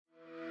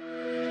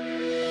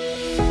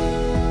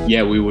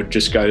yeah, we would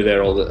just go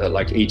there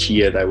like each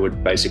year they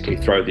would basically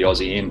throw the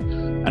Aussie in,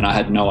 and I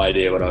had no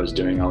idea what I was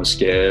doing. I was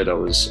scared. I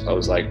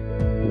was like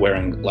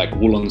wearing like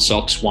woolen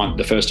socks.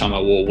 The first time I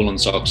wore woolen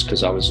socks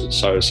because I was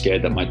so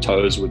scared that my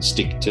toes would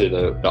stick to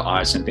the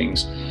ice and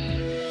things.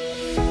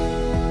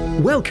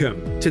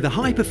 Welcome to the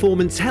High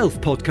Performance Health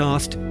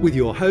Podcast with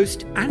your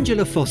host,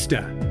 Angela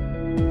Foster.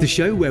 The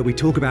show where we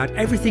talk about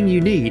everything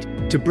you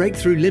need to break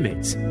through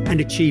limits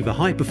and achieve a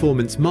high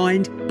performance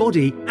mind,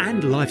 body,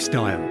 and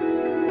lifestyle.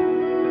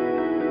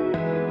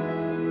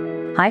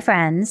 Hi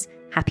friends,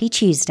 happy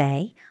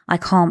Tuesday. I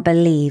can't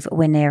believe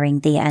we're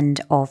nearing the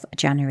end of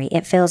January.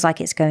 It feels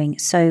like it's going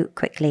so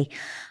quickly.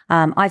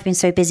 I've been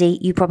so busy.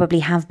 You probably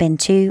have been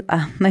too.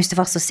 Most of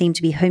us seem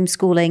to be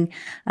homeschooling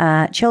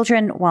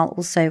children while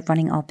also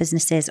running our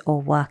businesses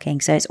or working.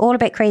 So it's all a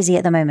bit crazy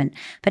at the moment.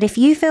 But if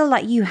you feel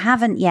like you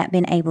haven't yet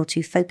been able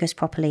to focus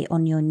properly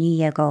on your New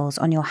Year goals,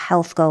 on your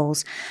health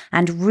goals,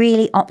 and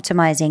really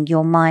optimizing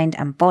your mind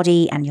and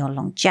body and your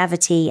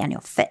longevity and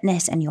your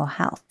fitness and your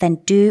health,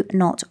 then do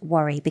not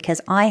worry, because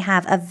I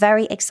have a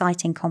very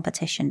exciting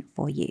competition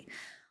for you.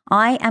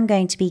 I am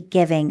going to be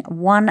giving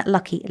one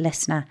lucky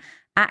listener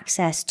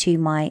access to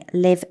my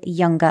Live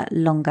Younger,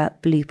 Longer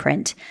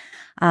blueprint.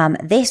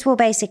 This will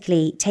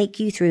basically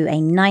take you through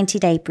a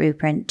 90-day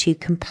blueprint to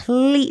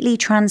completely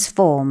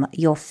transform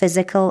your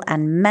physical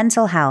and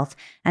mental health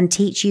and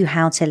teach you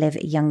how to live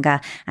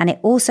younger. And it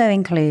also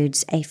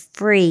includes a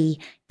free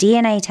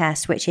DNA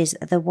test, which is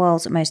the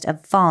world's most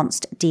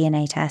advanced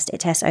DNA test. It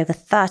tests over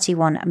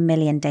 31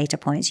 million data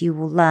points. You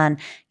will learn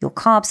your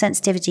carb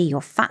sensitivity,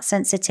 your fat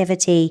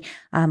sensitivity,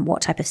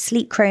 what type of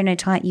sleep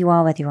chronotype you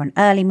are, whether you're an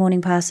early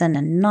morning person,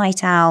 a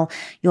night owl.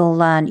 You'll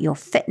learn your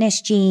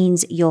fitness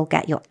genes. You'll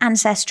get your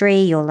ancestry.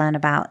 You'll learn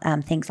about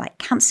things like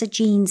cancer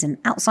genes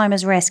and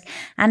Alzheimer's risk.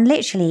 And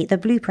literally, the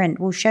blueprint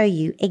will show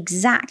you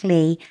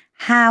exactly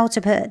how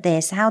to put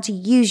this, how to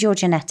use your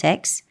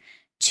genetics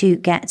to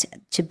get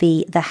to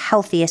be the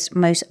healthiest,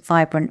 most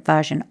vibrant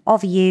version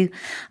of you.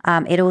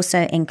 It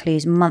also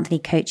includes monthly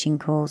coaching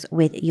calls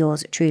with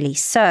yours truly.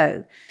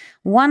 So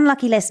one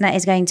lucky listener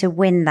is going to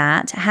win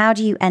that. How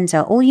do you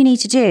enter? All you need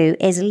to do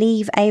is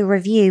leave a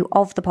review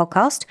of the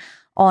podcast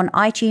on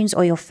iTunes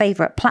or your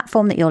favorite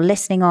platform that you're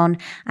listening on,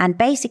 and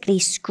basically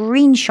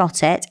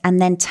screenshot it and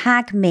then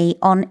tag me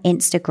on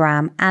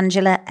Instagram,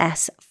 Angela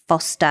S.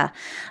 Foster.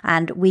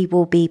 And we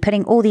will be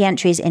putting all the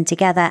entries in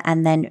together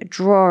and then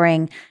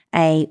drawing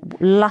a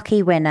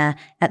lucky winner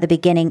at the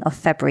beginning of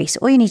February. So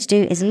all you need to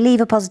do is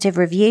leave a positive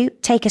review,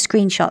 take a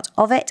screenshot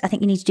of it. I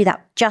think you need to do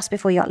that just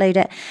before you upload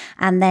it,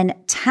 and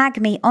then tag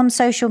me on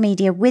social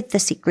media with the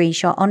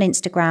screenshot on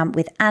Instagram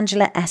with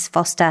Angela S.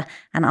 Foster,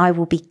 and I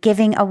will be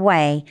giving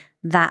away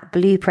that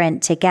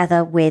blueprint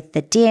together with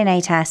the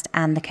DNA test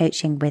and the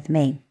coaching with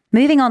me.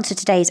 Moving on to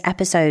today's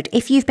episode,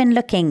 if you've been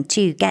looking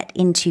to get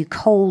into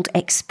cold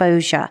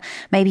exposure,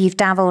 maybe you've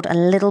dabbled a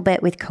little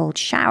bit with cold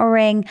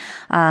showering,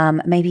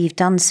 maybe you've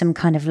done some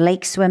kind of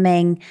lake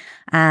swimming,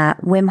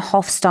 Wim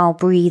Hof style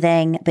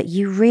breathing, but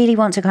you really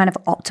want to kind of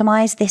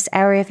optimize this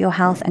area of your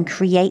health and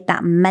create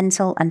that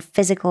mental and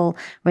physical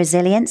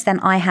resilience, then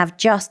I have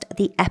just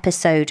the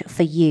episode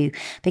for you,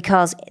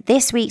 because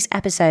this week's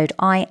episode,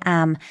 I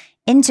am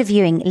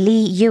interviewing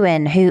Lee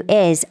Ewan, who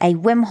is a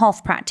Wim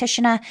Hof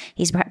practitioner.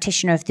 He's a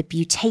practitioner of the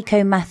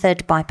Buteyko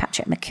method by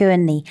Patrick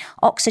McKeown, the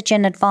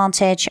Oxygen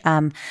Advantage,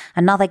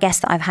 another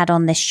guest that I've had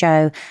on this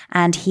show.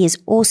 And he is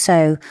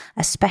also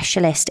a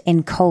specialist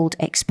in cold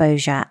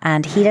exposure.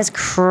 And he does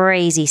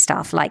crazy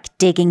stuff like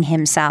digging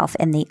himself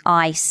in the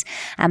ice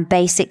and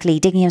basically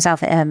digging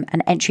himself at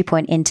an entry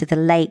point into the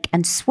lake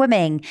and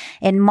swimming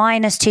in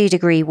 -2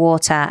 degree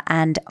water.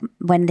 And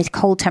when the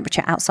cold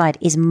temperature outside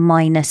is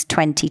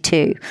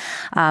 -22.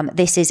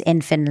 This is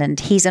in Finland.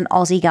 He's an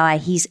Aussie guy.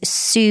 He's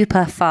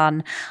super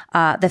fun.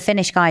 The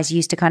Finnish guys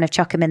used to kind of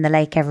chuck him in the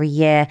lake every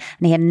year,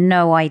 and he had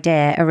no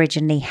idea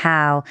originally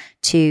how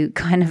to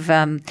kind of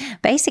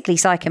basically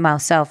psych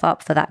himself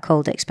up for that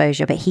cold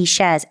exposure. But he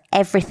shares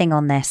everything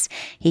on this.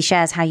 He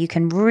shares how you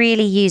can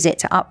really use it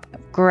to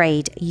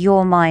upgrade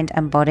your mind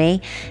and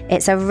body.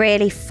 It's a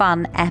really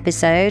fun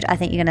episode. I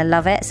think you're going to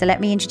love it. So let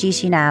me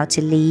introduce you now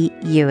to Lee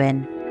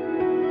Ewan.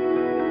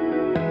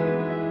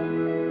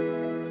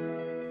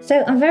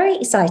 So I'm very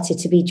excited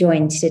to be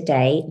joined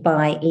today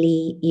by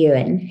Lee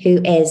Ewan, who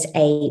is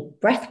a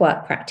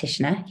breathwork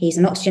practitioner. He's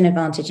an Oxygen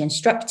Advantage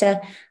instructor,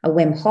 a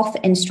Wim Hof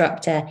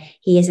instructor.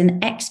 He is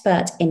an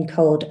expert in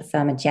cold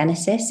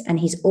thermogenesis, and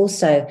he's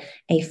also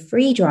a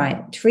free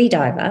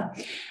diver.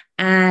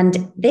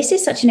 And this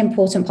is such an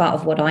important part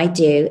of what I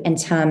do in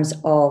terms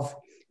of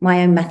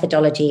my own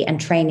methodology and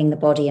training the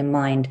body and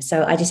mind.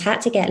 So I just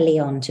had to get Lee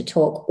on to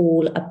talk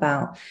all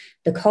about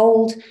the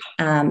cold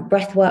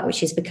breath work,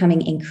 which is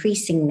becoming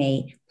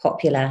increasingly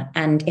popular.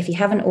 And if you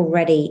haven't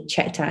already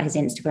checked out his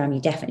Instagram,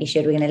 you definitely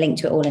should. We're going to link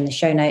to it all in the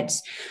show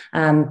notes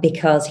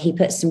because he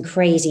puts some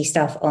crazy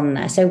stuff on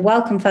there. So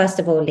welcome, first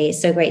of all, Lee.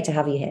 It's so great to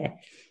have you here.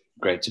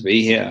 Great to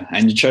be here.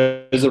 And you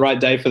chose the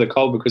right day for the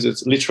cold because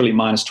it's literally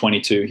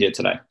 -22 here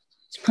today.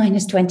 It's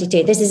minus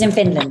 22. This is in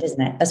Finland,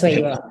 isn't it? That's where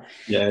you are.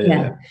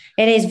 Yeah.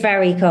 It is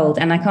very cold,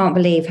 and I can't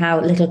believe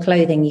how little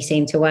clothing you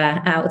seem to wear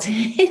out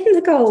in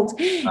the cold.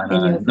 I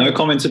know. No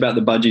comments about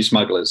the budgie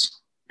smugglers.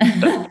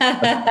 Actual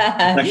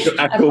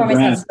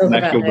brand.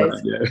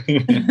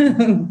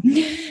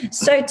 Yeah.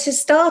 So to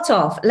start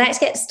off, let's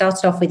get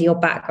started off with your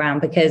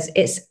background, because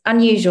it's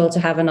unusual to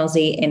have an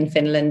Aussie in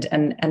Finland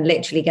and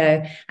literally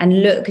go and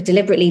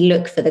deliberately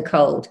look for the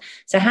cold.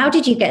 So how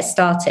did you get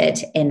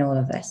started in all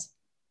of this?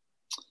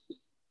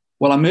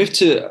 Well, I moved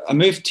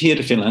here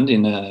to Finland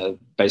in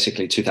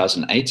basically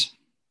 2008.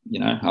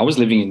 I was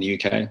living in the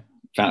UK.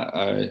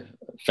 I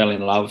fell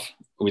in love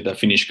with a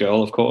Finnish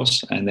girl, of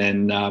course, and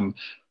then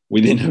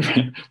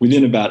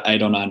within about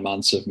 8 or 9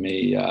 months of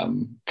me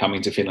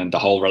coming to Finland, the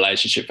whole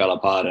relationship fell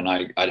apart, and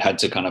I'd had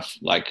to kind of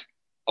I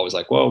was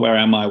like, well, where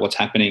am I? What's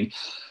happening?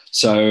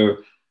 So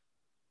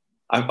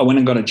I went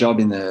and got a job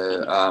in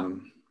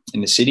the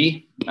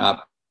city.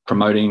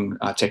 Promoting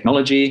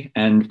technology,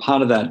 and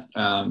part of that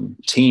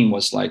team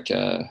was I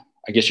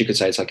guess you could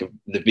say it's like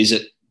the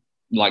visit,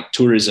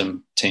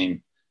 tourism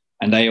team.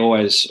 And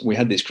we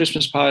had these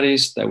Christmas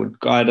parties. They would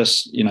guide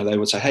us. They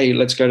would say, hey,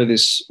 let's go to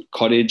this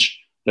cottage.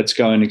 Let's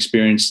go and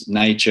experience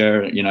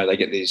nature. They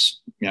get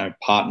these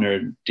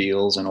partner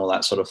deals and all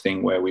that sort of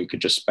thing where we could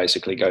just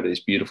basically go to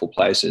these beautiful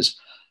places.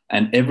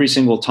 And every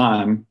single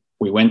time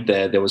we went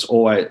there was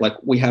always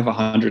we have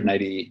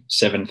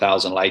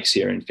 187,000 lakes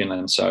here in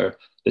Finland. So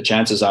the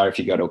chances are if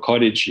you go to a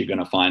cottage, you're going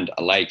to find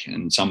a lake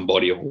and some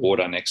body of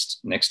water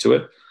next to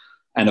it.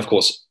 And of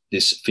course,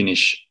 this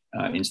Finnish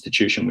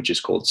institution, which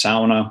is called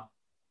sauna.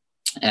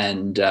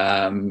 And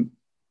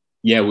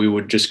we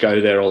would just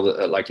go there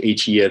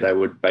each year. They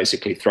would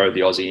basically throw the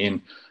Aussie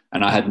in,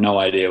 and I had no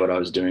idea what I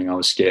was doing. I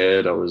was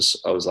scared. I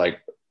was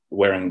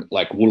wearing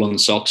woolen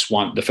socks.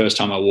 The first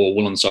time I wore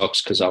woolen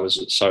socks because I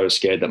was so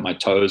scared that my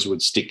toes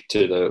would stick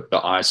to the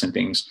ice and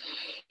things.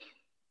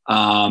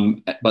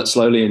 But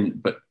slowly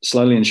and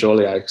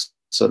surely, I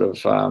sort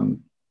of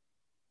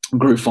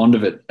grew fond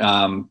of it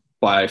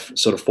by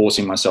sort of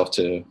forcing myself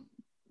to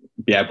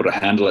be able to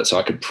handle it, so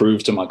I could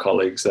prove to my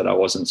colleagues that I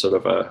wasn't sort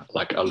of a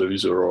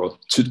loser or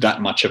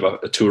that much of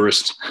a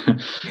tourist.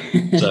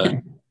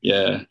 So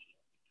yeah.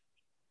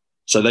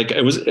 So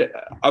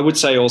I would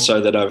say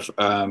also that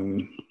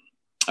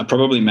I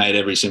probably made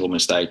every single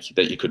mistake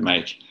that you could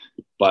make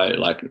by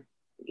like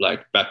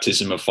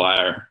baptism of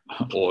fire,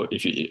 or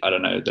I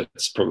don't know,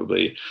 that's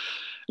probably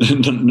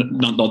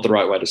not the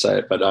right way to say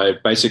it, but I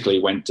basically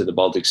went to the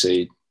Baltic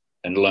Sea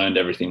and learned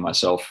everything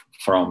myself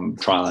from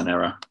trial and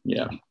error.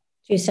 Yeah.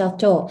 You're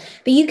self-taught,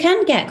 but you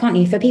can get, can't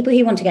you, for people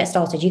who want to get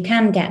started, you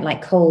can get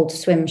cold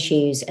swim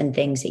shoes and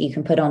things that you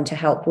can put on to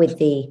help with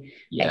the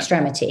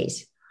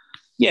extremities.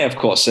 Yeah, of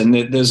course. And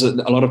there's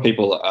a lot of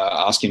people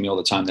asking me all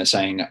the time. They're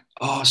saying,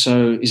 oh,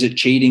 so is it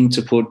cheating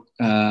to put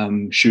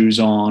shoes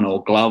on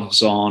or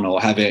gloves on or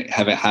have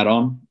a hat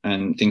on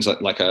and things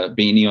like a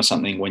beanie or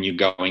something when you're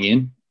going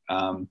in?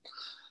 And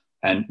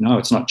no,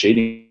 it's not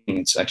cheating.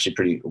 It's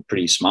actually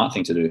pretty smart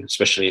thing to do,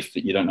 especially if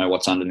you don't know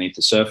what's underneath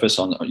the surface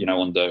on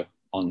the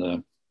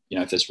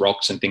if there's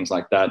rocks and things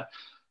like that.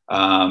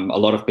 A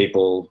lot of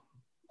people,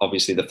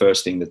 obviously, the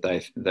first thing that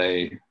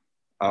they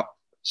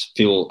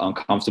feel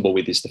uncomfortable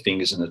with is the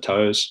fingers and the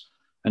toes,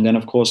 and then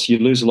of course you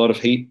lose a lot of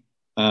heat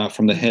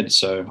from the head.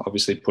 So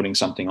obviously, putting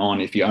something on,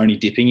 if you're only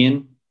dipping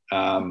in,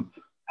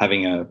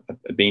 having a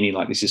beanie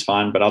like this is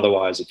fine. But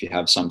otherwise, if you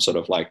have some sort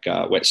of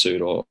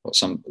wetsuit or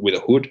some with a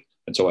hood,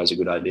 it's always a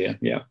good idea.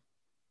 Yeah.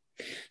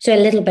 So a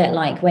little bit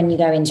like when you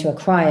go into a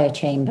cryo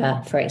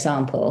chamber, for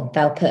example,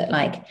 they'll put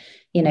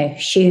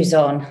shoes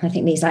on. I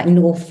think these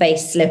North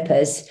Face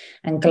slippers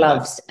and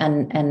gloves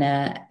and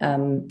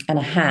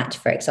a hat,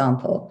 for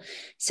example.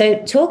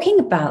 So talking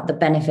about the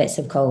benefits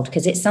of cold,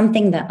 because it's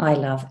something that I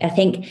love. I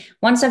think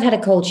once I've had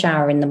a cold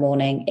shower in the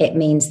morning, it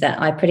means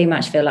that I pretty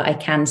much feel like I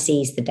can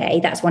seize the day.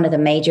 That's one of the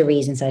major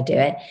reasons I do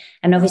it.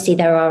 And obviously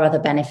there are other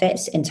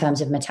benefits in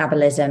terms of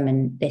metabolism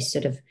and this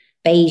sort of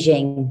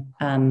beiging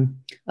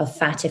of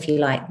fat, if you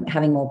like,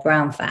 having more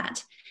brown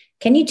fat.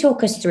 Can you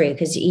talk us through,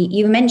 because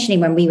you were mentioning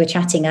when we were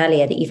chatting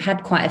earlier that you've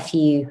had quite a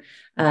few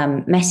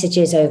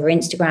messages over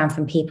Instagram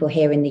from people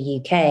here in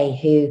the UK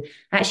who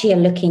actually are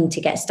looking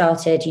to get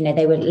started.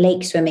 They were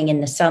lake swimming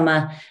in the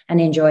summer and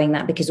enjoying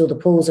that because all the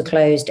pools are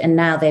closed. And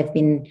now they've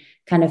been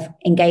kind of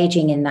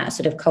engaging in that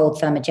sort of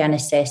cold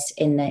thermogenesis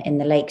in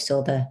the lakes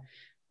or the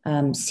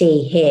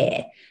sea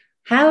here.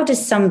 How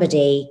does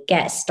somebody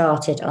get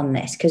started on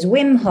this? Because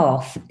Wim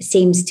Hof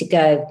seems to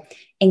go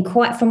in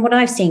from what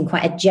I've seen,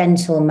 quite a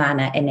gentle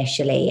manner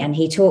initially. And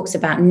he talks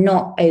about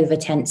not over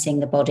tensing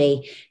the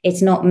body.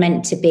 It's not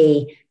meant to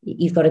be,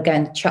 you've got to go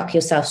and chuck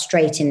yourself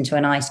straight into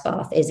an ice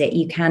bath, is it?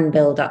 You can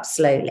build up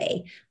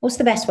slowly. What's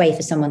the best way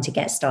for someone to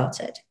get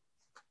started?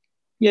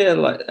 Yeah,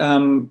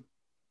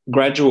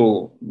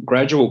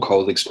 gradual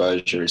cold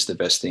exposure is the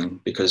best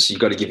thing, because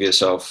you've got to give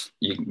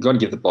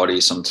the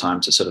body some time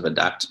to sort of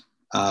adapt.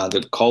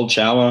 The cold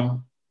shower,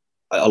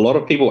 a lot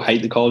of people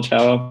hate the cold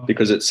shower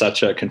because it's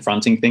such a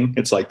confronting thing.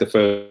 It's like the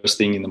first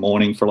thing in the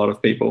morning for a lot of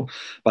people,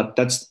 but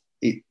that's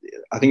it.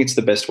 I think it's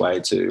the best way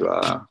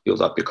to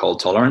build up your cold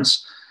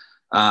tolerance.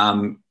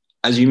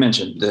 As you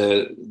mentioned,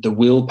 the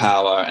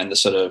willpower and the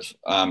sort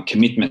of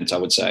commitment, I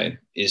would say,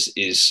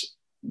 is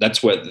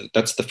that's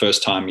the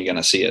first time you're going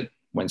to see it,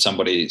 when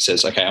somebody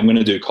says, okay, I'm going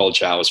to do cold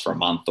showers for a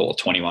month or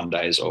 21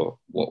 days or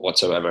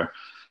whatsoever,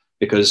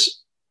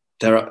 because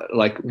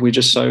we're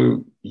just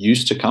so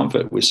used to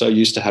comfort. We're so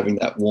used to having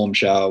that warm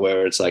shower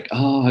where it's like,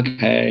 oh,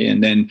 okay.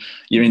 And then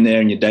you're in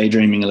there and you're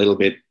daydreaming a little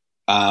bit.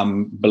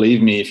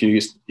 Believe me, if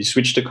you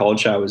switch to cold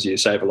showers, you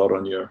save a lot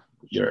on your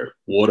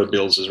water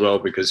bills as well,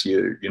 because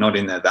you're not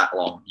in there that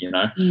long, you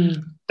know.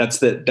 That's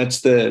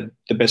the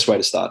best way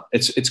to start.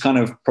 It's kind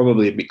of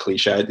probably a bit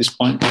cliche at this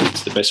point, but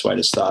it's the best way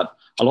to start.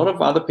 A lot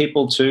of other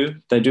people too,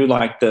 they do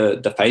like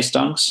the face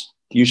dunks.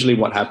 Usually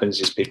what happens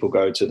is people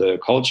go to the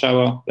cold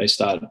shower, they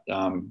start,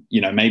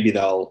 maybe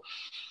they'll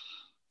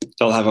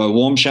have a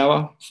warm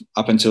shower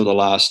up until the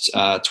last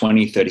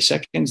 20, 30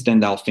 seconds.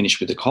 Then they'll finish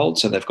with the cold.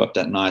 So they've got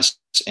that nice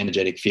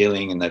energetic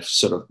feeling and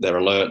they're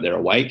alert, they're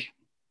awake.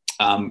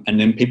 And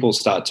then people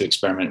start to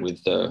experiment with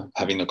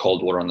having the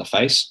cold water on the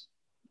face.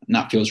 And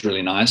that feels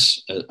really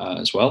nice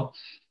as well.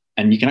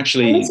 And you can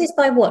actually... And this is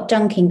by what?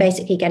 Dunking,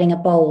 basically getting a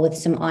bowl with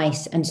some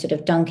ice and sort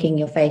of dunking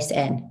your face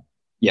in.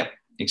 Yeah,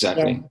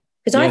 exactly. Yeah.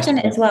 Because I've done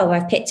it as well, where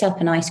I've picked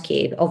up an ice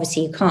cube.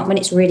 Obviously, you can't, when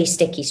it's really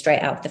sticky straight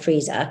out of the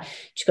freezer,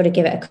 you've got to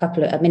give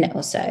it a minute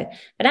or so.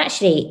 But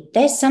actually,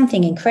 there's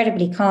something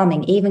incredibly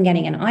calming, even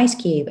getting an ice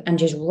cube and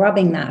just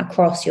rubbing that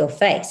across your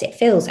face. It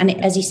feels,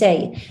 and as you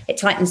say, it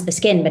tightens the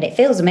skin, but it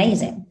feels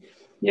amazing.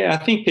 Yeah, I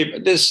think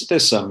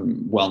there's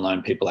some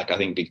well-known people, like I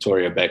think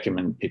Victoria Beckham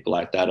and people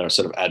like that are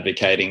sort of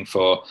advocating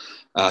for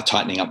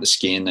tightening up the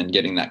skin and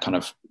getting that kind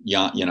of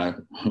young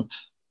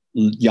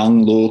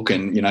look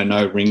and,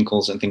 no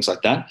wrinkles and things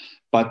like that.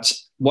 But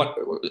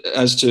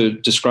as to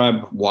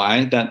describe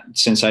why that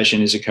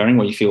sensation is occurring,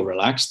 where you feel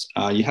relaxed,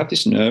 you have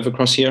this nerve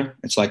across here.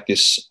 It's like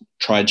this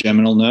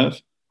trigeminal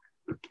nerve.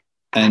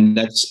 And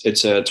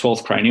it's a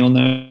 12th cranial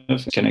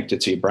nerve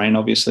connected to your brain,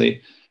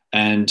 obviously.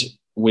 And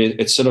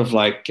it's sort of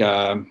like,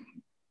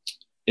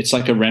 it's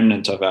like a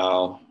remnant of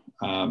our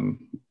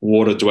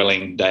water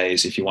dwelling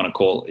days, if you want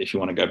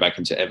to go back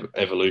into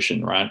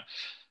evolution, right?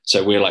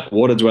 So we're like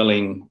water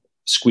dwelling,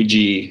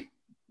 squidgy,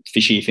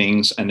 fishy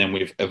things, and then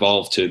we've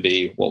evolved to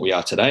be what we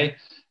are today.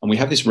 And we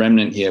have this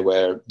remnant here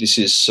where this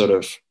is sort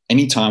of,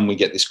 anytime we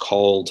get this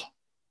cold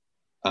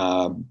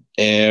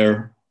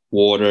air,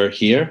 water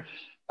here,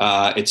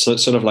 it's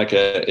sort of like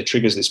it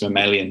triggers this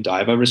mammalian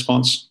diver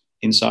response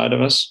inside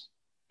of us,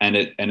 and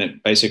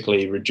it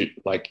basically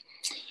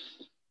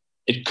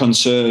it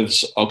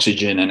conserves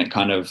oxygen, and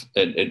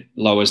it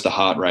lowers the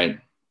heart rate,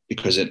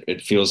 because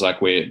it feels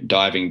like we're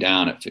diving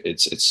down.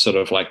 It's sort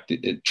of like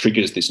it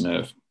triggers this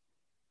nerve.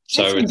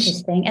 So that's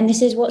interesting. And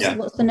this is what's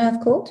the nerve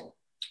called?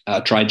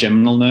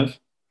 Trigeminal nerve.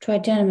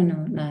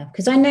 Trigeminal nerve.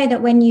 Because I know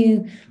that when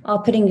you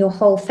are putting your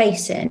whole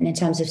face in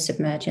terms of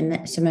submersion,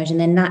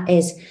 then that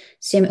is,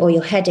 or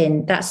your head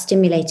in, that's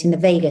stimulating the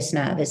vagus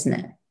nerve, isn't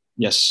it?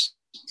 Yes.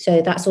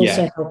 So that's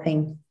also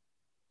helping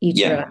you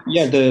to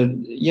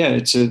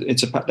relax.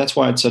 That's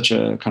why it's such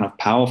a kind of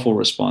powerful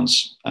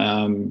response,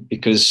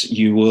 because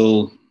you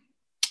will,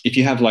 if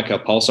you have like a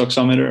pulse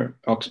oximeter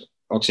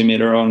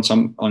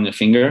on your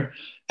finger,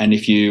 and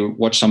if you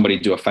watch somebody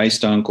do a face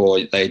dunk,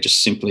 or they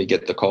just simply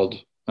get the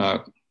cold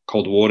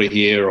water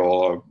here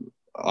or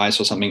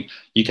ice or something,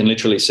 you can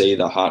literally see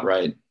the heart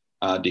rate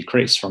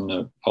decrease from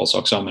the pulse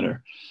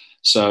oximeter.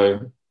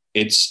 So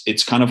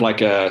it's kind of like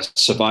a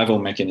survival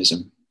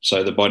mechanism.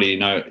 So the body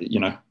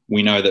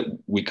we know that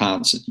we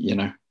can't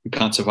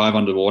survive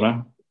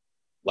underwater.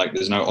 Like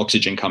there's no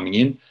oxygen coming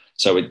in.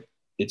 So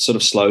it sort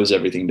of slows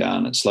everything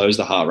down. It slows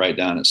the heart rate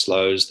down. It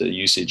slows the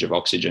usage of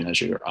oxygen as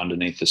you're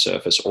underneath the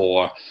surface,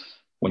 or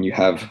when you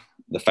have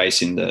the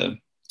face in the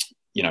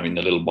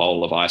little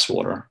bowl of ice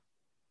water.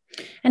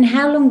 And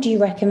how long do you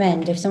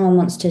recommend, if someone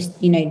wants to,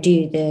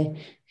 do the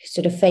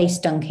sort of face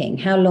dunking,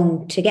 how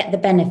long to get the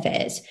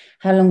benefits?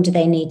 How long do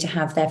they need to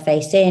have their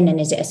face in? And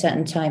is it a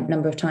certain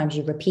number of times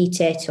you repeat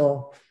it,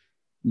 or?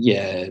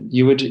 Yeah,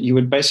 you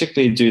would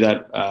basically do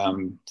that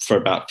for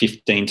about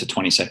 15 to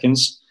 20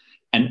 seconds.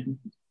 And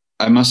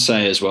I must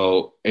say as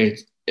well,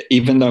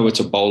 even though it's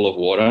a bowl of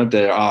water,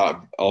 there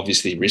are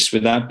obviously risks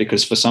with that,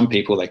 because for some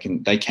people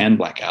they can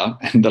black out,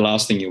 and the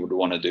last thing you would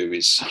want to do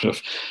is sort of,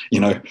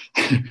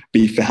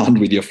 be found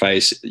with your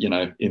face,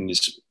 in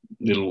this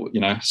little,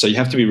 so you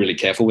have to be really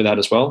careful with that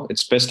as well.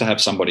 It's best to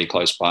have somebody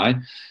close by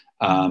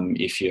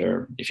if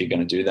you're going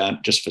to do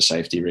that, just for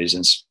safety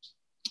reasons.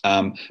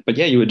 But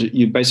yeah,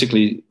 you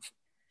basically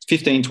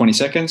 15, 20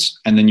 seconds,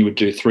 and then you would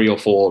do 3 or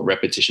 4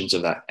 repetitions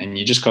of that. And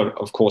you just got to,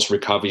 of course,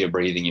 recover your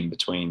breathing in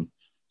between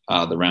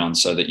the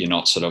rounds, so that you're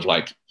not sort of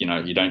like,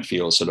 you don't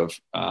feel sort of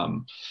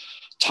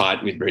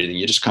tight with breathing.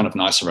 You're just kind of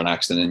nice and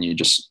relaxed. And then you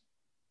just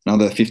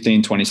another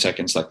 15, 20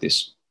 seconds like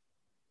this.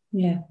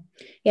 Yeah.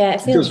 Yeah.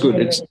 It feels good.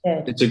 Really, really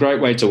good. It's a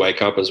great way to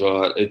wake up as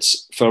well.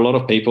 It's for a lot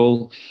of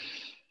people,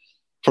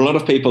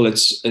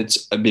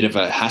 it's a bit of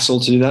a hassle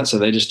to do that. So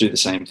they just do the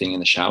same thing in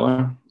the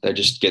shower. They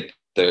just get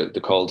the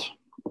cold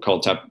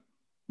tap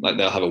like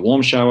they'll have a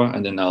warm shower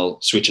and then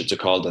they'll switch it to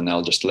cold, and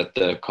they'll just let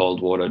the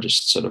cold water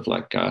just sort of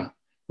like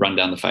run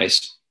down the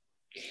face.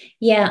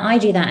 Yeah, I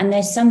do that. And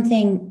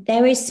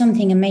there is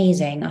something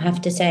amazing, I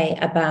have to say,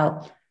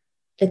 about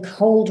the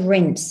cold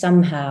rinse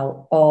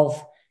somehow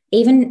of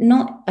even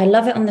not, I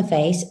love it on the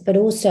face, but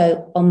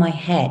also on my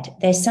head.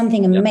 There's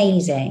something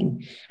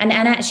amazing. And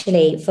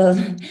actually for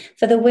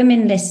the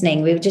women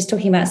listening, we were just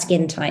talking about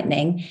skin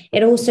tightening.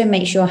 It also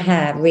makes your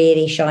hair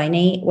really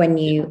shiny when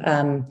you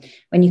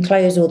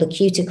close all the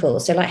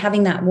cuticles. So like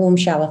having that warm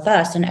shower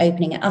first and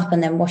opening it up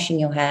and then washing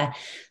your hair,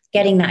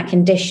 getting that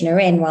conditioner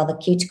in while the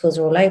cuticles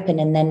are all open,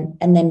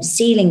 and then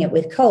sealing it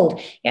with cold,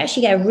 you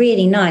actually get a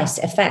really nice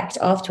effect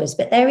afterwards.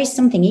 But there is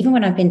something, even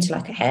when I've been to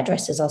like a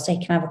hairdresser's, I'll say,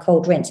 can I have a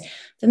cold rinse?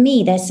 For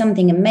me, there's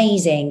something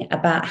amazing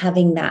about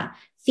having that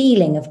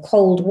feeling of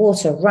cold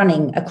water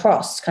running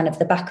across kind of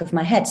the back of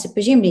my head. So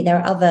presumably there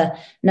are other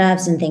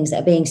nerves and things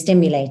that are being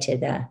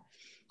stimulated there.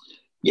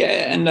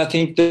 Yeah, and I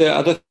think the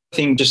other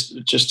thing,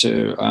 just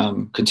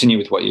to continue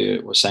with what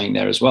you were saying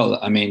there as well,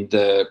 I mean,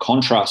 the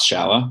contrast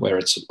shower where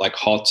it's like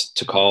hot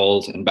to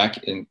cold and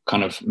back and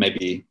kind of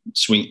maybe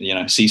swing,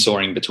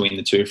 seesawing between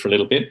the two for a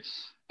little bit,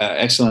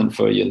 excellent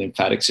for your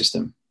lymphatic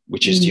system,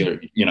 which is your,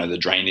 the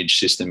drainage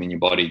system in your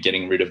body,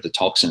 getting rid of the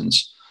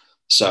toxins.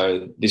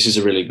 So this is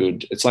a really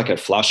good, it's like a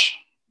flush,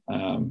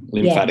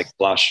 lymphatic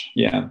flush.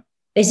 Yeah.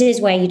 This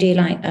is where you do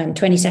like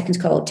 20 seconds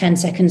cold, 10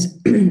 seconds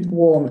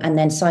warm, and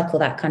then cycle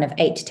that kind of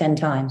 8 to 10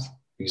 times.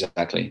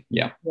 Exactly.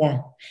 Yeah.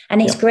 Yeah.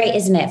 And it's great,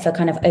 isn't it, for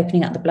kind of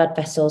opening up the blood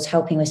vessels,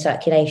 helping with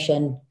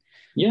circulation.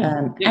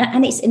 Yeah.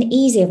 And it's an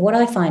easier, what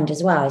I find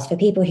as well is for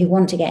people who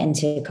want to get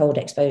into cold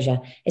exposure,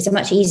 it's a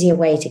much easier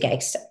way to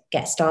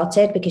get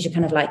started, because you're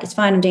kind of like, it's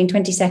fine, I'm doing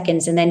 20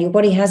 seconds, and then your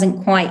body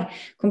hasn't quite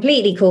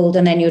completely cooled,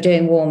 and then you're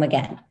doing warm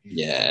again.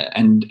 Yeah.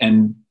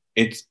 And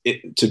it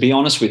to be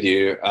honest with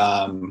you,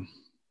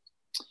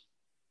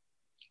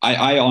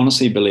 I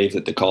honestly believe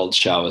that the cold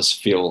showers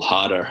feel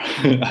harder,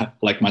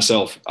 like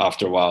myself,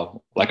 after a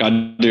while. Like I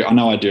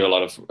know I do a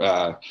lot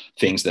of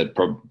things that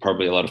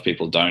probably a lot of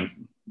people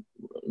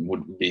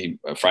would be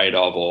afraid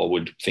of, or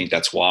would think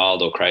that's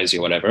wild or crazy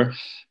or whatever.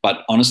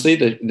 But honestly,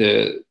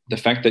 the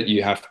fact that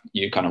you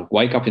kind of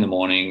wake up in the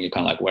morning, you're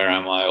kind of like, where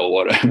am I, or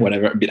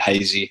whatever, a bit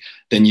hazy.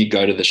 Then you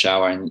go to the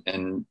shower,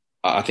 and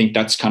I think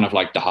that's kind of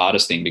like the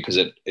hardest thing, because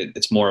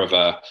it's more of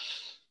a,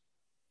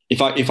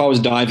 if I was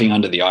diving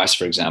under the ice,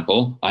 for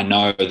example, I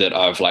know that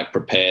I've like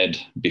prepared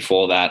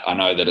before that. I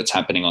know that it's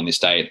happening on this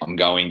date. I'm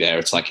going there.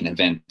 It's like an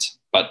event.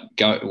 But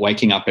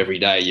waking up every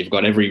day, you've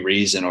got every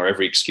reason or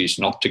every excuse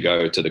not to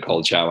go to the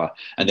cold shower.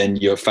 And then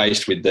you're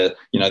faced with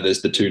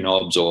there's the two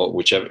knobs, or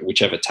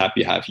whichever tap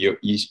you have.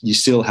 You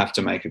still have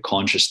to make a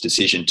conscious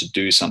decision to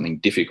do something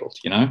difficult,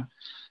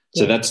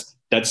 So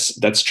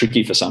that's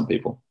tricky for some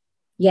people.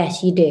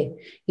 Yes, you do.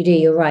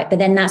 You're right. But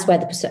then that's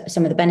where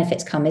some of the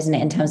benefits come, isn't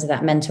it? In terms of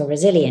that mental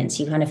resilience,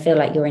 you kind of feel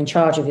like you're in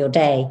charge of your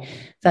day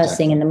first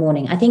thing in the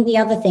morning. I think the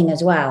other thing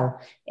as well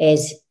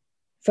is,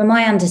 from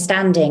my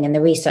understanding and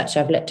the research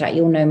I've looked at,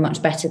 you'll know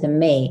much better than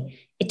me,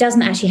 it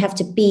doesn't actually have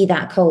to be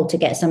that cold to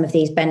get some of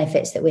these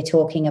benefits that we're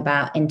talking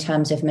about in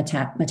terms of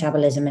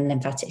metabolism and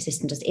lymphatic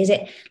system. Is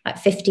it like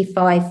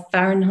 55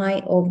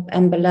 Fahrenheit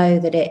and below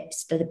that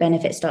the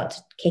benefits start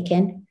to kick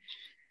in?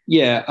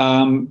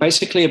 Yeah,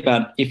 basically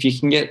about, if you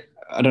can get,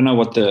 I don't know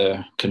what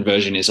the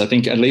conversion is, I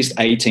think at least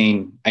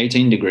 18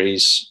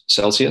 degrees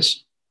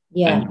Celsius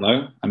and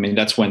low. I mean,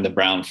 that's when the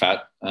brown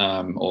fat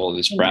or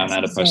this brown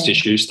adipose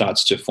tissue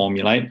starts to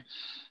formulate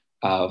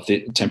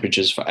the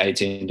temperatures for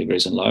 18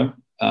 degrees and low.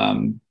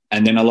 And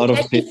then a lot of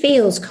people... It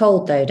feels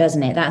cold though,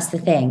 doesn't it? That's the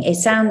thing. It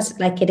sounds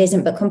like it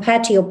isn't, but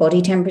compared to your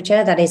body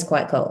temperature, that is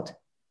quite cold.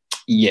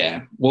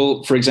 Yeah.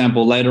 Well, for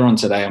example, later on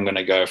today, I'm going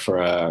to go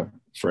for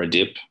a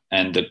dip,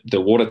 and the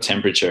water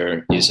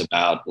temperature is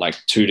about like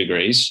 2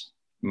 degrees,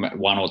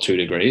 1 or 2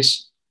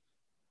 degrees.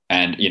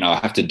 And, I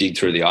have to dig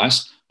through the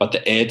ice, but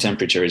the air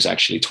temperature is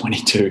actually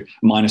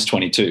minus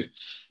 22.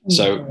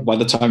 So by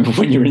the time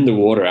when you're in the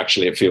water,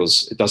 actually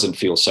it doesn't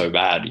feel so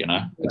bad, you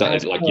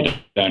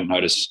don't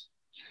notice.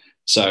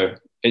 So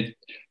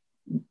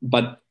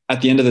but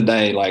at the end of the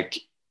day, like,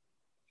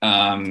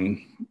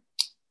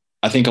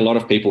 I think a lot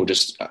of people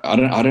I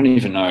don't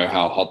even know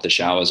how hot the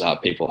showers are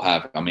people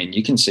have. I mean,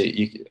 you can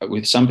see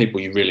with some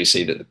people, you really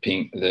see that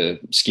the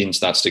skin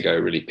starts to go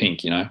really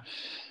pink,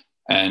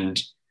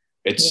 and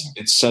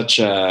it's such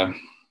a...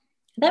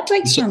 That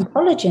breaks down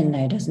collagen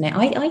though, doesn't it?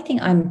 I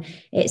think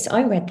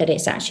I read that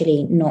it's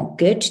actually not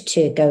good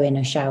to go in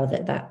a shower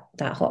that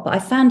hot, but I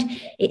found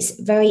it's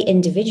very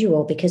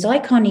individual, because I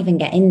can't even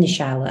get in the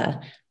shower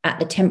at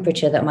the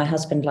temperature that my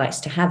husband likes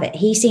to have it.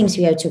 He seems to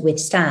be able to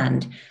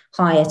withstand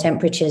higher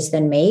temperatures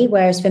than me.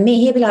 Whereas for me,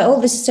 he'll be like,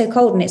 oh, this is so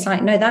cold. And it's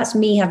like, no, that's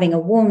me having a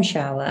warm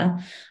shower.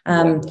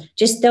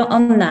 Just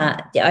on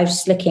that, I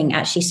was looking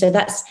actually. So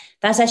that's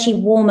actually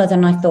warmer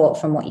than I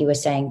thought from what you were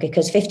saying,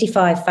 because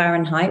 55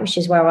 Fahrenheit, which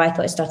is where I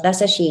thought it started,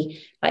 that's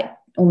actually like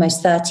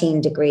almost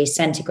 13 degrees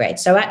centigrade.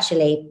 So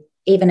actually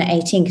even at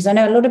 18? Because I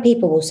know a lot of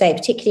people will say,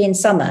 particularly in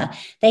summer,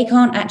 they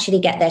can't actually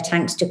get their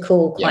tanks to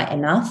cool quite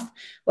enough.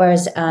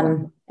 Whereas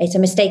it's a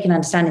mistaken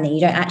understanding that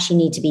you don't actually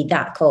need to be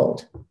that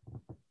cold.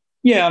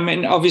 Yeah, I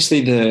mean,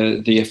 obviously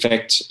the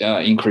effect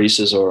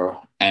increases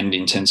and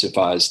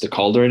intensifies the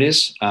colder it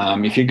is.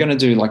 If you're going to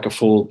do like a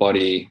full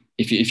body,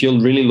 if you're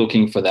really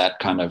looking for that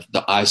kind of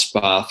the ice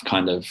bath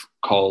kind of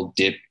cold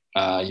dip,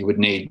 you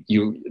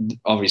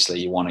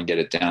want to get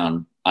it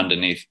down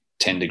underneath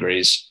 10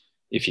 degrees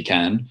if you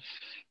can.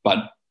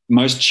 But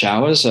most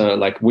showers are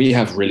like, we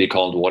have really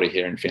cold water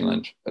here in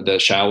Finland. The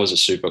showers are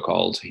super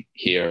cold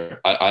here.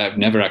 I have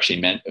never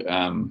actually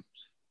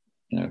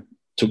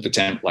took the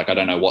temp, like I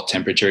don't know what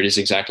temperature it is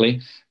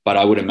exactly, but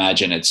I would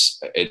imagine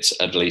it's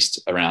at least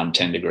around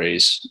 10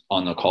 degrees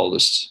on the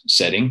coldest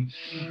setting,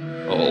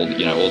 all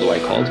the way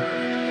cold.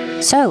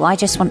 So I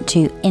just want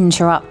to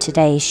interrupt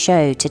today's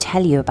show to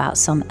tell you about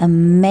some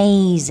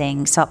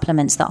amazing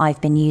supplements that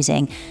I've been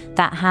using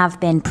that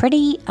have been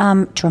pretty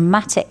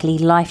dramatically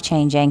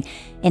life-changing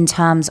in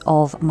terms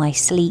of my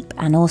sleep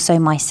and also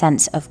my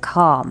sense of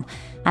calm.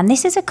 And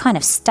this is a kind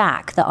of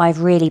stack that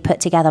I've really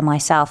put together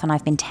myself, and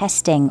I've been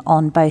testing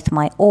on both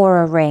my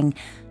Oura Ring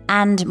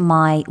and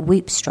my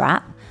Whoop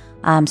strap.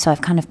 So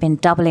I've kind of been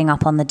doubling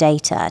up on the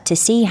data to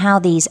see how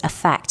these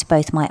affect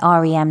both my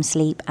REM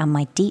sleep and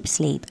my deep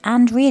sleep,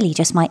 and really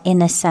just my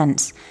inner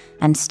sense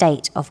and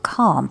state of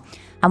calm.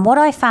 And what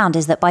I found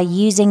is that by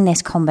using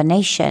this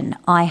combination,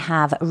 I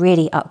have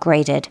really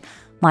upgraded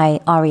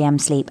my REM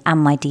sleep and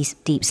my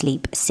deep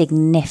sleep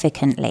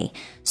significantly.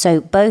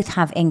 So both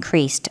have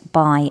increased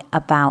by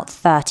about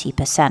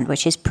 30%,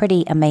 which is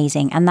pretty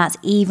amazing. And that's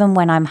even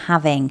when I'm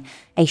having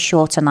a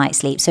shorter night's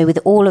sleep. So with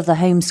all of the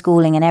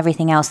homeschooling and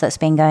everything else that's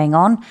been going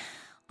on,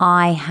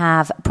 I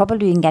have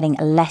probably been getting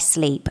less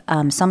sleep,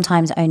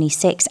 sometimes only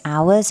 6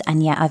 hours.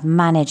 And yet I've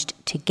managed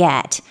to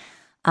get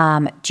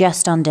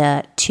just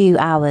under 2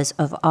 hours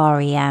of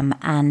REM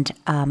and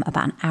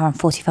about an hour and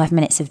 45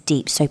 minutes of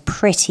deep. So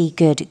pretty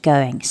good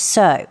going.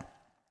 So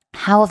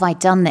how have I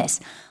done this?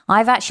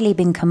 I've actually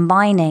been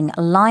combining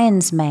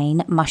lion's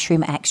mane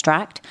mushroom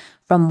extract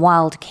from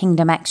Wild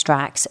Kingdom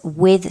Extracts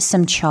with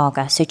some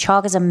chaga. So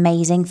chaga is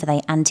amazing for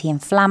the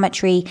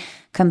anti-inflammatory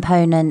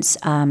components.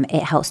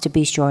 It helps to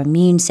boost your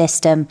immune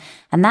system.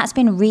 And that's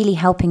been really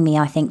helping me,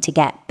 I think, to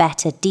get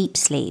better deep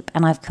sleep.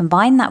 And I've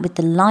combined that with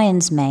the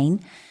lion's mane,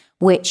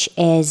 which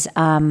is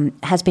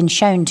has been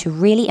shown to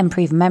really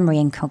improve memory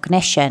and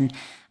cognition,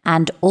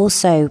 and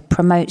also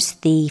promotes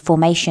the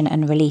formation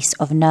and release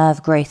of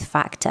nerve growth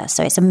factor.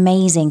 So it's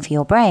amazing for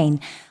your brain,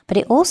 but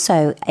it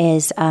also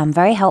is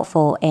very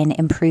helpful in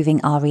improving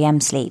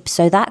REM sleep.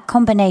 So that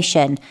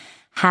combination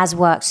has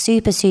worked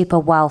super, super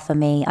well for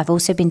me. I've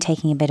also been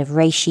taking a bit of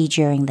reishi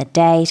during the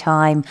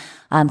daytime.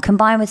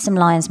 Combined with some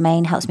lion's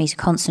mane helps me to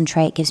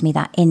concentrate, gives me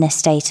that inner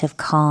state of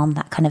calm,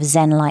 that kind of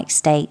zen-like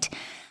state.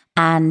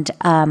 And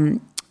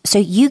so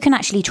you can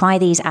actually try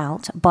these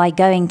out by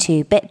going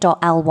to bit.ly/Wild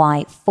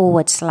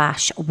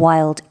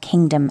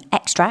Kingdom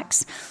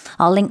Extracts.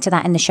 I'll link to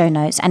that in the show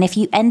notes. And if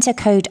you enter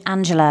code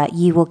Angela,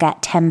 you will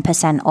get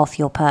 10% off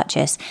your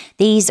purchase.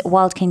 These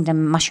Wild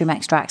Kingdom mushroom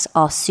extracts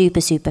are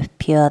super, super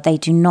pure. They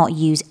do not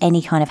use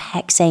any kind of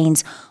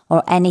hexanes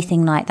or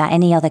anything like that,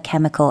 any other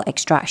chemical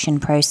extraction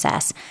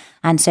process.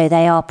 And so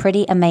they are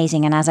pretty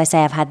amazing. And as I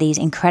say, I've had these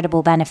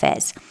incredible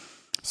benefits.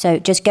 So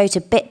just go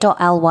to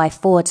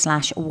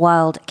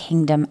bit.ly/Wild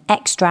Kingdom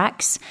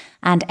Extracts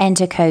and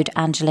enter code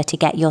Angela to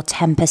get your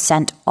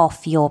 10%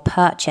 off your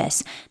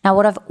purchase. Now,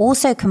 what I've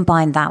also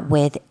combined that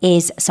with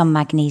is some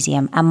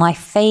magnesium, and my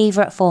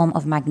favorite form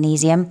of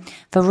magnesium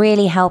for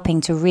really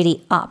helping to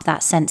really up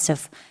that sense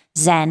of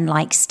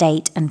zen-like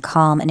state and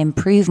calm and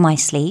improve my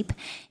sleep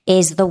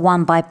is the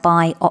one by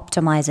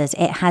Bioptimizers.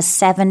 It has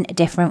 7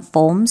 different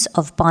forms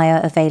of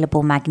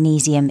bioavailable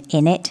magnesium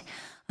in it.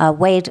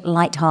 Wade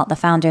Lightheart, the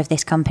founder of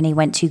this company,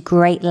 went to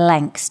great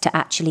lengths to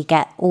actually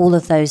get all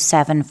of those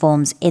 7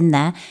 forms in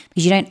there,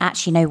 because you don't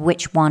actually know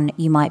which one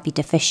you might be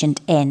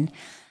deficient in.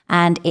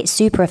 And it's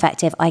super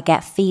effective. I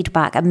get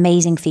feedback,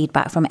 amazing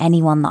feedback from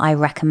anyone that I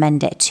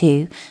recommend it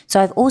to. So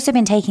I've also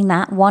been taking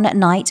that, one at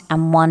night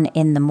and one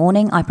in the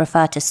morning. I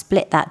prefer to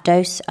split that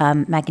dose.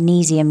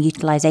 Magnesium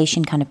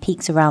utilization kind of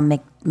peaks around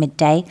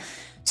midday.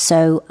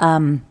 So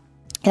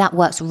that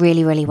works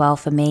really, really well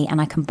for me. And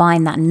I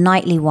combine that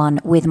nightly one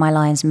with my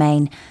lion's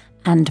mane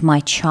and my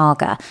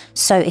chaga.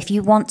 So if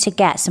you want to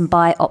get some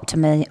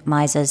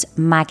Bioptimizers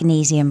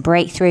magnesium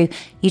breakthrough,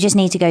 you just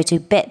need to go to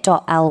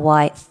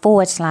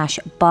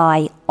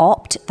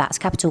bit.ly/Biopt, that's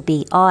capital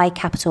B-I,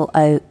 capital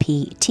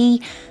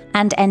O-P-T,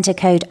 and enter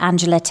code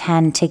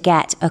Angela10 to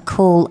get a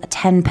cool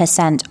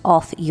 10%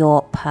 off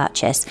your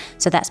purchase.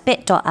 So that's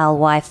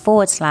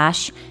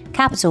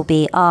bit.ly/capital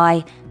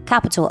B-I,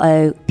 capital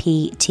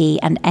O-P-T,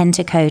 and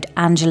enter code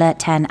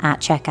Angela10 at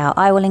checkout.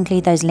 I will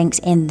include those links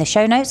in the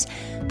show notes.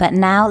 But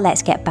now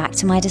let's get back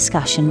to my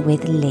discussion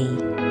with Lee.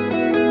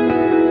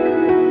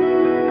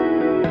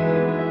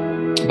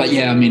 But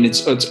yeah, I mean,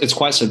 it's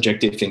quite a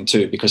subjective thing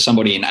too, because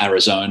somebody in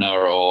Arizona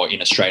or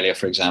in Australia,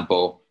 for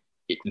example,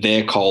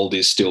 their cold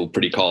is still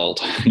pretty cold.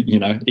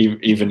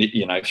 Even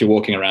if you're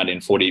walking around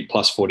in 40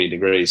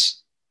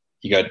 degrees,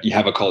 you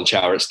have a cold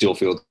shower, it still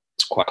feels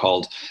quite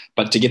cold.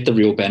 But to get the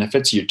real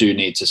benefits, you do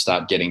need to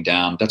start getting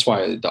down. That's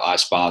why the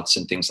ice baths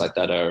and things like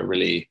that are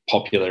really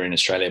popular in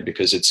Australia,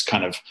 because it's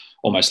kind of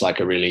almost like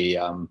a really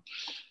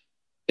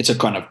it's a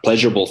kind of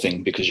pleasurable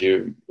thing, because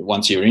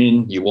once you're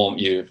in, you warm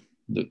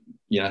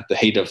the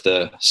heat of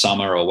the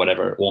summer or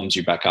whatever, it warms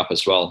you back up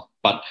as well.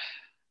 But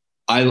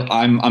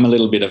I'm a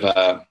little bit of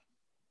a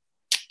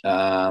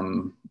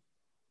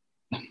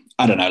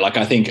I don't know. Like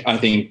I think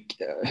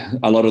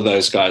a lot of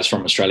those guys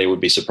from Australia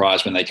would be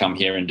surprised when they come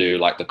here and do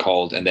like the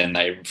cold, and then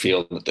they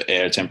feel that the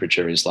air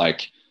temperature is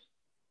like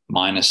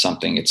minus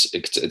something.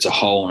 It's a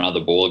whole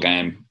another ball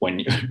game when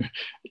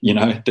you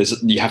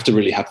have to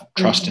really have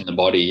trust in the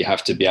body. You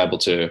have to be able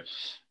to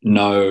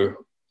know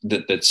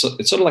that it's sort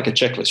of like a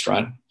checklist,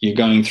 right? You're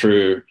going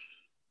through,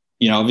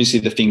 obviously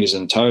the fingers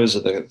and toes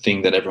are the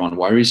thing that everyone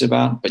worries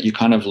about, but you're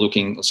kind of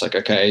looking, it's like,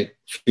 okay,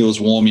 feels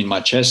warm in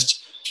my chest.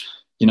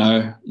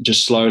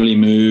 Just slowly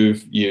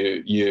move.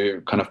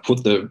 You kind of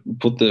put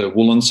the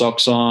woolen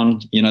socks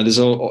on.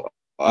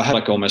 I have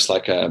like almost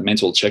like a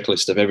mental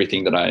checklist of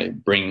everything that I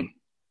bring.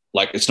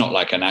 Like it's not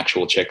like an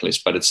actual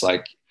checklist, but it's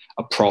like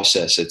a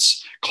process.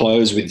 It's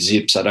clothes with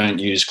zips. I don't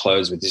use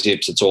clothes with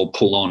zips. It's all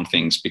pull on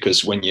things,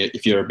 because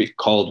if you're a bit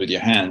cold with your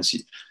hands,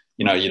 you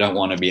don't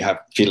want to be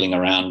fiddling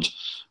around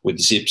with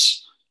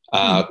zips.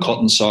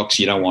 Cotton socks,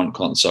 you don't want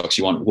cotton socks.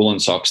 You want woolen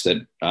socks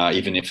that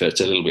even if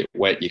it's a little bit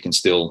wet, you can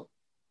still.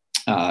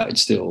 It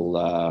still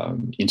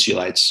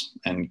insulates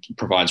and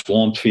provides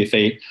warmth for your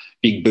feet.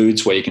 Big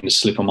boots where you can just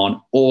slip them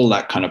on, all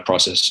that kind of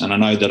process. And I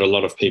know that a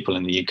lot of people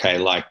in the UK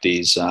like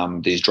these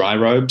dry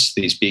robes,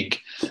 these big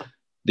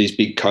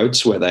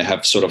coats where they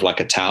have sort of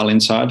like a towel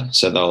inside.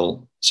 So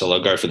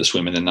they'll go for the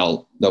swim, and then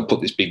they'll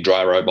put this big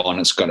dry robe on.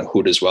 It's got a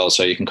hood as well,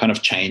 so you can kind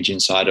of change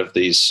inside of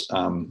these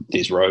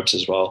robes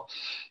as well.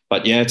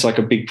 But yeah, it's like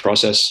a big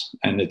process,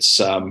 and it's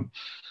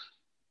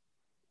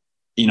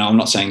I'm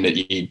not saying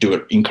that you do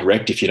it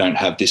incorrect if you don't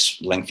have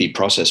this lengthy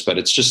process, but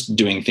it's just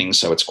doing things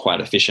so it's quite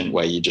efficient,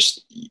 where you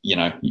just,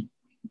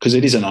 because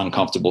it is an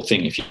uncomfortable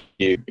thing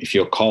if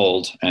you're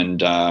cold,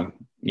 and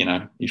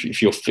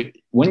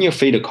when your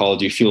feet are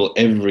cold, you feel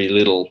every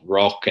little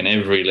rock and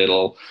every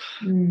little,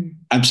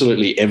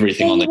 absolutely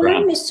everything on the ground. You're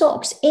wearing the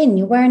socks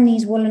you're wearing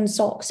these woolen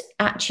socks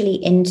actually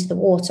into the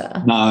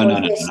water.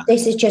 No.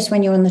 This is just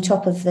when you're on the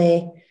top of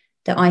the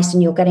ice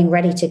and you're getting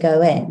ready to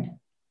go in.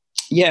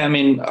 Yeah,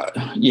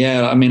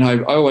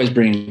 I always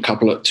bring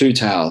two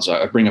towels.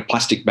 I bring a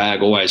plastic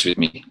bag always with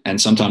me,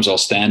 and sometimes I'll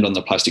stand on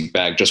the plastic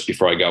bag just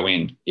before I go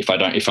in. If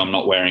I'm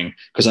not wearing,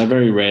 because I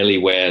very rarely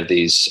wear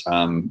these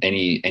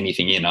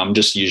anything in. I'm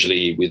just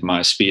usually with my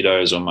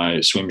Speedos or my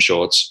swim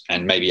shorts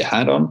and maybe a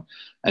hat on,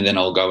 and then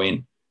I'll go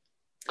in.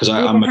 Because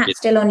I'm hat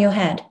still on your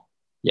head.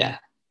 Yeah.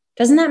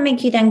 Doesn't that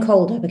make you then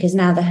colder, because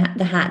now the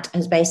hat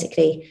has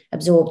basically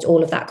absorbed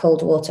all of that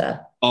cold water?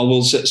 Oh,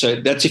 well,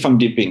 so that's if I'm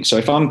dipping. So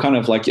if I'm kind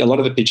of like, a lot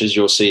of the pictures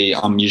you'll see,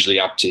 I'm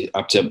usually up to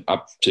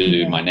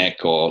my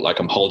neck, or like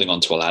I'm holding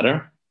onto a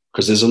ladder,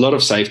 because there's a lot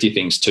of safety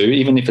things too.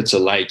 Even if it's a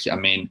lake,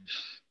 the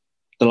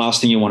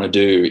last thing you want to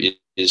do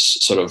is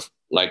sort of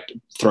like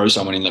throw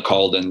someone in the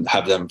cold and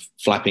have them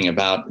flapping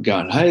about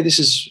going, hey, this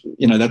is,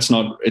 that's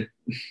not it.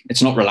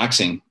 It's not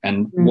relaxing.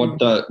 And what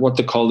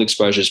the cold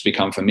exposures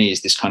become for me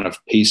is this kind of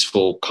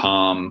peaceful,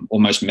 calm,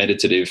 almost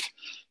meditative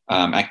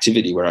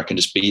activity where I can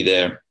just be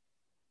there,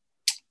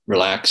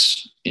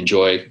 relax,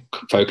 enjoy,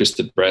 focus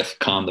the breath,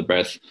 calm the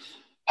breath,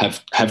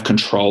 have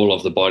control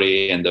of the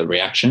body and the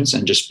reactions,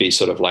 and just be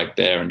sort of like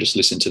there and just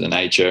listen to the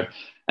nature.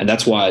 And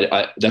that's why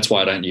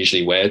I don't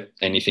usually wear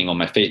anything on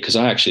my feet, because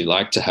I actually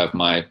like to have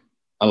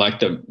I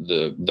like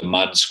the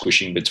mud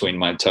squishing between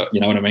my toes.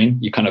 You know what I mean?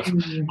 You're kind of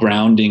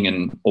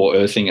grounding or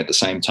earthing at the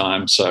same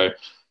time. So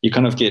you're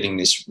kind of getting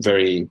this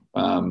very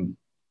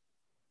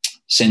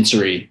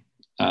sensory,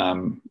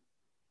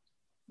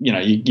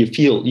 you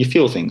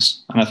feel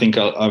things. And I think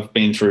I've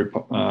been through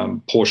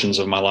portions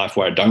of my life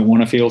where I don't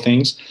want to feel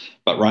things,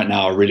 but right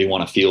now I really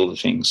want to feel the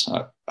things.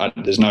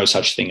 There's no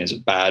such thing as a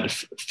bad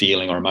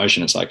feeling or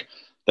emotion. It's like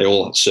they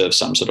all serve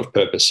some sort of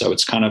purpose. So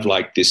it's kind of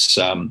like this,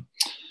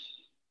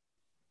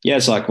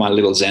 it's like my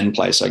little Zen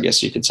place, I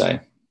guess you could say.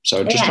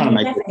 So just trying to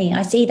make definitely.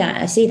 I see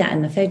that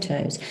in the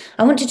photos.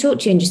 I want to talk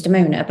to you in just a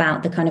moment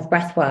about the kind of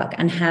breath work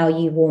and how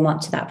you warm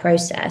up to that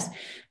process.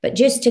 But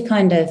just to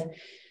kind of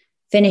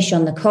finish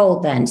on the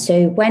cold then.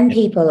 So when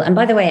people, and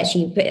by the way,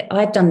 actually,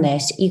 I've done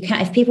this,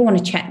 if people want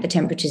to check the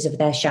temperatures of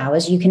their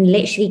showers, you can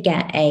literally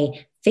get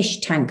a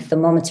fish tank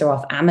thermometer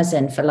off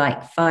Amazon for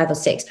like £5 or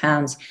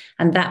 £6,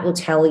 and that will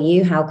tell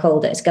you how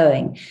cold it's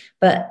going.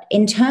 But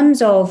in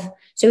terms of,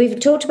 so we've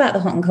talked about the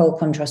hot and cold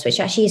contrast, which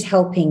actually is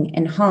helping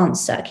enhance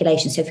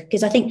circulation. So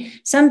because I think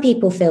some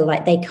people feel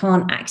like they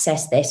can't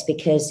access this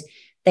because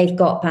they've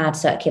got bad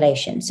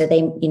circulation. So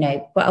they,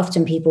 quite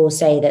often people will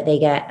say that they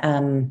get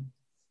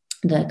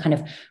the kind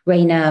of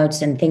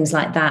Raynaud's and things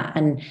like that,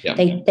 and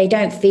they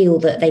don't feel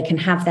that they can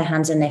have their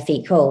hands and their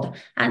feet cold.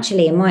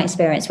 Actually, in my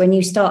experience, when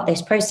you start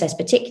this process,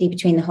 particularly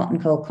between the hot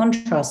and cold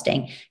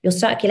contrasting, your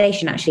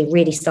circulation actually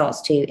really starts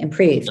to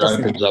improve. It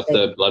opens up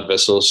the blood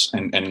vessels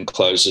and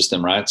closes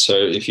them, right? So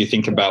if you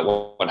think about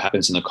what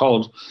happens in the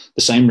cold,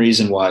 the same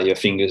reason why your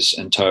fingers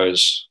and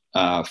toes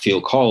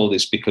feel cold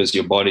is because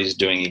your body's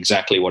doing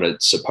exactly what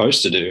it's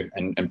supposed to do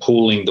and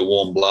pooling the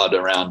warm blood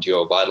around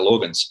your vital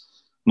organs.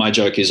 My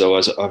joke is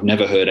always, I've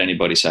never heard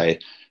anybody say,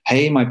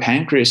 hey, my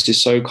pancreas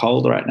is so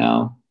cold right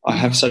now. I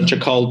have such a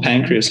cold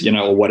pancreas,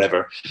 or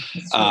whatever.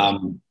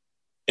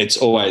 It's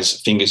always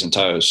fingers and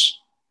toes,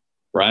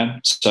 right?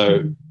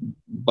 So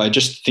by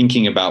just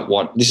thinking about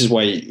this is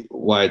why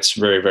it's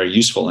very, very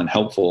useful and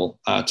helpful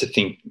to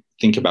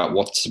think about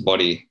what's the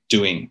body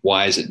doing?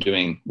 Why is it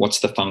doing? What's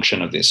the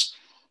function of this?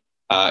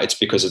 It's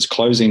because it's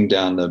closing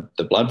down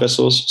the blood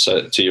vessels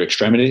to your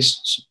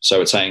extremities. So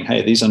it's saying,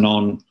 hey, these are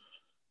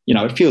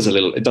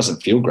it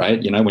doesn't feel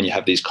great, when you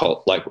have these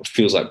cold, like it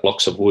feels like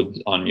blocks of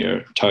wood on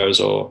your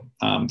toes or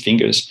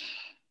fingers,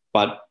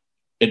 but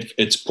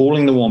it's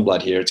pooling the warm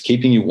blood here. It's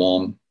keeping you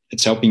warm.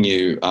 It's helping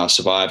you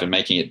survive and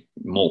making it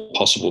more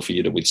possible for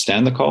you to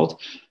withstand the cold.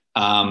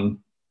 And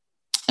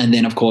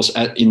then, of course,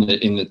 in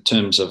the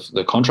terms of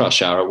the contrast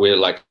shower, we're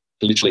like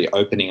literally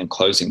opening and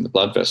closing the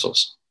blood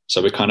vessels.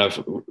 So we're kind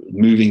of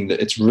moving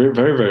it's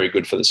very, very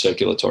good for the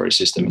circulatory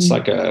system. It's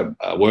like a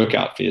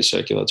workout for your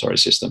circulatory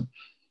system.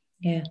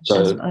 Yeah,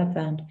 that's what I've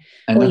found.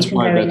 And or that's you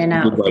can go in and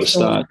out of the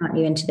cold, can't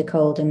you, into the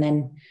cold, and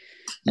then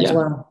as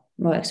well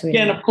works really.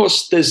 Yeah, and of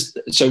course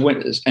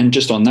and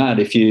just on that,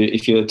 if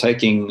you're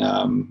taking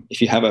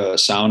if you have a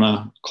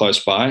sauna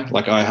close by,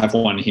 like I have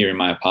one here in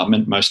my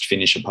apartment. Most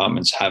Finnish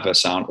apartments have a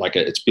sauna,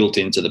 it's built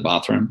into the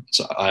bathroom.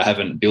 So I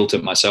haven't built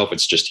it myself;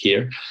 it's just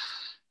here.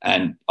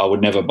 And I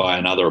would never buy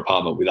another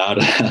apartment without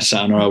a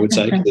sauna, I would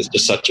say, because it's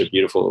just such a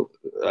beautiful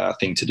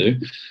thing to do.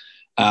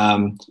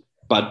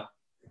 But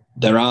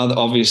there are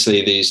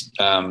obviously these,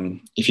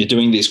 if you're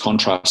doing these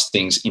contrast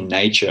things in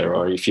nature,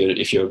 or if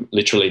you're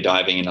literally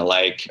diving in a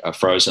lake, a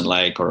frozen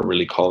lake or a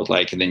really cold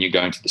lake, and then you're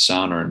going to the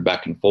sauna and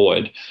back and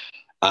forward,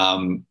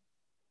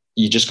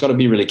 you just got to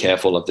be really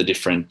careful of the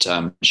different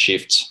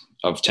shifts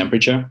of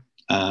temperature.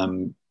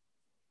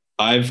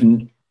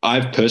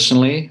 I've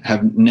personally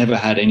have never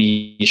had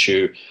any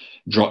issue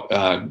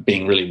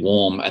being really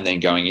warm and then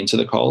going into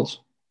the cold.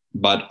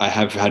 But I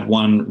have had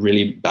one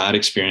really bad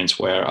experience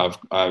where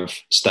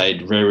I've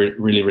stayed really,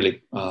 really,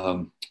 really,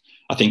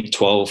 I think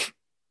 12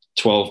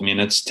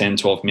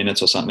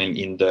 minutes or something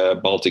in the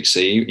Baltic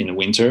Sea in the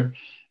winter.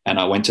 And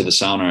I went to the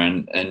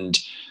sauna and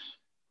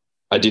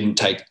I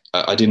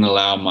didn't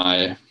allow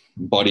my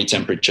body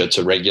temperature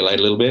to regulate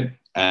a little bit.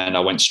 And I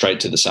went straight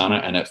to the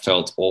sauna and it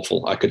felt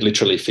awful. I could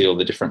literally feel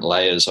the different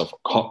layers of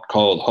hot,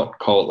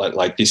 cold,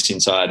 like this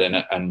inside. And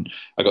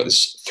I got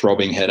this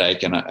throbbing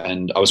headache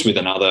and I was with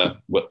another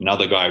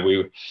guy.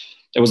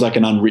 It was like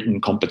an unwritten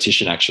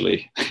competition,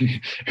 actually.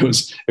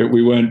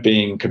 We weren't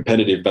being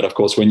competitive, but of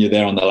course, when you're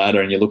there on the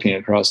ladder and you're looking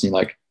across and you're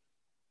like,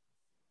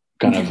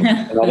 kind of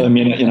another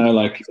minute,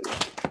 like,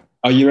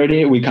 are you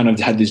ready? We kind of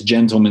had this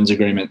gentleman's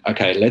agreement.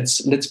 Okay,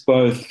 let's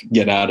both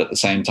get out at the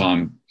same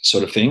time,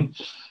 sort of thing.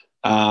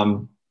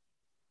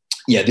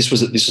 This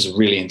was a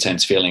really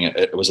intense feeling.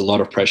 It was a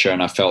lot of pressure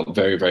and I felt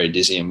very, very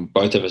dizzy, and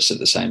both of us at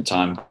the same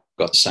time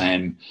got the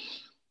same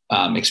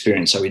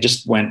experience. So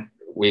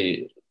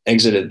we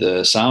exited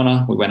the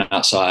sauna, we went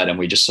outside and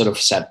we just sort of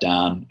sat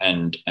down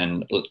and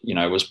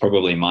it was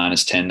probably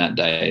 -10 that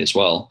day as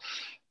well.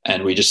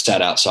 And we just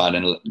sat outside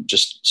and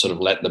just sort of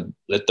let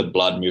the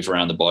blood move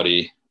around the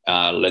body,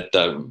 let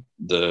the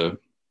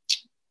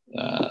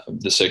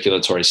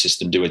circulatory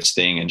system do its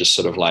thing and just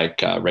sort of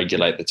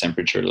regulate the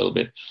temperature a little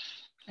bit.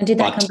 And did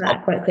that come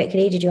back quite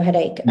quickly? Did your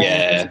headache?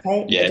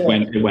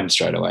 It went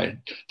straight away.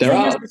 There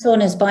are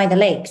saunas by the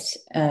lakes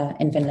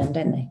in Finland,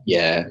 don't they?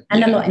 Yeah,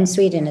 and a lot in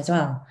Sweden as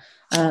well.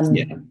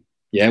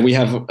 We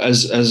have,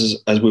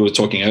 as we were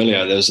talking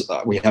earlier,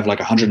 we have like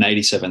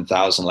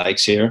 187,000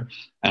 lakes here,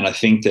 and I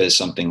think there's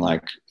something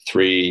like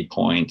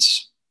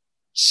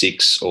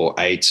 3.6 or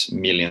 8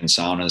 million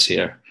saunas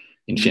here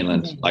in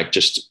Finland, like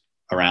just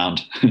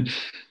around.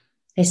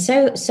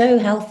 They're so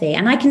healthy,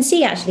 and I can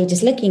see actually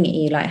just looking at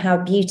you like how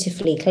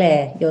beautifully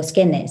clear your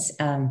skin is.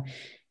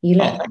 You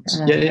look like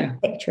a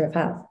picture of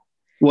health.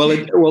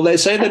 Well, they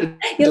say that it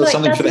does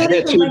something for the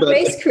hair too, but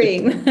face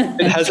cream.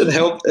 It hasn't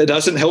helped. It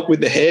doesn't help with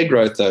the hair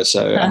growth though.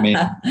 So I mean,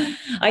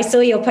 I saw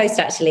your post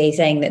actually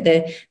saying that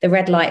the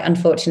red light,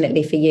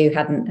 unfortunately for you,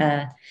 hadn't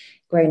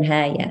grown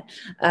hair yet.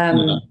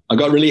 I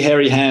got really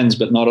hairy hands,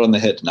 but not on the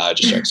head. No,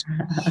 just jokes.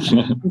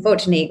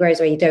 Unfortunately, it grows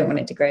where you don't want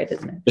it to grow,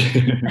 doesn't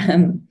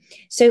it?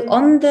 So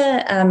on the,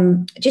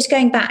 just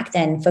going back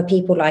then for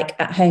people like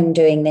at home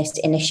doing this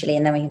initially,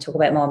 and then we can talk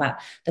a bit more about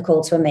the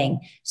cold swimming.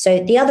 So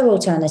the other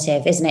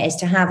alternative, isn't it, is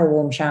to have a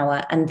warm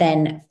shower and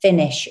then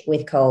finish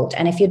with cold.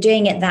 And if you're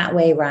doing it that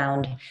way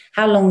round,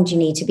 how long do you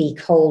need to be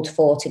cold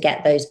for to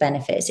get those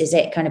benefits? Is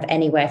it kind of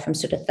anywhere from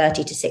sort of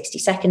 30 to 60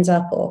 seconds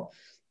up or?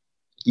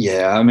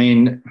 Yeah, I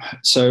mean,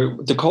 so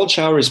the cold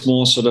shower is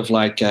more sort of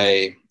like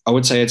I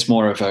would say it's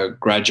more of a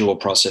gradual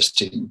process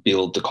to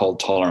build the cold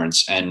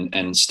tolerance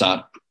and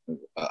start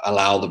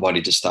allow the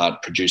body to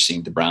start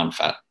producing the brown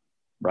fat,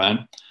 right?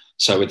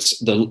 So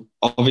it's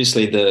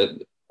obviously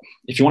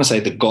if you want to say,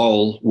 the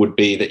goal would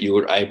be that you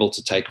were able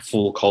to take a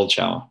full cold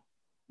shower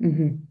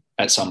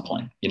at some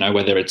point,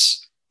 whether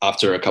it's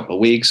after a couple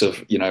of weeks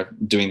of,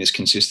 doing this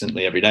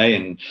consistently every day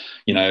and,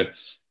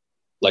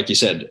 like you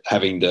said,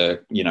 having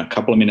the,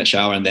 couple of minute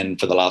shower and then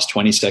for the last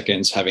 20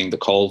 seconds having the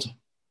cold,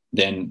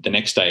 then the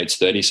next day it's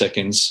 30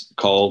 seconds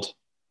cold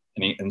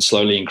and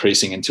slowly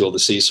increasing until the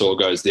seesaw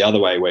goes the other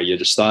way where you're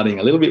just starting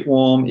a little bit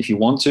warm if you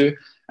want to,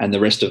 and the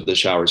rest of the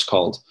shower is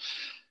cold.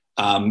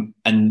 And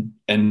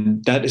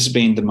that has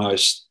been the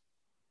most,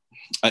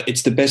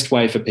 it's the best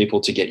way for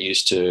people to get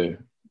used to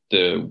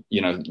the,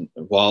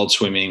 wild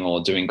swimming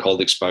or doing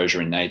cold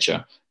exposure in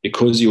nature,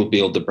 because you'll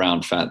build the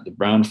brown fat. The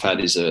brown fat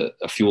is a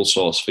fuel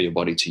source for your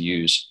body to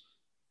use,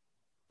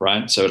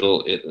 right?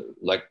 So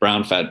like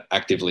brown fat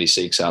actively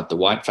seeks out the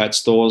white fat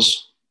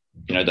stores,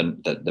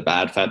 the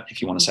bad fat,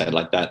 if you want to say it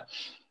like that.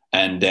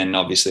 And then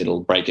obviously it'll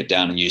break it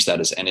down and use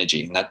that as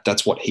energy. And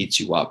that's what heats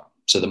you up.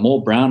 So the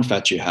more brown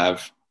fat you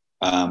have,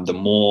 the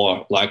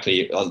more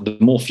likely, the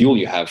more fuel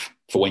you have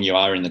for when you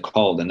are in the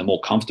cold, and the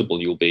more comfortable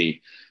you'll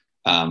be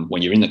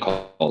when you're in the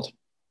cold.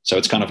 So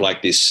it's kind of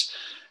like this,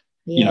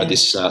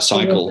 this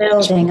cycle. You're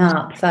building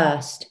up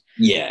first.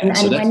 Yeah.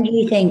 And when do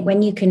you think,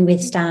 when you can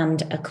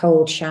withstand a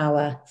cold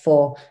shower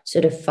for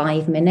sort of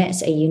 5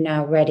 minutes, are you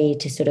now ready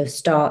to sort of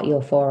start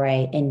your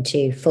foray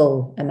into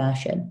full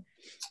immersion?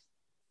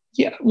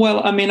 Yeah.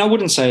 Well, I mean, I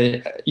wouldn't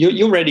say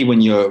you're ready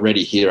when you're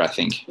ready here, I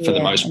think, for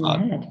the most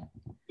part.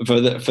 For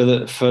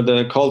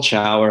the cold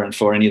shower and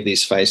for any of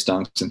these face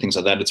dunks and things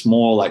like that, it's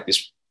more like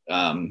this,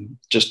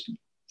 just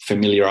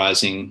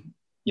familiarizing,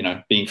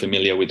 being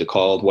familiar with the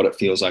cold, what it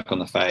feels like on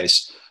the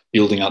face,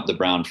 building up the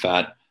brown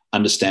fat,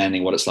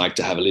 understanding what it's like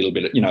to have a little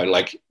bit of,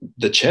 like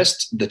the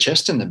chest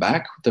and the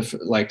back,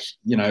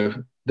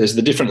 there's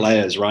the different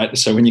layers, right?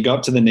 So when you go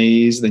up to the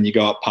knees, then you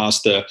go up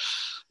past the,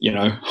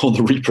 all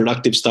the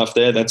reproductive stuff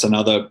there, that's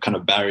another kind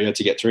of barrier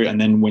to get through. And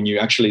then when you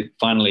actually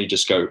finally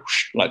just go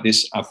like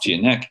this up to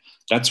your neck,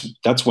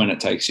 that's when it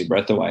takes your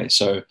breath away.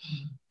 So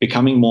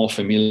becoming more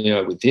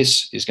familiar with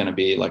this is going to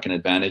be like an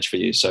advantage for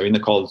you. So in the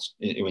cold,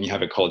 when you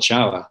have a cold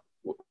shower,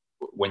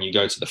 when you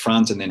go to the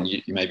front and then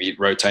you maybe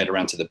rotate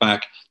around to the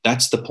back,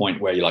 that's the point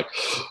where you're like,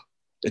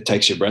 it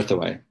takes your breath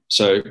away.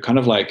 So kind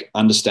of like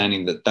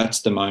understanding that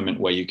that's the moment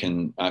where you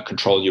can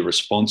control your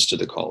response to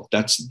the cold.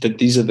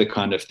 These are the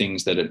kind of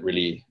things that it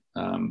really,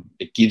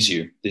 it gives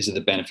you. These are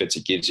the benefits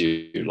it gives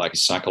you, like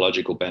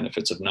psychological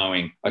benefits of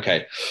knowing,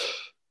 okay,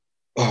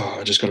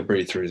 I just got to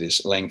breathe through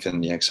this,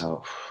 lengthen the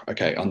exhale.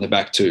 Okay, on the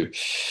back too.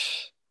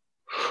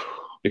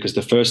 Because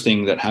the first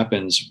thing that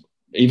happens,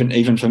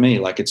 even for me,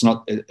 like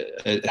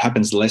it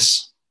happens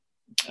less,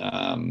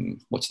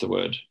 what's the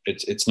word?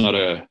 It's not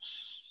a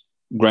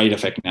great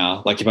effect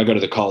now. Like if I go to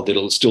the cold,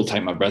 it'll still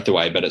take my breath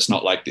away, but it's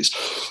not like this.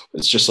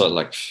 It's just sort of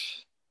like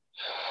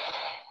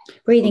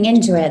breathing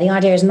into it. The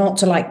idea is not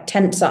to like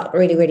tense up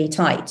really, really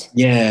tight.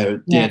 Yeah.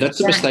 That's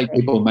the mistake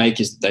people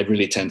make, is they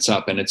really tense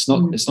up, and it's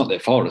not their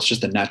fault. It's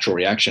just a natural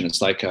reaction.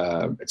 It's like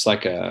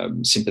a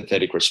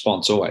sympathetic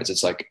response always.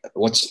 It's like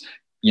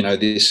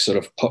this sort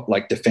of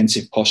like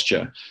defensive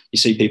posture. You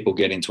see people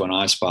get into an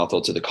ice bath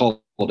or to the cold,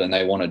 and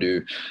they want to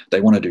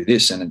do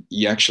this, and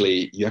you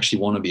actually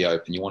want to be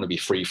open. You want to be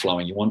free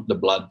flowing. You want the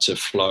blood to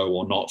flow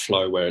or not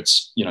flow, where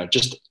it's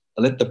just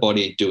let the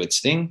body do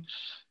its thing.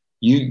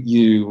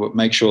 You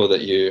make sure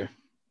that you're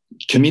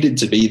committed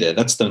to be there.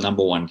 That's the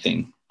number one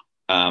thing.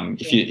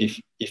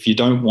 If you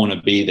don't want to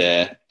be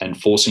there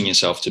and forcing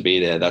yourself to be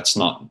there, that's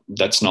not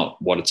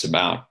what it's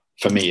about,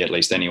 for me at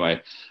least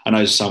anyway. I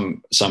know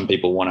some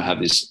people want to have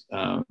this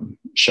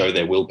show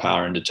their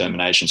willpower and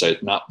determination. So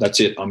no, that's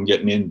it. I'm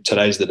getting in.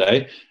 Today's the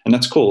day, and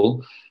that's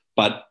cool.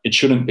 But it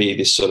shouldn't be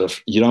this sort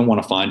of. You don't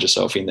want to find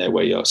yourself in there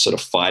where you're sort of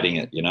fighting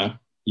it.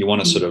 You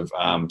want to sort of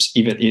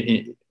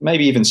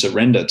maybe even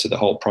surrender to the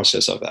whole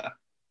process of that.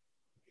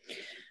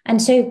 And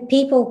so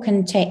people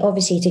can take,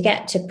 obviously,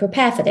 to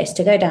prepare for this,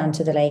 to go down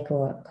to the lake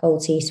or a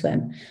cold sea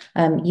swim.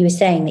 You were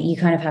saying that you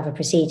kind of have a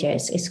procedure.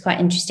 It's quite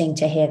interesting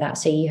to hear that.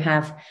 So you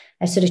have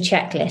a sort of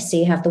checklist. So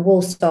you have the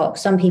wool sock.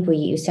 Some people,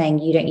 you were saying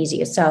you don't use it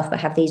yourself, but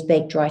have these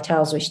big dry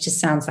towels, which just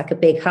sounds like a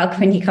big hug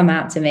when you come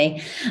out to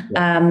me.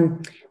 Yeah.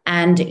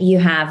 And you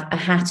have a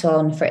hat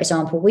on, for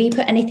example. Will you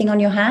put anything on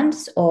your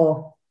hands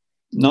or?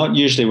 Not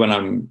usually when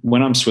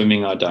I'm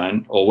swimming, I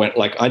don't. Or when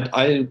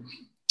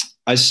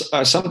I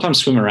sometimes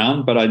swim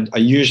around, but I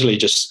usually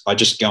just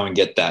go and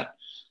get that.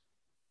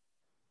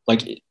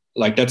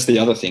 Like that's the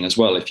other thing as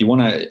well. If you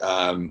want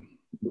to,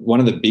 one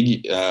of the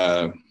big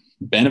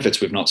benefits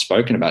we've not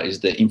spoken about is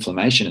the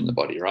inflammation in the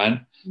body,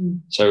 right?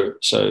 Mm.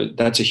 So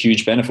that's a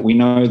huge benefit. We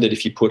know that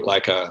if you put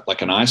like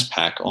an ice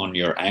pack on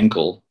your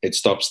ankle, it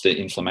stops the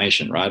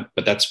inflammation, right?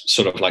 But that's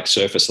sort of like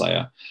surface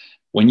layer.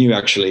 When you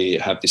actually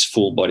have this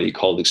full body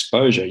cold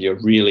exposure, you're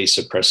really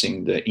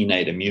suppressing the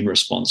innate immune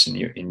response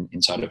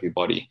inside of your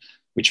body.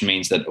 which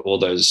means that all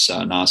those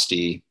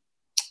nasty,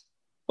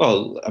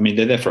 well, I mean,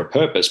 they're there for a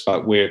purpose,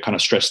 but we're kind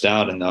of stressed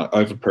out, and the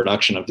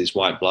overproduction of these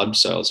white blood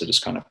cells are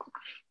just kind of,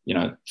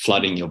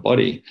 flooding your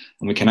body.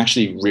 And we can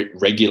actually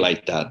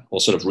regulate that, or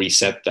sort of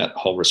reset that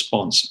whole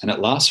response. And it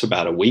lasts for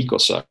about a week or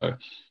so,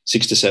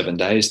 6 to 7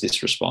 days,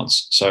 this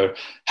response. So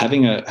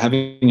having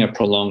a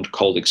prolonged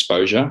cold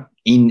exposure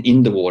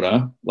in the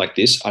water like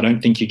this, I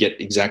don't think you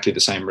get exactly the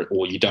same,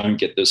 or you don't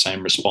get the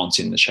same response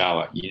in the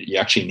shower. You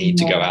actually need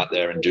to go out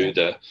there and do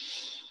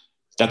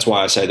that's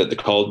why I say that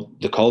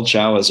the cold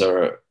showers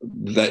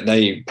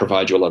they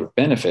provide you a lot of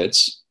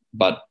benefits,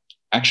 but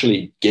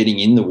actually getting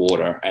in the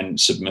water and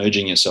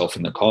submerging yourself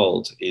in the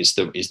cold is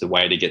the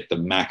way to get the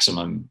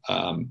maximum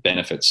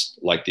benefits,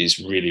 like these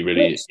really,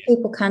 really. Which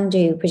people can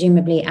do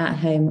presumably at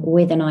home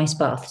with an ice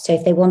bath. So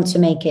if they want to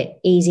make it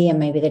easy, and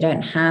maybe they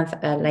don't have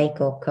a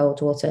lake or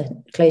cold water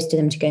close to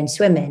them to go and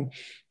swim in,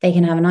 they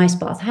can have an ice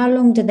bath. How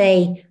long do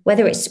they,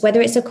 whether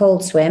it's a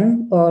cold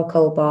swim or a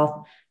cold bath,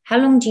 how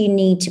long do you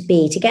need to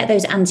be to get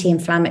those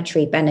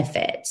anti-inflammatory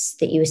benefits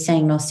that you were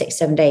saying last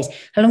 6-7 days?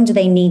 How long do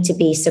they need to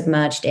be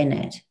submerged in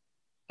it?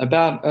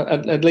 About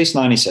at least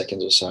 90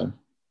 seconds or so.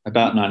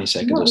 About 90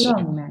 seconds or so.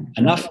 Long,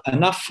 enough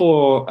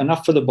for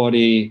the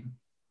body,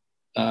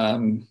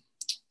 enough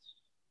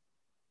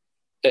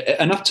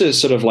to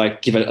sort of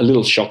like give it a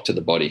little shock to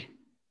the body.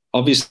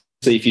 Obviously,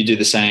 if you do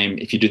the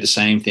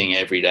same thing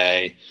every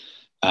day,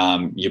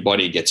 your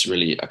body gets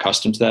really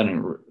accustomed to that,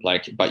 and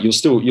but you'll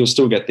still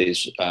get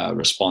these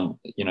you'll still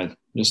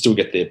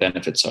get the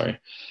benefits. Sorry,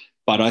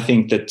 but I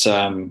think that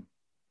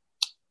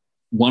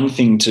one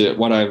thing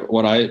what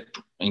I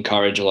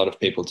encourage a lot of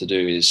people to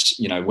do is,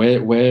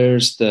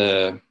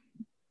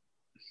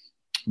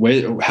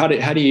 how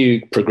do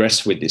you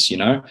progress with this?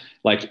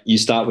 Like you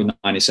start with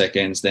 90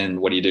 seconds, then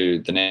what do you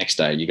do the next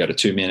day? You go to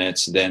 2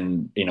 minutes,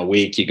 then in a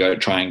week you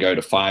try and go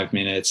to 5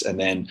 minutes, and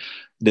then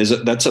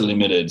that's a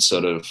limited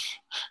sort of,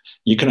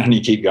 you can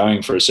only keep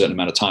going for a certain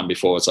amount of time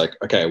before it's like,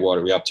 okay, what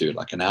are we up to?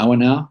 Like an hour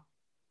now,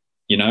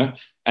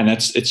 and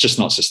it's just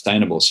not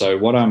sustainable. So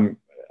what I'm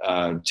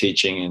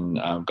teaching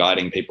and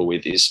guiding people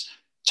with is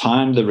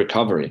time the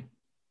recovery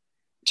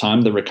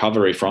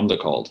from the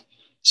cold.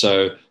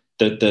 So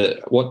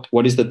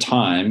what is the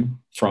time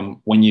from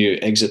when you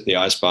exit the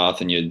ice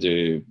bath and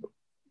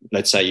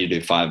let's say you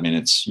do 5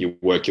 minutes, you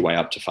work your way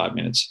up to 5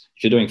 minutes.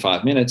 If you're doing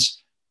 5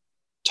 minutes,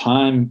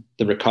 time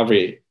the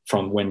recovery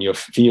from when you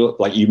feel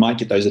like you might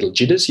get those little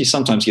jitters. You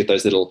sometimes get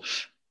those little,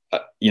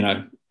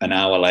 an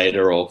hour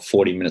later or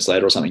 40 minutes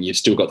later or something, you've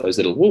still got those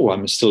little, whoa,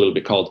 I'm still a little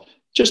bit cold.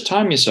 Just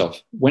time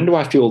yourself. When do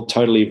I feel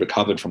totally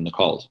recovered from the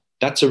cold?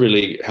 That's a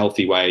really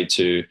healthy way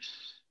to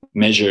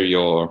measure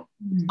your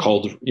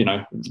cold,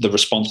 the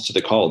response to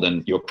the cold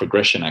and your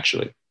progression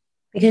actually.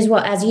 Because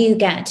as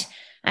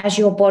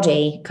your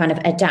body kind of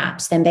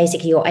adapts, then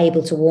basically you're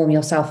able to warm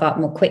yourself up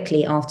more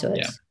quickly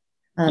afterwards.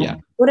 Yeah.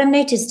 What I've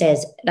noticed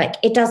is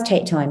it does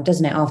take time,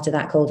 doesn't it, after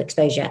that cold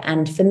exposure?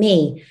 And for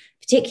me,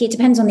 particularly, it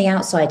depends on the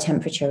outside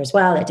temperature as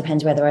well. It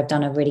depends whether I've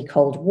done a really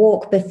cold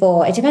walk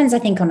before. It depends, I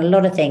think, on a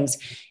lot of things.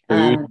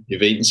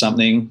 You've eaten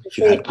something,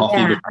 you've had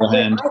coffee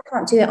beforehand. I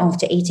can't do it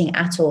after eating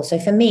at all. So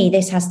for me,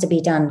 this has to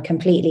be done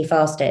completely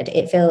fasted.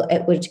 It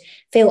would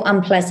feel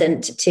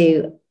unpleasant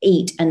to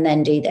eat and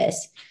then do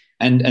this.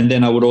 And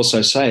then I would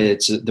also say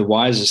it's the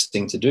wisest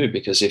thing to do,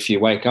 because if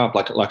you wake up,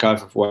 like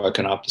I've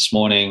woken up this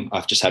morning,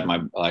 I've just had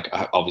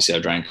obviously I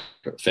drank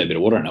a fair bit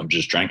of water and I've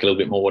just drank a little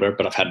bit more water,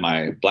 but I've had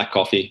my black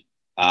coffee.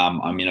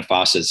 I'm in a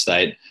fasted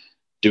state.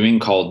 Doing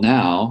cold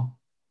now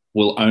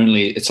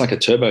it's like a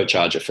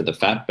turbocharger for the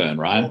fat burn,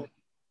 right?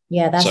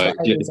 Yeah, that's so what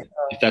I use it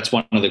for. If that's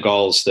one of the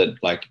goals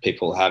that like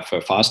people have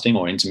for fasting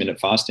or intermittent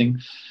fasting,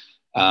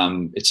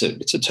 it's a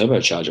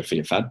turbocharger for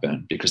your fat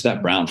burn, because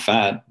that brown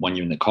fat, when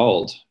you're in the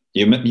cold,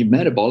 your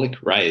metabolic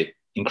rate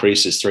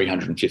increases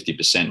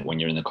 350% when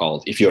you're in the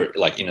cold, if you're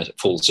like in a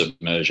full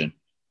submersion,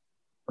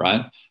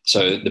 right?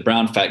 So the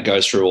brown fat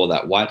goes through all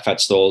that white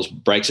fat stores,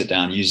 breaks it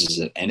down, uses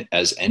it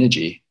as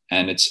energy.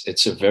 And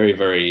it's a very,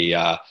 very,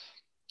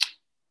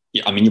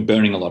 you're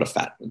burning a lot of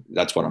fat.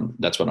 That's where I'm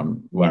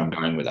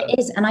going with that. It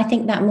is. And I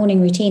think that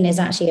morning routine is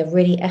actually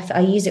I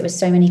use it with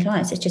so many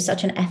clients. It's just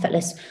such an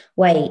effortless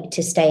way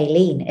to stay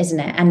lean, isn't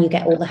it? And you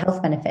get all the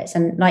health benefits.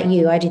 And like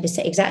you, I do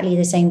exactly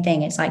the same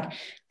thing. It's like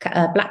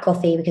black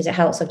coffee, because it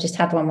helps. I've just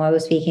had one while I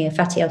was speaking of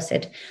fatty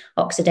acid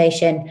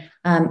oxidation,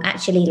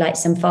 actually like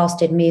some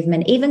fasted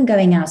movement, even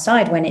going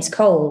outside when it's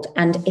cold.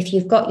 And if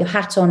you've got your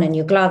hat on and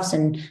your gloves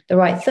and the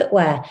right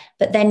footwear,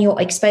 but then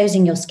you're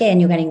exposing your skin,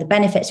 you're getting the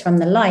benefits from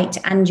the light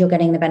and you're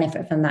getting the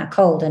benefit from that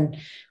cold. And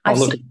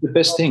the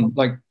best thing,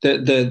 like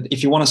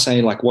if you want to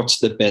say like, what's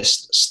the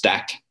best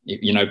stack,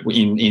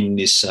 in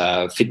this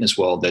fitness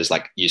world, there's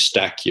like, you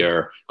stack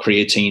your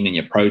creatine and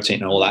your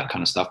protein and all that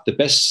kind of stuff. The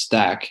best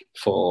stack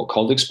for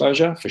cold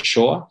exposure for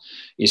sure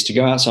is to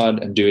go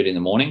outside and do it in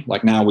the morning.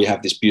 Like now we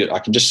have this I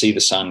can just see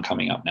the sun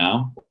coming up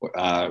now,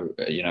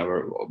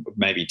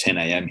 maybe 10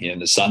 a.m. here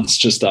and the sun's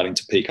just starting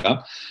to peak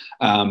up.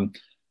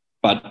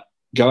 But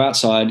go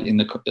outside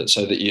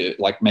so that you're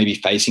like maybe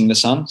facing the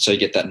sun, so you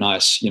get that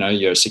nice,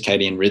 your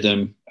circadian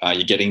rhythm.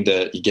 You're getting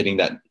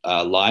that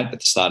light at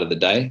the start of the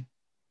day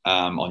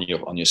on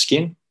your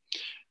skin.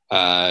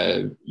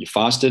 You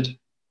fasted.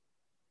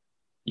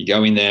 You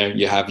go in there.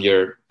 You have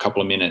your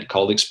couple of minute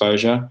cold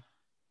exposure,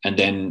 and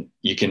then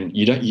you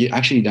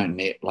actually don't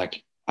need,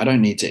 like, I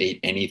don't need to eat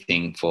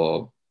anything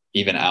for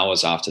even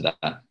hours after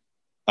that.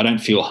 I don't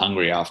feel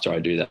hungry after I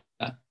do that.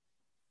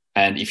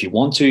 And if you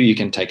want to, you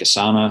can take a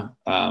sauna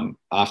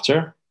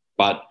after.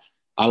 But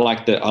I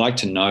like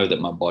to know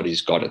that my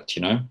body's got it,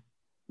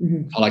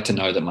 Mm-hmm. I like to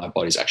know that my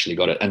body's actually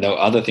got it. And the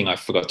other thing I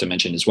forgot to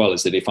mention as well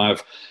is that if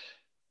I've,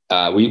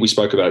 we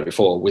spoke about it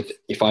before,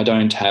 if I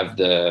don't have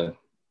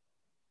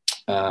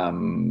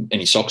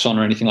any socks on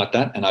or anything like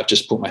that, and I've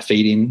just put my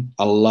feet in,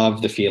 I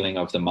love the feeling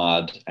of the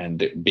mud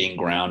and being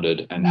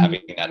grounded and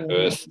having that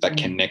earth, that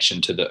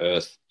connection to the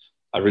earth.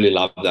 I really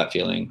love that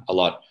feeling a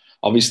lot.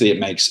 Obviously, it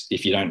makes,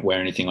 if you don't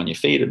wear anything on your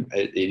feet,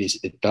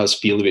 it does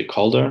feel a bit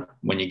colder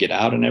when you get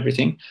out and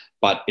everything,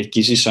 but it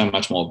gives you so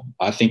much more.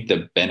 I think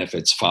the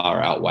benefits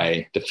far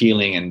outweigh the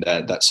feeling, and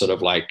that sort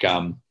of like,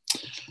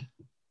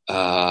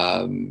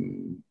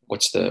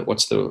 what's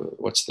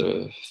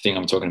the thing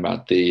I'm talking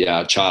about?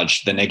 The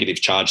charge, the negative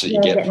charge that you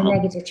get from the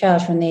negative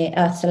charge from the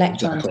Earth's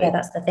electrons. Exactly. Yeah,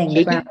 that's the thing.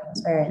 The ground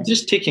experience.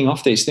 Just ticking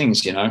off these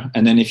things,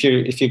 and then if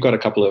you've got a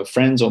couple of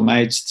friends or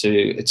mates,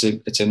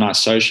 it's a nice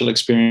social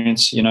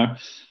experience,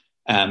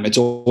 It's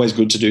always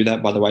good to do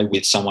that, by the way,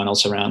 with someone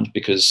else around,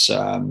 because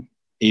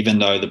even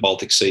though the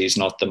Baltic Sea is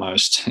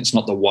it's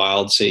not the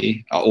wild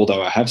sea,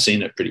 although I have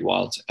seen it pretty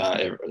wild,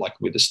 like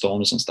with the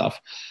storms and stuff.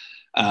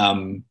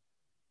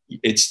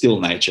 It's still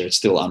nature. It's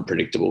still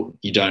unpredictable.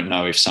 You don't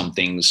know if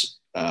something's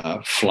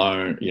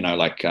flown,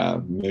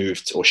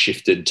 moved or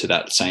shifted to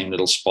that same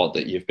little spot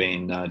that you've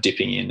been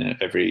dipping in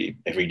every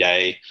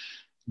day.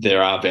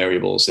 There are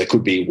variables. There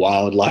could be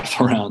wildlife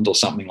around or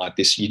something like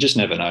this. You just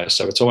never know.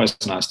 So it's always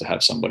nice to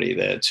have somebody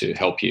there to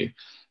help you.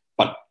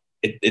 But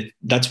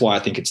that's why I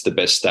think it's the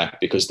best stack,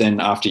 because then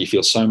after you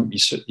feel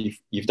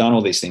you've done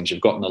all these things,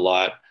 you've gotten the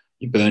light,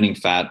 you're burning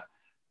fat,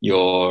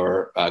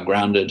 you're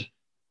grounded,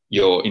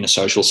 you're in a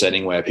social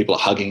setting where people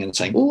are hugging and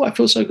saying, "Oh, I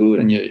feel so good,"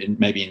 and you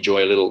maybe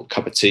enjoy a little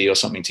cup of tea or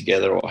something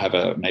together, or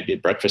have maybe a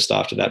breakfast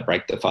after that,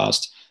 break the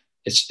fast.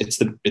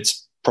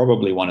 It's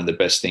probably one of the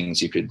best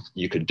things you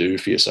could do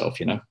for yourself,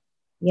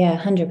 Yeah,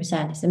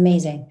 100%. It's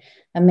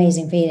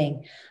amazing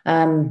feeling.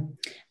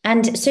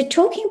 And so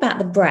talking about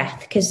the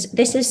breath, because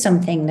this is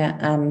something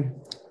that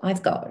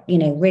I've got,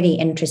 really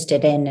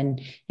interested in,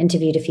 and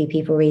interviewed a few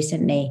people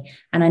recently.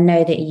 And I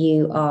know that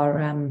you are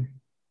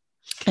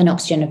an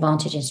Oxygen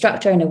Advantage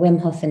instructor and a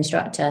Wim Hof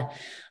instructor.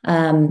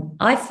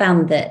 I've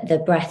found that the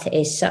breath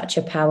is such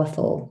a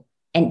powerful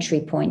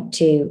entry point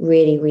to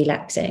really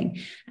relaxing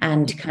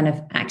and kind of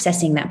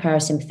accessing that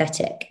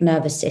parasympathetic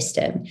nervous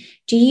system.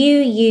 Do you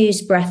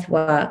use breath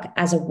work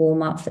as a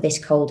warm-up for this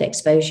cold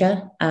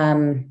exposure,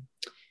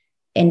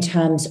 in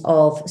terms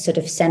of sort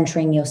of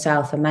centering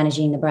yourself and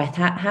managing the breath?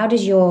 How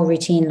does your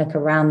routine look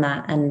around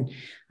that? And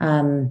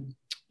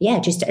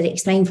just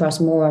explain for us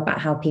more about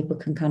how people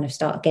can kind of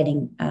start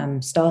getting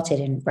started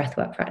in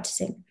breathwork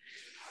practicing.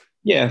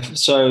 Yeah,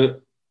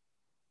 so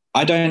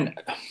I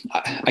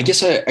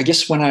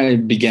guess when I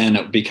began,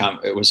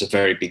 it was a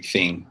very big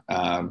thing,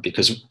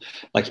 because,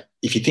 like,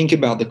 if you think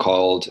about the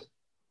cold,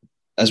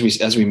 as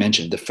we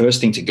mentioned, the first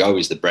thing to go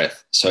is the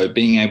breath. So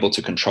being able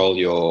to control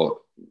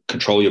your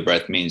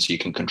breath means you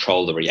can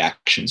control the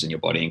reactions in your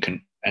body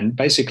and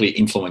basically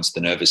influence the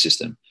nervous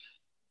system,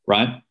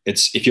 right?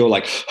 It's, if you're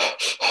like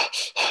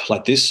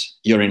this,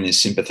 you're in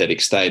this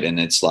sympathetic state, and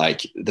it's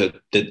like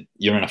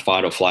you're in a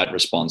fight or flight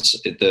response.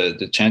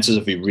 The chances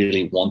of you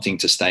really wanting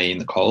to stay in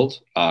the cold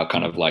are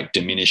kind of like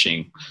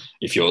diminishing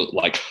if you're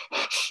like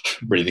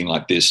breathing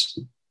like this.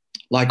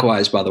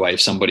 Likewise, by the way, if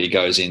somebody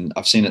goes in,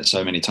 I've seen it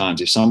so many times,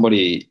 if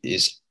somebody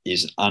is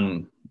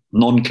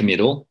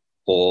non-committal,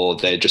 or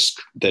they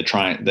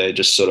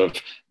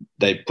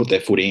put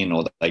their foot in,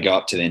 or they go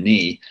up to their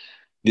knee,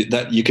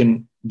 that you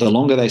can, the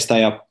longer they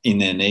stay up in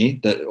their knee,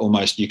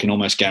 you can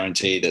almost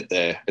guarantee that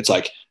it's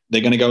like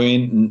they're going to go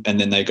in, and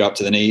then they go up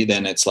to the knee,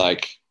 then it's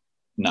like,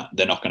 no,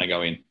 they're not going to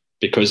go in,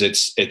 because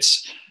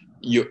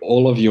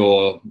all of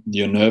your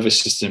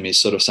nervous system is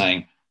sort of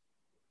saying,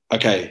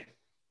 okay,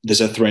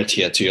 there's a threat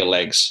here to your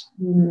legs.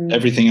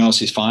 Everything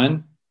else is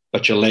fine,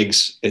 but your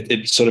legs,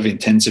 it sort of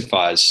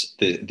intensifies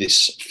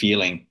this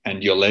feeling,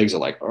 and your legs are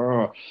like,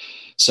 oh.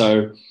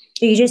 So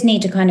you just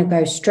need to kind of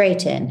go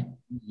straight in.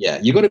 Yeah,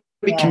 you got to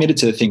be committed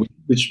to the thing,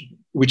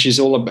 which is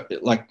all about,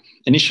 like,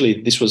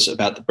 initially this was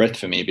about the breath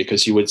for me,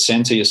 because you would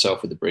center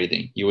yourself with the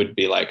breathing. You would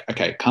be like,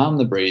 okay, calm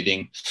the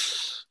breathing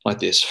like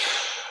this.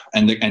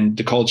 And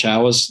the cold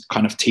showers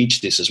kind of teach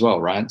this as well,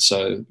 right?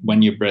 So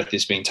when your breath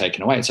is being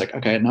taken away, it's like,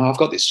 okay, no, I've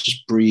got this.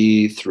 Just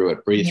breathe through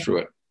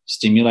it.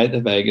 Stimulate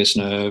the vagus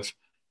nerve,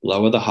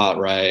 lower the heart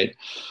rate.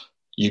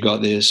 You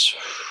got this.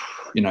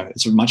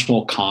 It's a much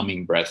more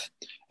calming breath.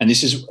 And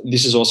this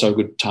is also a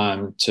good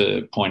time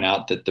to point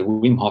out that the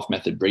Wim Hof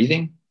method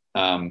breathing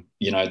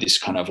this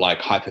kind of like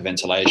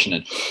hyperventilation,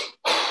 and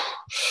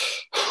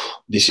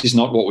this is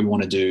not what we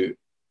want to do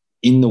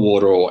in the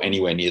water or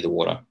anywhere near the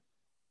water.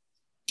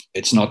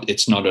 It's not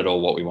at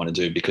all what we want to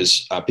do,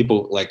 because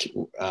people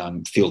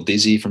feel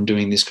dizzy from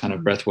doing this kind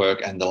of breath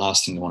work, and the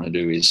last thing they want to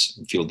do is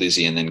feel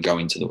dizzy and then go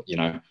into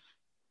the,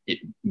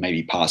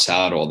 maybe pass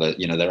out, or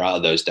there are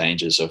those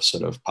dangers of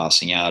sort of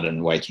passing out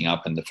and waking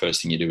up, and the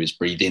first thing you do is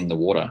breathe in the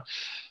water.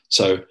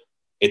 So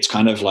it's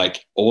kind of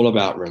like all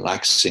about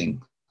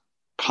relaxing,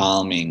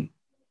 calming,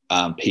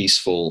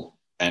 peaceful,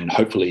 and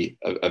hopefully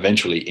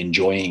eventually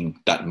enjoying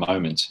that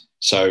moment.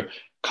 So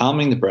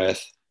calming the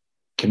breath,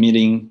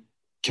 committing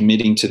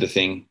to the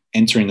thing,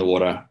 entering the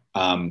water,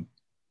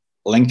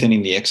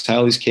 lengthening the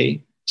exhale is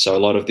key. So a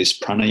lot of this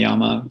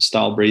pranayama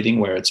style breathing,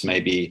 where it's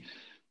maybe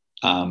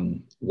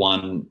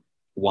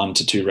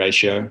 1:2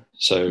 ratio.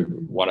 So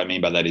what I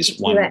mean by that is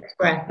 2x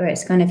breath, where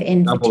it's kind of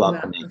in for 2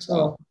 hours.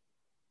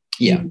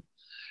 Yeah.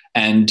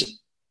 And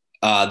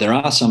there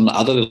are some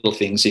other little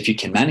things, if you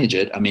can manage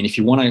it. I mean, if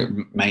you want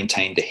to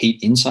maintain the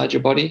heat inside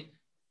your body,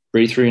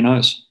 breathe through your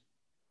nose.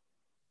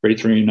 Breathe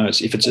through your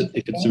nose. If it's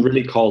a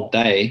really cold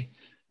day,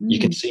 you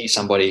can see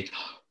somebody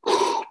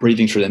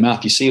breathing through their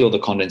mouth. You see all the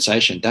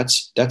condensation.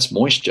 That's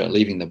moisture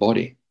leaving the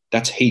body.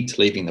 That's heat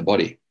leaving the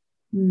body.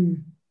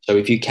 So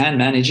if you can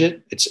manage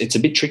it, it's a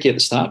bit tricky at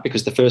the start,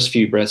 because the first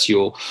few breaths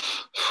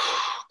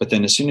but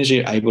then as soon as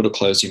you're able to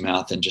close your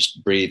mouth and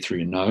just breathe through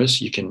your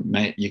nose, you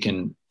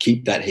can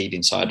keep that heat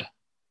inside.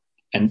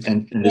 And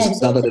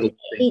there's another little thing.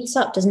 It heats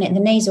up, doesn't it?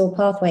 The nasal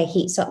pathway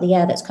heats up the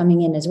air that's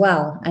coming in as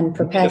well, and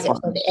prepares it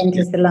so it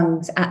enters the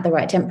lungs at the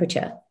right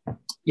temperature.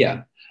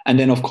 Yeah. And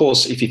then, of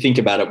course, if you think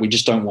about it, we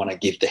just don't want to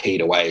give the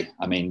heat away.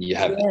 I mean, you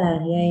have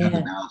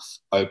the mouth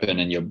open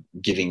and you're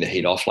giving the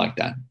heat off like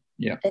that.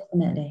 Yeah,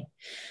 definitely.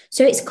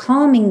 So it's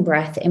calming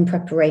breath in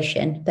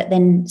preparation, but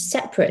then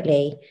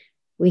separately,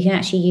 we can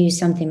actually use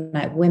something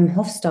like Wim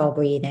Hof style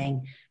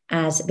breathing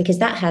because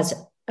that has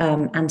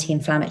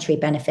anti-inflammatory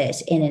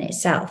benefits in and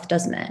itself,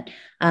 doesn't it?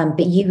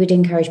 But you would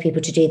encourage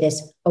people to do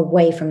this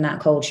away from that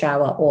cold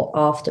shower or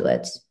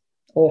afterwards,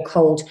 or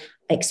cold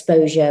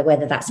exposure,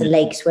 whether that's a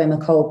lake swim, a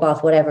cold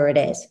bath, whatever it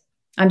is.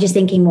 I'm just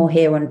thinking more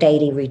here on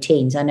daily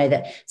routines. I know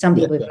that some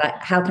people are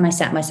like, how can I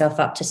set myself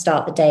up to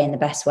start the day in the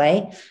best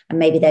way? And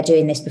maybe they're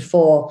doing this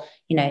before,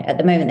 at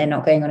the moment they're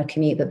not going on a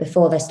commute, but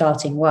before they're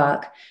starting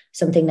work,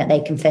 something that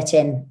they can fit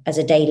in as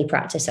a daily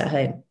practice at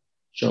home.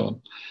 Sure.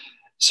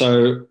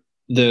 So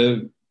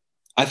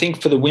I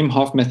think for the Wim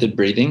Hof method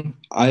breathing,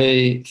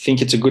 I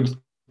think it's a good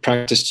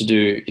practice to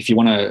do if you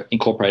want to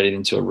incorporate it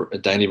into a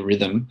daily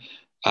rhythm.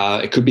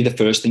 It could be the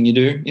first thing you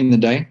do in the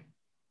day.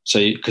 So,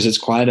 because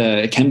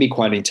it can be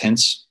quite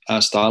intense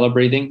style of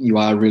breathing. You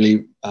are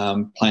really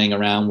playing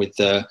around with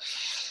the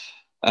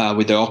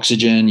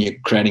oxygen. You're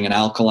creating an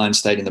alkaline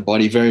state in the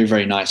body. Very,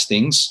 very nice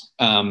things.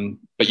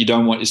 But you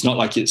don't want. It's not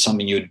like it's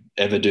something you'd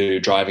ever do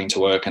driving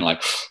to work and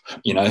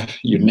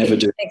you'd never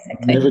do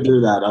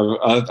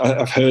that.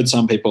 I've heard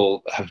some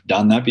people have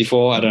done that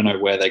before. I don't know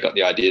where they got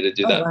the idea to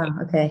do that. Wow.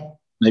 Okay.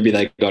 Maybe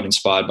they got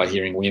inspired by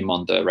hearing Wim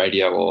on the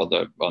radio or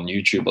on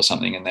YouTube or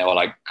something, and they were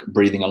like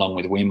breathing along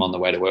with Wim on the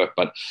way to work.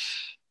 But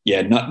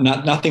yeah,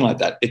 nothing like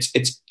that.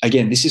 It's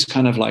again, this is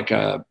kind of like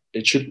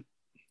it should.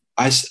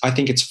 I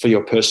think it's for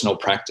your personal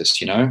practice.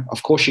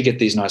 Of course, you get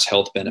these nice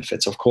health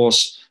benefits. Of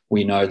course,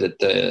 we know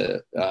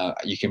that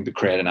you can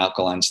create an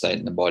alkaline state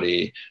in the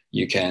body.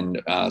 You can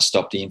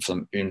stop the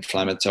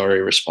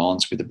inflammatory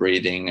response with the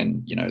breathing,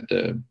 and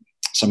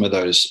some of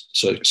those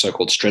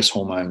so-called stress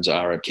hormones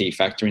are a key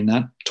factor in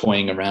that,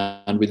 toying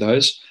around with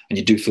those. And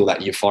you do feel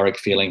that euphoric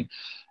feeling.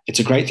 It's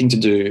a great thing to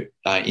do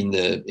in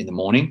the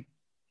morning.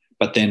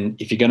 But then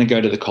if you're going to go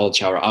to the cold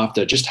shower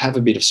after, just have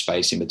a bit of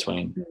space in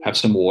between. Have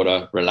some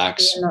water,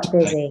 relax, you're not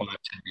busy. 5-10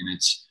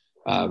 minutes,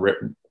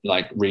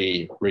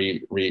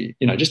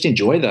 just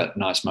enjoy that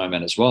nice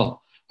moment as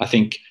well. I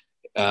think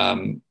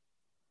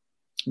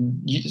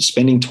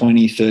spending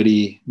 20,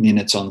 30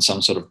 minutes on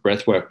some sort of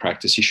breathwork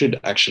practice, you should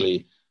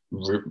actually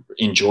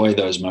enjoy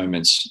those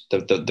moments, the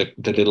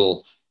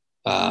little,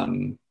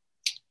 that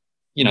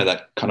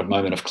kind of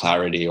moment of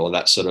clarity, or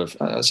that sort of,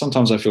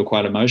 sometimes I feel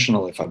quite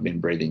emotional if I've been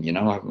breathing,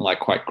 I'm like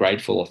quite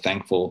grateful or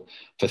thankful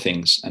for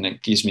things. And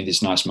it gives me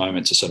this nice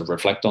moment to sort of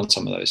reflect on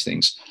some of those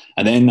things.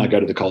 And then I go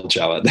to the cold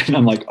shower. Then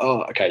I'm like,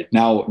 oh, okay,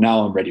 now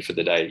I'm ready for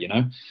the day,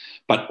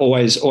 but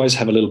always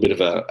have a little bit of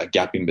a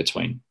gap in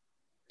between.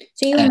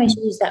 So you almost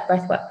use that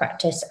breathwork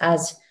practice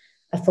as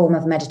a form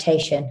of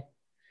meditation.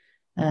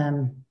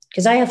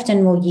 Because I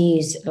often will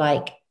use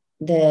like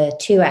the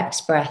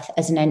 2x breath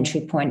as an entry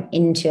point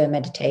into a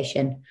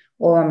meditation,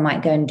 or I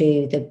might go and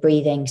do the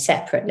breathing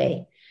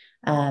separately.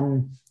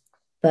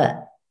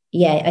 But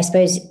yeah, I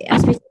suppose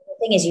the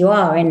thing is,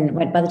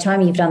 by the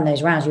time you've done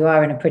those rounds, you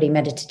are in a pretty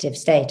meditative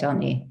state,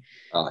 aren't you?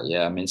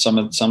 Yeah. I mean,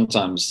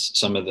 sometimes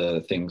some of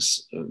the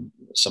things,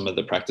 some of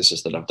the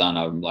practices that I've done,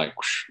 I'm like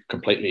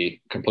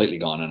completely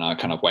gone, and I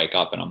kind of wake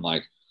up and I'm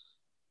like,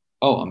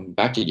 oh, I'm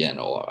back again,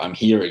 or I'm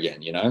here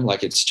again,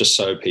 like it's just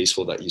so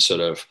peaceful that you sort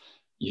of,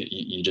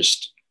 you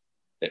just,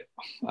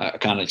 I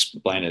can't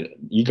explain it.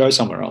 You go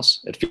somewhere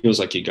else. It feels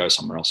like you go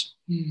somewhere else.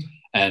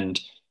 And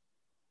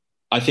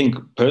I think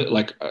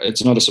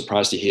it's not a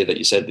surprise to hear that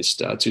you said this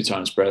 2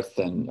 times breath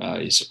and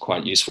is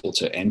quite useful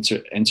to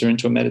enter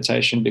into a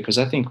meditation, because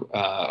I think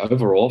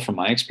overall, from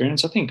my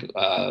experience, I think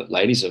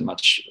ladies are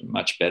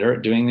much better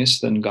at doing this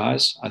than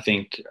guys. I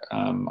think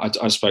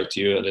I spoke to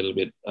you a little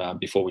bit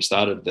before we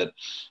started that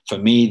for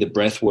me, the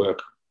breath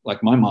work,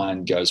 like my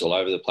mind goes all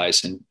over the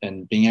place,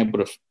 and being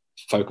able to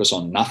focus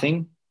on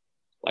nothing,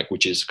 like,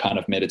 which is kind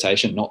of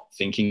meditation, not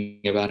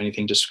thinking about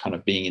anything, just kind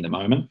of being in the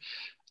moment.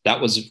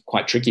 That was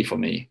quite tricky for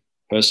me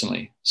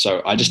personally.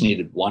 So I just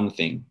needed one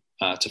thing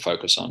to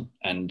focus on.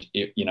 And,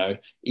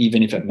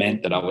 even if it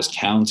meant that I was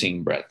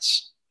counting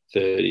breaths,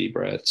 30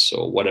 breaths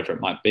or whatever it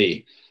might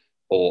be,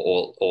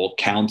 or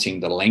counting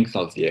the length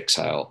of the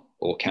exhale,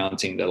 or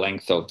counting the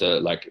length of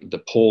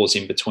the pause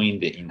in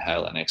between the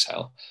inhale and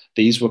exhale.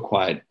 These were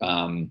quite,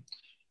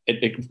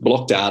 it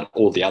blocked out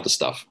all the other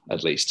stuff,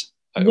 at least.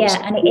 And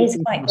it is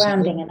quite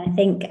grounding, and I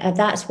think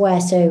that's where.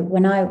 So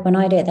when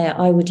I do it there,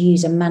 I would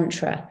use a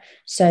mantra.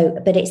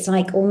 So, but it's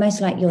like almost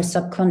like your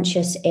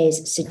subconscious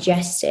is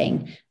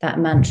suggesting that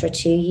mantra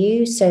to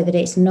you, so that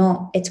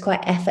it's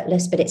quite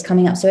effortless, but it's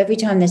coming up. So every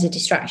time there's a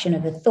distraction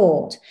of a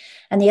thought.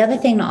 And the other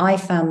thing that I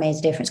found made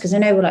a difference, because I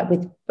know like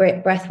with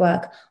breath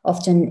work,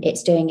 often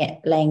it's doing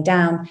it laying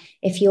down.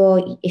 If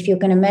you're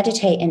going to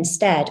meditate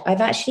instead, I've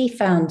actually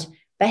found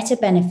better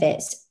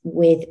benefits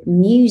with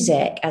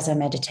music as I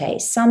meditate.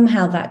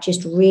 Somehow that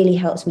just really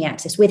helps me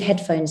access with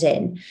headphones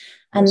in.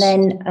 And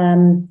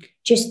then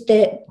just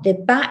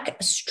the back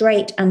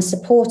straight and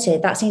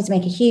supported, that seems to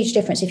make a huge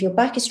difference. If your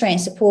back is straight and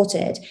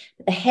supported,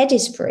 but the head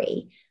is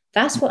free,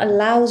 that's what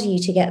allows you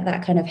to get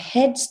that kind of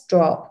head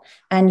drop,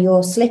 and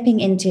you're slipping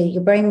into,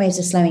 your brain waves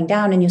are slowing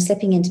down, and you're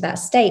slipping into that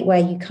state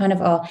where you kind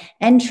of are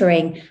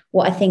entering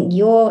what I think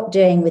you're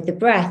doing with the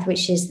breath,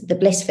 which is the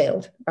bliss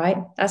field, right?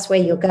 That's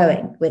where you're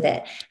going with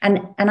it.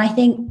 And I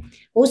think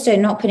also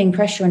not putting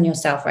pressure on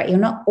yourself, right? You're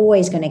not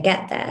always going to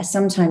get there.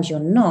 Sometimes you're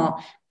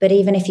not, but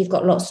even if you've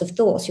got lots of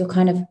thoughts, you're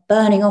kind of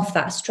burning off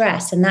that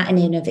stress. And that in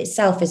and of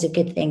itself is a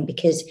good thing,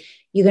 because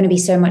you're going to be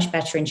so much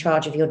better in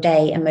charge of your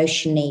day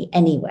emotionally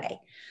anyway.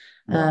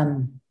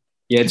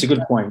 Yeah, it's a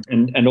good point.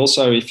 And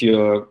also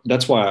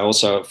that's why I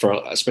also,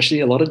 for especially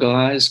a lot of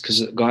guys,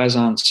 because guys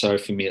aren't so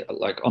familiar,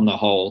 like on the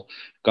whole,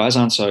 guys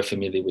aren't so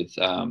familiar with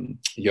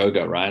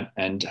yoga, right?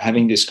 And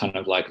having this kind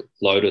of like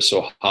lotus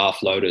or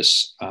half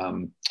lotus,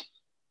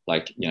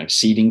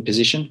 seating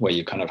position where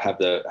you kind of have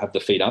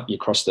the feet up, you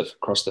cross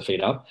the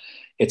feet up.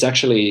 It's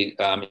actually,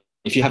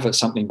 if you have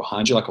something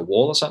behind you, like a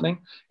wall or something,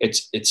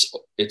 it's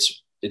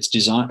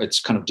designed, it's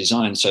kind of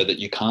designed so that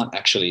you can't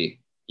actually,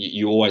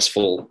 you always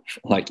fall,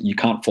 like you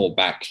can't fall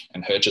back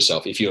and hurt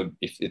yourself if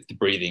the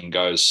breathing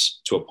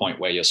goes to a point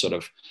where you're sort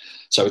of,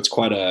 so it's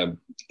quite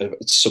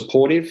it's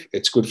supportive,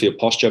 it's good for your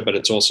posture, but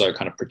it's also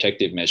kind of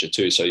protective measure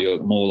too. So you're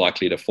more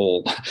likely to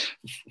fall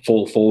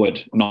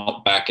forward,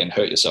 not back, and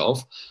hurt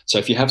yourself. So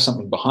if you have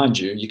something behind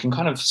you, you can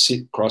kind of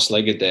sit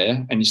cross-legged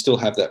there, and you still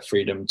have that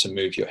freedom to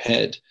move your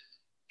head.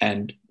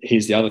 And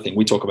here's the other thing,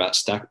 we talk about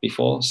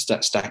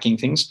stacking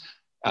things.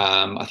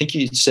 I think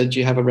you said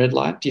you have a red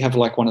light. Do you have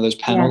like one of those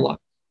panel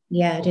lights?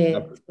 Yeah, I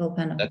do. Full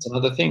panel. That's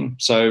another thing.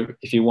 So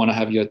if you want to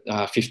have your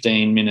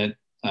 15-minute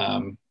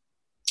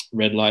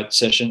red light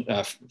session,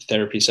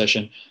 therapy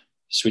session,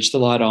 switch the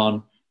light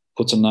on,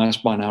 put some nice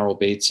binaural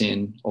beats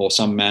in, or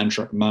some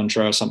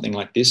mantra or something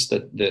like this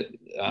that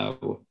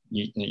where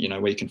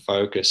you can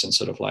focus and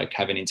sort of like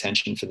have an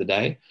intention for the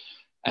day,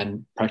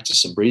 and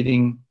practice some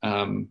breathing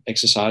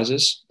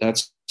exercises.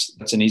 That's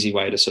an easy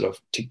way to sort of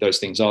tick those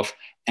things off.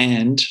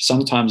 And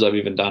sometimes I've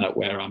even done it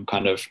where I'm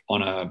kind of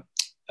on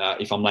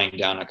if I'm laying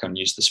down, I can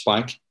use the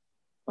spike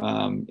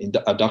in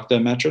the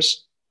adductor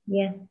mattress.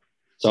 Yeah.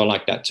 So I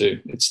like that too.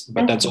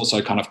 But that's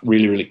also kind of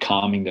really, really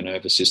calming the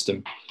nervous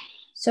system.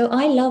 So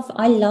I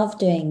love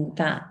doing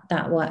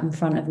that work in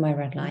front of my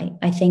red light.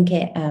 I think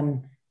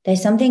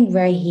there's something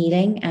very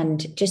healing,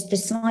 and just the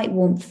slight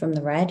warmth from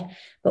the red,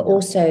 but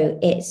also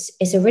it's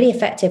a really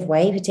effective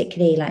way,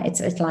 particularly like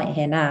it's light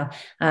here now,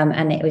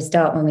 and it was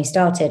dark when we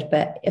started,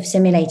 but of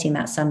simulating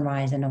that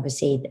sunrise, and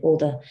obviously all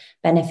the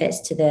benefits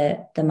to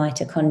the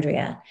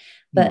mitochondria.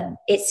 But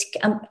it's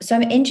so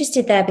I'm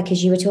interested there,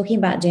 because you were talking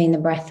about doing the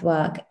breath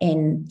work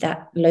in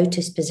that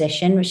lotus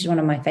position, which is one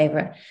of my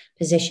favorite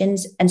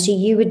positions. And so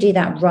you would do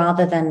that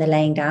rather than the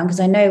laying down, because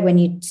I know when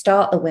you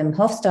start the Wim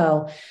Hof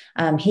style,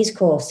 his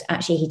course,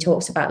 actually he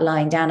talks about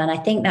lying down. And I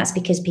think that's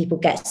because people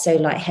get so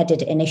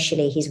lightheaded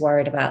initially, he's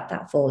worried about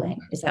that falling.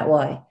 Is that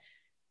why?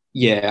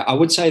 Yeah, I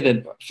would say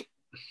that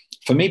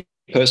for me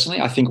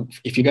personally, I think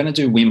if you're going to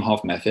do Wim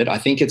Hof method, I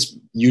think it's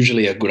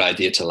usually a good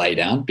idea to lay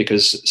down,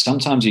 because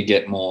sometimes you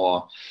get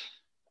more,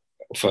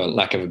 for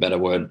lack of a better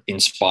word,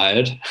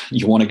 inspired.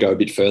 You want to go a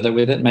bit further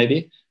with it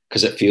maybe.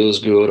 because it feels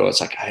good, or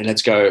it's like, hey,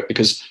 let's go.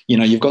 Because,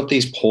 you've got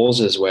these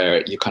pauses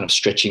where you're kind of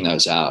stretching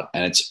those out.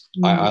 And it's,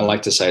 I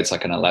like to say it's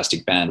like an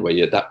elastic band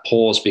where that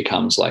pause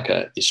becomes like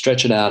you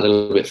stretch it out a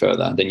little bit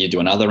further. Then you do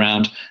another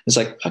round. It's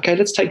like, okay,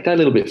 let's take that a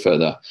little bit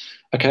further.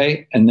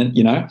 Okay. And then,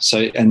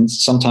 and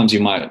sometimes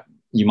you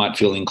might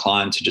feel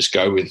inclined to just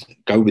go with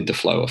the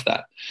flow of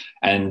that.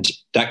 And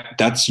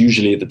that's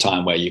usually the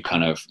time where you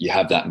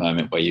have that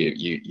moment where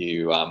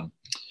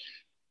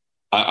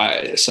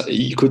so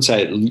you could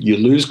say you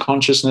lose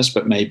consciousness,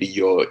 but maybe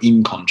you're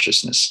in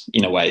consciousness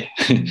in a way.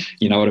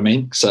 You know what I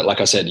mean? So like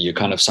I said, you're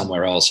kind of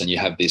somewhere else, and you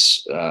have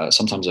this,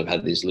 sometimes I've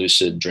had these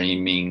lucid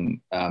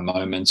dreaming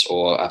moments,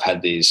 or I've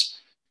had these,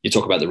 you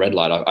talk about the red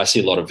light. I see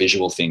a lot of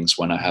visual things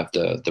when I have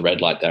the red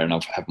light there and I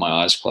have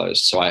my eyes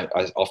closed. So I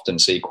often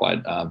see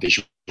quite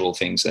visual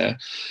things there.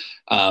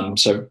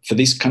 So for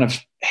this kind of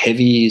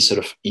heavy sort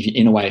of,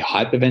 in a way,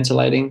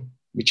 hyperventilating,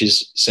 which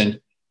is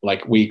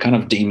like we kind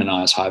of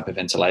demonize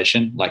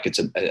hyperventilation like it's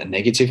a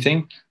negative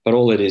thing, but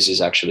all it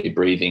is actually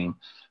breathing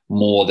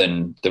more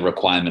than the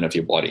requirement of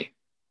your body.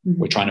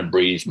 Mm-hmm. We're trying to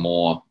breathe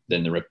more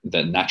than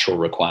the natural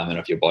requirement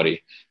of your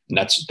body. And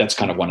that's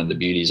kind of one of the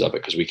beauties of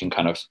it, because we can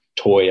kind of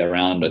toy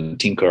around and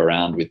tinker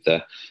around with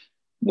the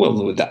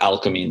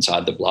alchemy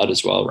inside the blood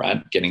as well,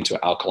 right? Getting to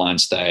an alkaline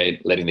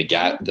state, letting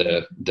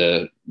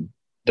the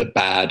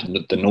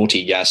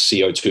naughty gas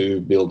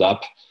CO2 build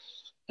up,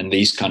 and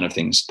these kind of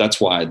things.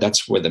 That's where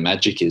the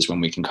magic is,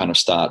 when we can kind of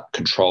start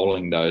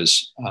controlling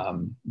those,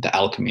 the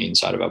alchemy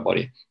inside of our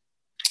body.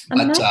 I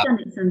mean, I've done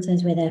it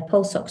sometimes with a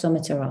pulse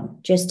oximeter on,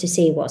 just to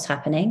see what's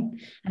happening.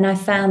 And I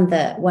found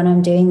that when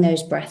I'm doing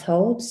those breath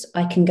holds,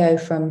 I can go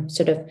from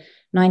sort of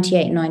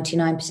 98,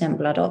 99%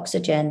 blood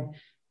oxygen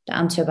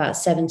down to about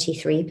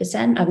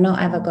 73%. I've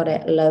not ever got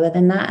it lower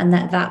than that. And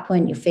at that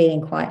point, you're feeling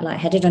quite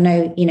lightheaded. I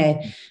know,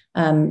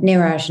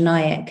 Niraj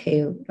Nayak,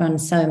 who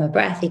runs Soma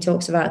Breath, he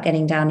talks about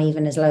getting down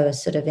even as low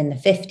as sort of in the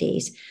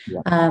 50s.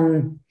 Yeah.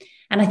 And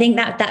I think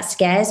that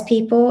scares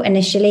people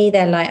initially.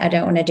 They're like, I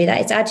don't want to do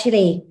that. It's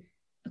actually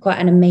quite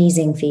an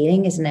amazing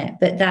feeling, isn't it?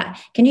 But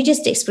can you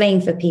just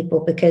explain for people,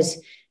 because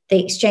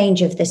the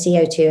exchange of the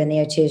CO2 and the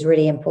O2 is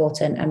really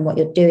important, and what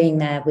you're doing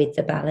there with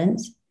the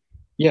balance?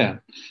 Yeah.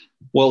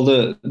 Well,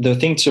 the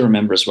thing to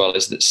remember as well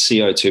is that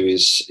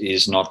CO2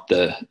 is not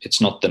the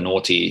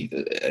naughty,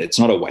 it's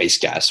not a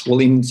waste gas. Well,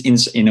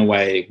 in a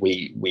way,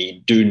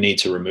 we do need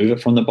to remove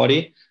it from the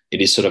body. It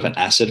is sort of an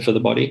acid for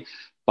the body,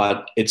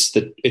 but it's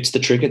the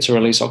trigger to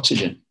release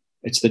oxygen.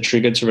 It's the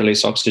trigger to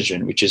release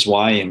oxygen, which is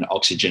why in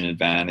Oxygen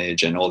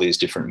Advantage and all these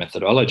different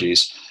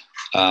methodologies,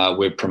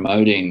 we're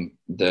promoting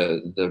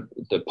the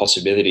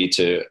possibility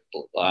to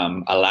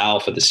allow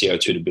for the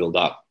CO2 to build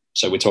up.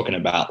 So we're talking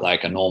about,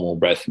 like, a normal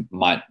breath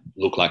might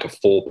look like a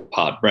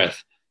 4-part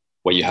breath,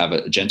 where you have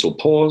a gentle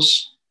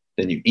pause,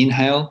 then you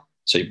inhale.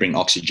 So you bring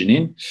oxygen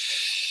in.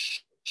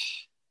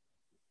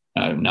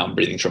 Now I'm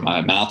breathing through my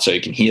mouth so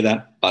you can hear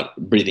that, but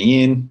breathing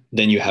in,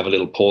 then you have a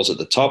little pause at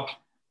the top,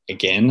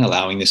 again,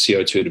 allowing the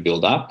CO2 to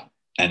build up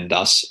and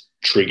thus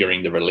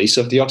triggering the release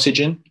of the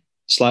oxygen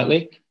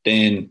slightly,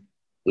 then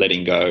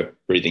letting go,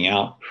 breathing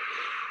out,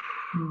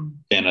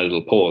 then a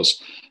little pause.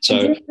 So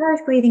do you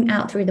encourage breathing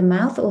out through the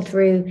mouth or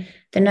through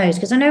the nose?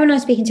 Because I know when I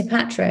was speaking to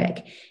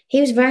Patrick, he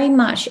was very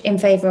much in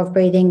favor of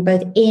breathing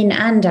both in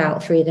and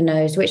out through the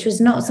nose, which was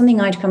not something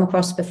I'd come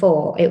across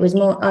before. It was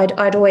more,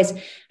 I'd always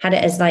had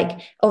it as, like,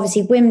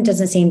 obviously Wim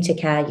doesn't seem to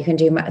care. You can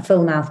do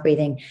full mouth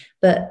breathing,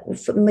 but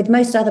with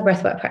most other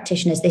breathwork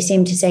practitioners, they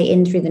seem to say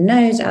in through the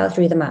nose, out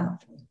through the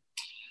mouth.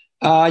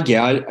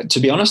 To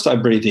be honest, I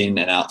breathe in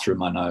and out through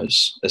my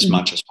nose as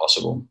much as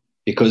possible,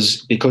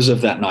 because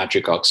of that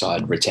nitric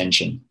oxide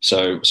retention.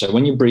 So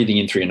when you're breathing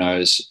in through your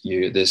nose,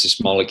 there's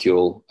this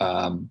molecule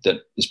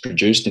that is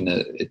produced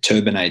it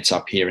turbinates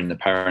up here in the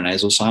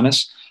paranasal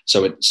sinus.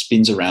 So it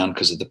spins around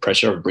because of the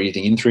pressure of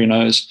breathing in through your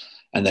nose,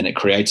 and then it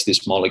creates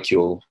this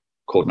molecule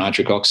called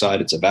nitric oxide.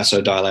 It's a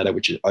vasodilator,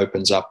 which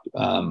opens up,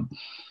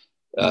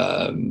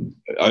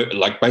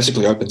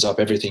 basically opens up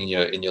everything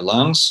in your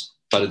lungs.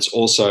 But it's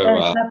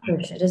also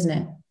isn't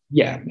it?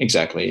 Yeah,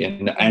 exactly.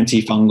 And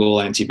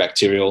antifungal,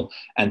 antibacterial.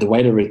 And the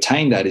way to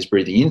retain that is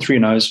breathing in through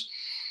your nose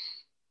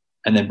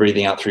and then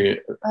breathing out through your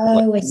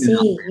I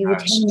see. You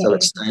retain it, so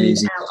it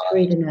stays out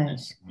through the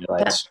nose.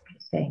 That's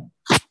interesting.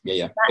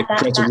 Yeah.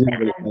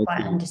 That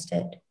quite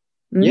understood.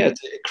 Yeah,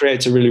 it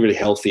creates a really, really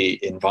healthy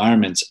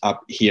environment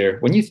up here.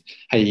 When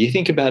you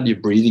think about your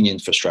breathing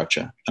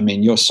infrastructure, I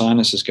mean, your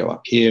sinuses go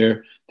up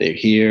here, they're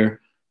here.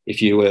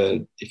 If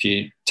you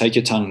take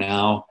your tongue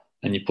now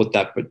and you put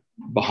that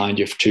behind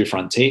your 2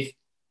 front teeth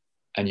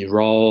and you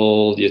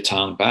roll your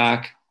tongue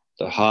back,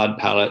 the hard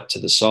palate to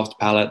the soft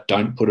palate,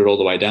 don't put it all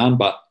the way down.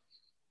 But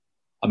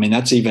I mean,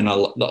 that's even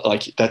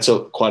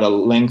quite a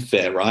length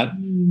there, right?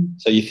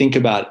 So you think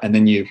about, and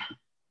then you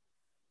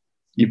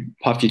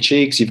puff your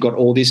cheeks, you've got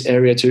all this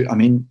area too. I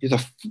mean,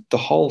 the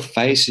whole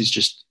face is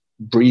just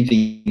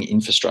breathing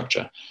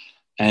infrastructure.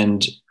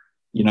 And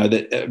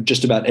that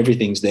just about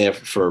everything's there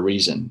for a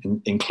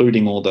reason,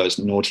 including all those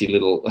naughty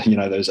little,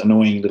 those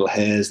annoying little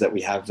hairs that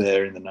we have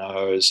there in the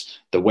nose,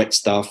 the wet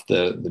stuff,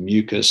 the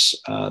mucus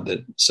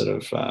that sort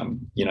of,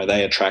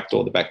 they attract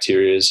all the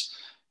bacterias.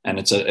 And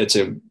it's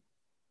a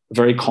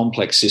very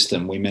complex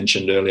system. We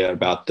mentioned earlier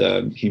about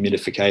the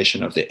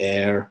humidification of the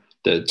air,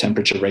 the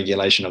temperature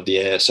regulation of the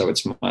air, so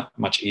it's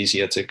much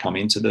easier to come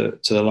into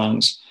the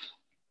lungs.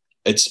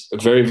 It's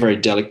very, very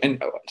delicate.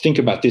 And think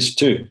about this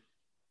too.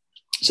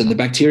 So the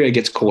bacteria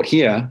gets caught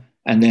here,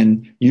 and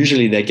then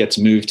usually that gets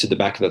moved to the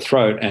back of the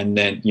throat. And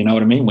then, you know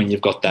what I mean? When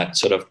you've got that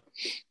sort of,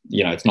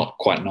 it's not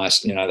quite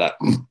nice, that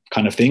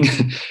kind of thing.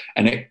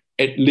 And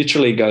it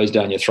literally goes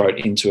down your throat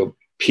into a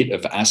pit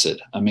of acid.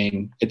 I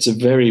mean, it's a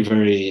very,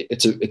 very,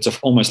 it's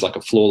almost like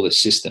a flawless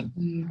system.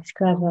 It's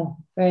clever,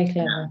 very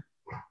clever.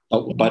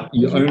 But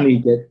you only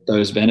get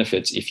those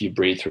benefits if you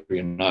breathe through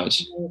your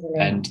nose.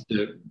 And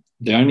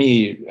the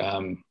only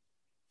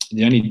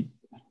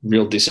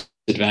real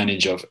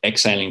disadvantage of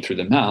exhaling through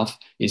the mouth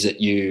is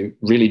that you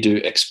really do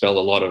expel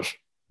a lot of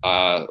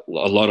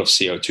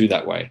CO2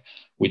 that way,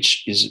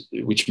 which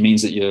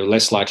means that you're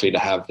less likely to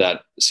have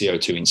that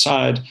CO2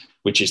 inside,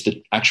 which is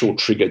the actual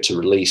trigger to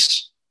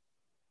release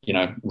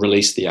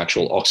the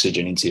actual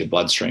oxygen into your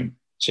bloodstream.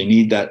 So you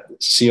need that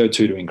CO2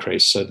 to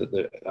increase so that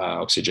the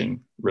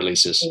oxygen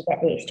releases. You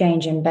get the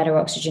exchange and better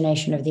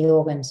oxygenation of the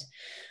organs.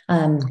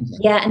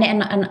 Yeah,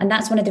 and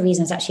that's one of the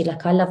reasons actually,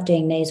 like, I love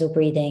doing nasal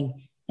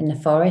breathing in the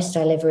forest.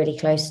 I live really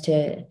close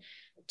to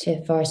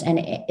forest, and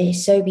it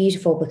is so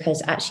beautiful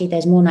because actually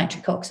there's more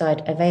nitric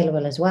oxide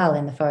available as well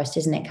in the forest,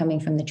 isn't it, coming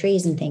from the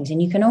trees and things.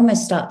 And you can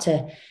almost start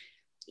to,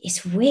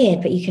 it's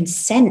weird, but you can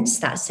sense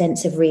that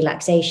sense of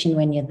relaxation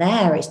when you're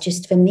there. It's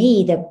just, for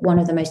me, one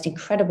of the most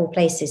incredible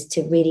places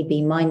to really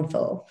be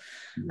mindful.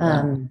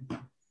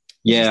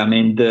 Yeah, I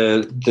mean,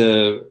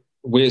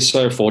 we're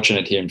so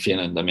fortunate here in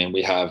Finland. I mean,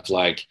 we have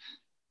like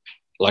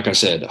I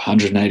said,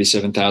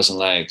 187,000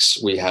 lakes.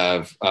 We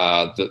have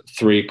the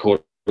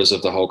 3/4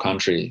 of the whole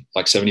country,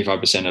 like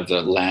 75% of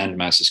the land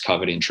mass is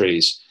covered in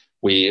trees.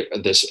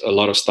 There's a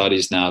lot of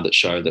studies now that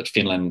show that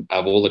Finland,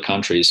 of all the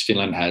countries,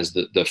 Finland has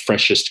the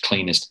freshest,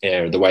 cleanest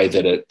air. The way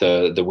that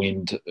the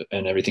wind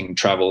and everything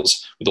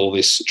travels with all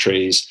these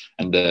trees,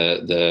 and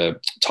the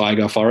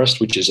taiga forest,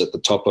 which is at the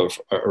top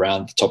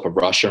around the top of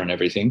Russia and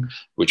everything,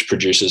 which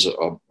produces,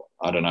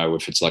 I don't know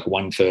if it's like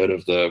 1/3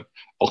 of the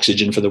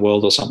oxygen for the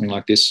world or something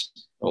like this,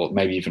 or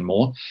maybe even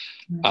more.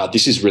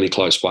 This is really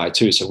close by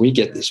too. So we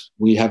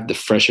have the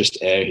freshest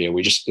air here.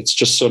 It's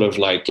just sort of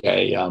like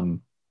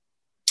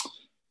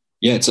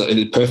it's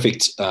a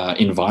perfect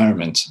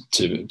environment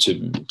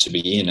to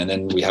be in. And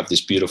then we have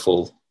this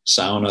beautiful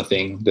sauna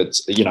thing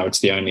that's, it's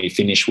the only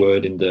Finnish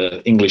word in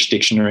the English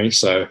dictionary.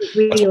 So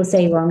we all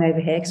say wrong over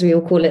here because we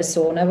all call it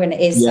sauna when it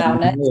is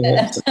sauna.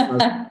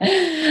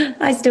 Yeah.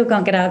 I still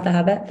can't get out of the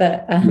habit,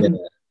 but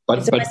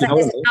it's almost like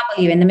there's a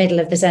W in the middle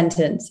of the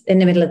sentence, in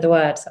the middle of the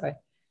word, sorry.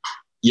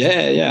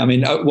 Yeah. I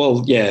mean,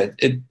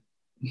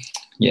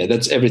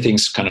 that's,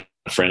 everything's kind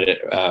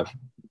of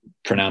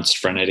pronounced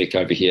frenetic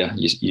over here.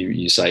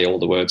 You say all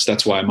the words.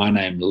 That's why my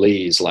name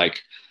Lee is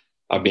like,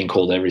 I've been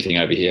called everything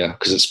over here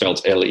because it's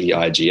spelled Leigh.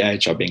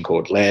 I've been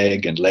called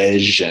leg and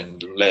lej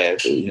and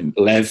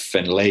lev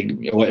and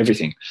leg, or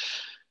everything.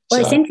 Well,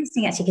 it's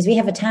interesting actually because we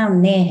have a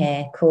town near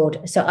here called,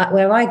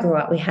 where I grew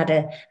up, we had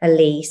a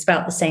Lee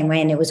spelt the same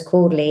way and it was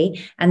called Lee.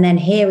 And then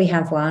here we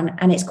have one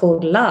and it's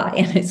called Lie.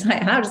 And it's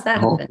like, how does that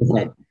happen?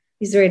 So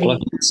it's really... Well,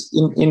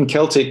 in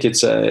Celtic,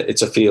 it's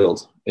a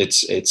field.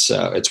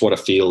 It's what a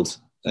field,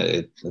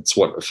 it's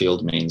what a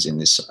field means in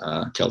this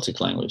Celtic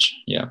language.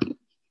 Yeah.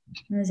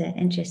 Is it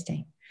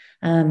interesting?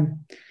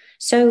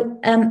 So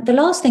the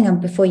last thing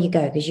before you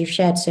go, because you've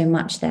shared so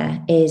much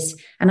there, is,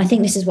 and I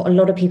think this is what a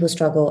lot of people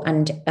struggle,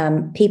 and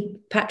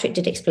Patrick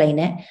did explain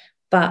it,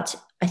 but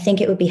I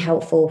think it would be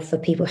helpful for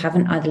people who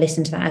haven't either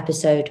listened to that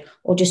episode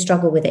or just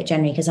struggle with it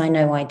generally, because I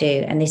know I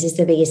do. And this is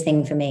the biggest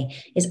thing for me,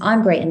 is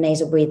I'm great in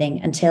nasal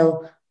breathing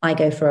until I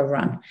go for a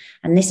run.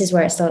 And this is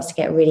where it starts to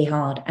get really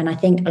hard. And I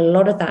think a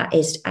lot of that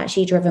is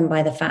actually driven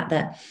by the fact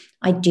that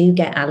I do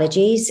get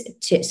allergies,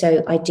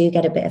 so I do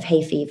get a bit of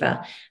hay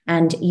fever,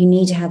 and you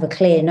need to have a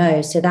clear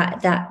nose. So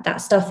that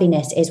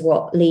stuffiness is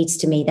what leads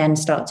to me then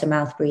start to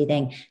mouth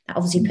breathing. That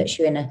obviously puts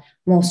you in a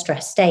more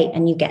stressed state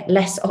and you get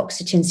less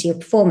oxygen, so your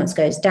performance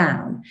goes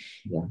down.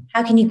 Yeah.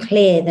 How can you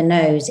clear the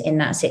nose in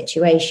that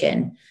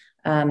situation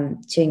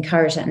to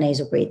encourage that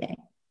nasal breathing?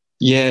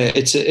 Yeah,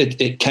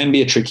 it can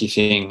be a tricky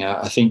thing.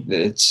 I think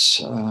that it's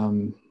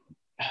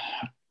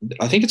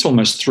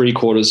almost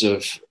 3/4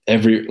 of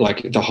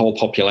the whole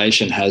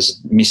population has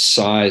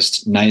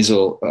missized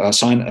nasal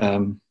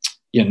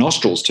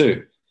nostrils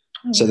too.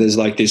 Oh. So there's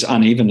like this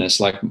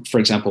unevenness. Like, for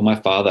example, my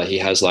father, he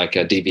has like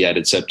a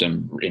deviated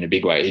septum in a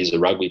big way. He's a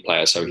rugby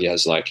player, so he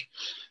has like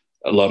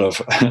a lot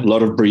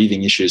of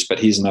breathing issues, but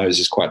his nose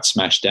is quite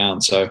smashed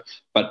down. So,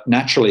 but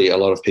naturally, a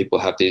lot of people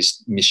have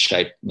these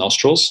misshaped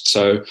nostrils.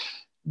 So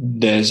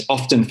there's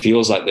often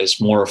feels like there's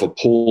more of a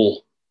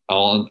pull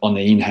on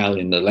the inhale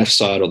in the left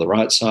side or the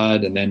right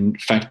side, and then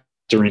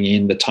factor factoring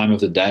in the time of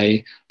the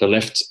day. The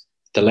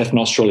left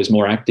nostril is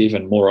more active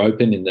and more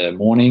open in the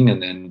morning,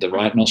 and then the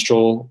right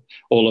nostril,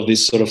 all of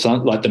this sort of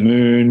stuff, like the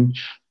moon,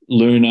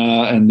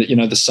 lunar, and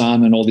the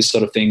sun, and all this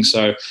sort of thing.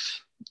 So,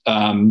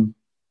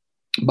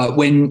 but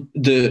when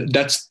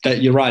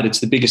you're right, it's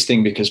the biggest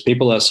thing, because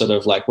people are sort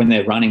of like, when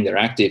they're running, they're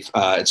active.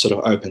 It sort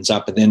of opens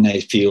up, and then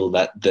they feel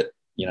that it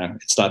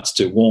starts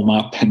to warm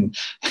up, and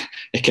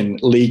it can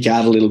leak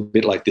out a little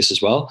bit like this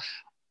as well.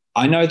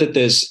 I know that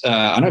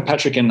I know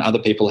Patrick and other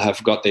people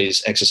have got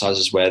these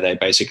exercises where they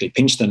basically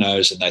pinch the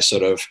nose and they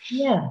sort of,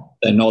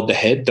 they nod the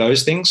head,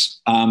 those things.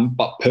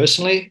 But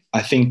personally,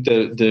 I think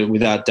the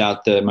without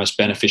doubt, the most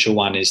beneficial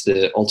one is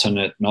the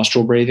alternate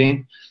nostril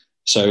breathing.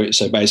 So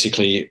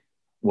basically,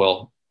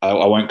 well, I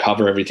won't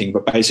cover everything,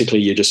 but basically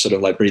you're just sort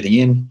of like breathing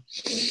in,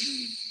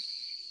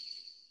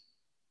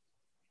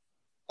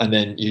 and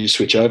then you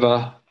switch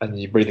over and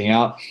you're breathing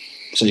out.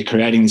 So you're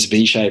creating this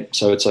V shape.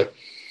 So it's like,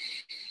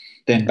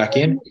 then back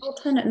in.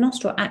 Alternate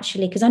nostril,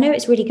 actually, because I know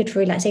it's really good for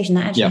relaxation.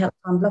 That actually helps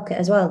unblock it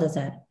as well, does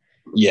it?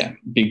 Yeah,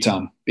 big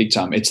time.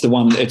 It's the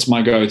one, it's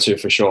my go-to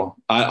for sure.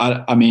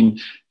 I mean,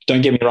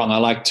 don't get me wrong. I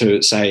like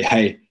to say,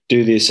 hey,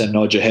 do this and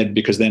nod your head,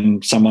 because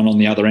then someone on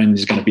the other end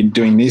is going to be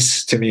doing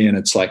this to me, and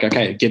it's like,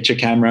 okay, get your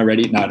camera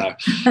ready. No.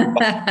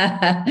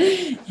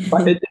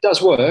 But it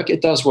does work.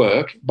 It does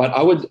work. But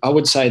I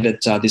would say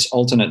that this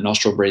alternate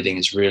nostril breathing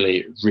is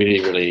really,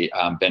 really, really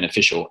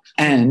beneficial.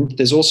 And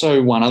there's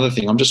also one other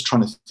thing. I'm just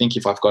trying to think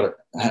if I've got it.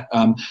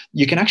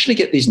 You can actually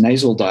get these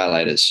nasal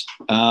dilators.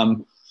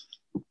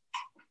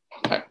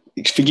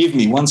 Forgive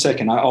me 1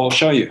 second. I'll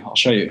show you.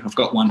 I've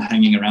got one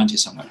hanging around here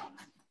somewhere.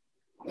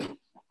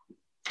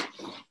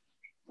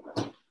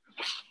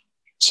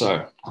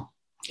 So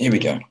here we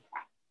go.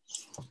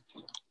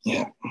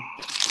 Yeah.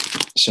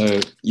 So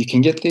you can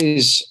get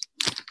these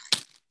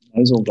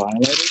nasal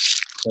dilators.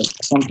 So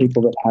for some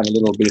people that have a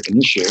little bit of an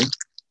issue,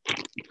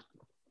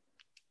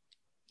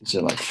 these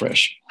are like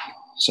fresh.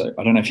 So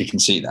I don't know if you can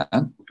see that.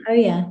 Oh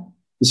yeah.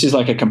 This is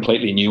like a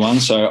completely new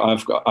one. So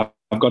I've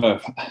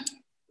got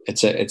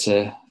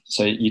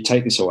so you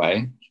take this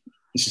away.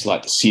 This is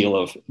like the seal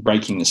of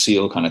breaking the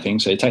seal kind of thing.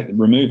 So you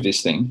remove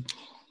this thing.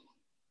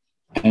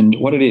 And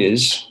what it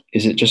is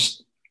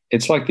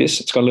it's like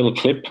this. It's got a little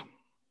clip.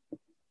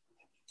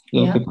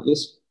 Clip like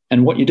this.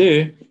 And what you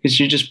do is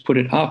you just put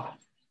it up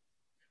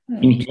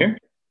in here.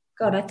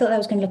 God, I thought that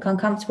was going to look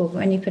uncomfortable, but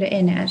when you put it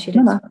in, it actually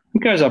does. No. It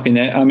goes up in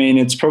there. I mean,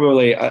 it's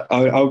probably,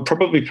 I would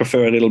probably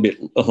prefer a little bit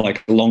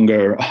like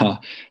longer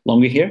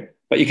here.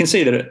 But you can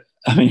see that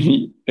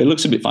it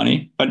looks a bit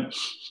funny, but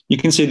you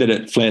can see that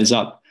it flares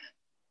up.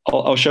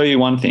 I'll show you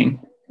one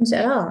thing.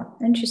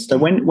 Interesting. So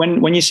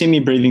when you see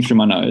me breathing through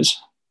my nose,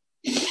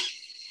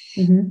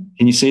 can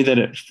you see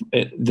that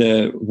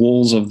the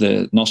walls of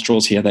the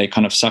nostrils here, they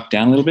kind of suck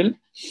down a little bit?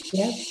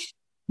 Yeah.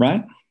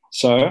 Right?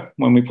 So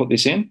when we put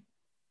this in,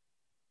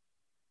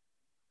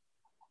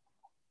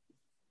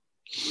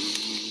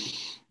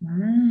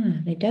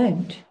 they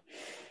don't.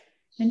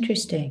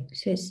 Interesting.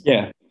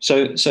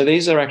 So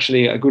these are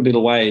actually a good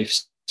little way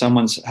if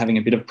someone's having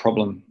a bit of a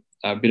problem,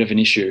 a bit of an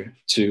issue,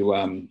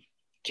 to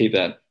keep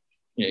that.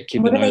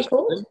 Keep what the are nose they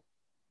called?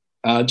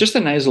 Just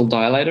a nasal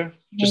dilator.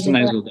 Just a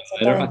nasal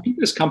dilator. I think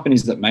there's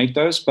companies that make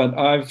those, but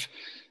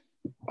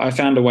I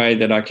found a way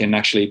that I can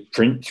actually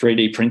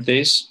 3D print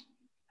these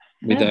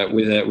with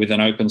an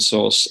open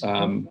source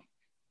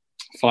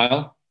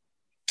file.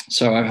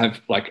 So I have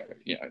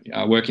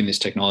I work in this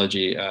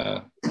technology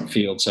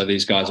field. So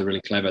these guys are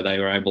really clever. They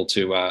were able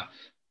to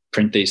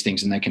print these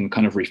things, and they can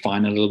kind of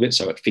refine it a little bit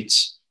so it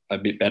fits a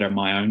bit better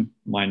my own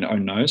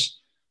nose.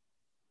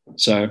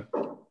 So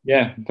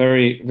yeah,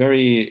 very,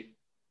 very,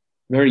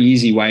 very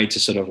easy way to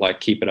sort of like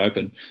keep it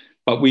open.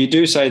 But we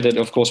do say that,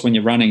 of course, when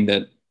you're running,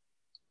 that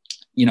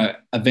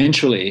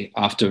eventually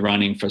after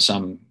running for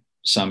some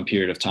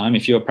period of time,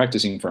 if you're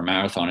practicing for a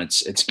marathon,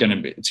 it's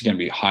going to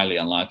be highly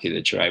unlikely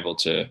that you're able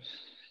to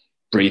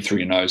breathe through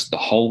your nose the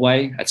whole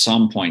way. At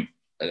some point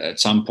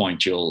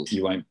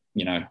you won't,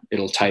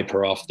 it'll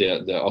taper off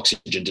the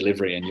oxygen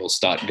delivery, and you'll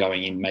start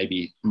going in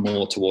maybe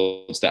more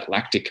towards that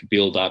lactic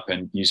buildup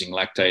and using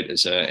lactate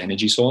as an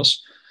energy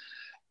source.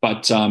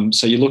 But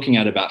so you're looking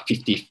at about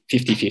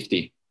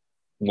 50-50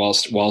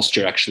 whilst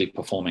you're actually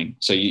performing.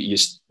 So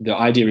the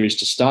idea is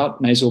to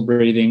start nasal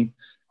breathing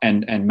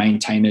and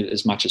maintain it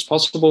as much as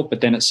possible.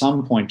 But then at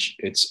some point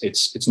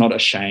it's not a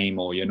shame,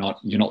 or you're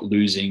not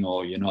losing,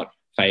 or you're not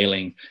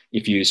failing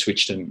if you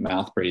switch to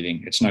mouth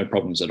breathing. It's no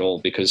problems at all,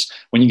 because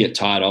when you get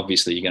tired,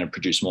 obviously you're going to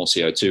produce more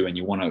CO2, and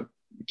you want to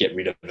get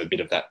rid of a bit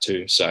of that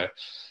too. So,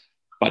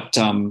 but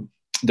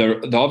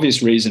the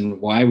obvious reason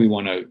why we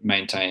want to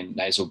maintain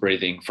nasal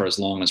breathing for as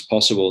long as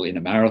possible in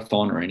a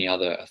marathon or any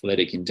other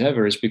athletic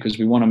endeavor is because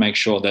we want to make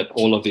sure that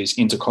all of these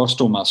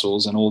intercostal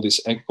muscles and all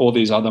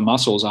these other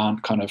muscles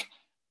aren't kind of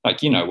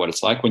like, what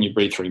it's like when you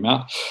breathe through your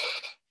mouth.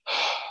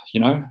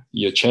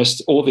 Your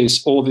chest, all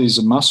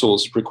these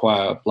muscles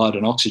require blood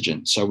and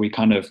oxygen. So we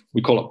call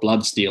it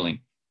blood stealing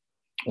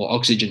or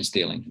oxygen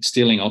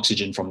stealing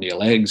oxygen from your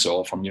legs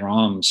or from your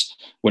arms,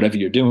 whatever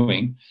you're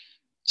doing.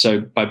 So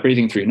by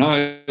breathing through your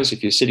nose,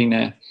 if you're sitting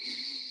there,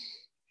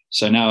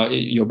 so now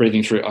you're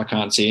breathing through, I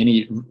can't see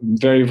any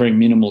very, very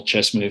minimal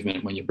chest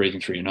movement when you're breathing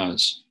through your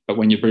nose. But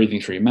when you're breathing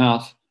through your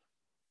mouth,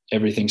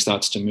 everything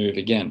starts to move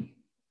again.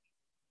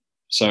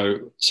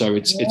 So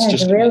it's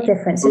just a real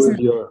difference, isn't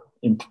it? Your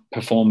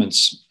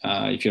performance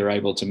if you're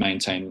able to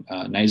maintain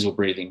nasal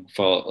breathing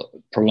for a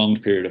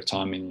prolonged period of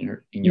time in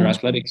your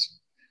athletics.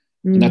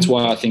 And that's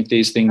why I think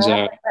these things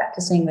are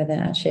practicing with it,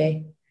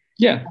 actually.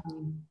 Yeah.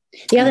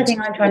 The other thing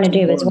I'm trying to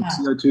do as well.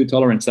 CO2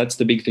 tolerance, that's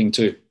the big thing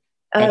too.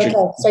 Okay,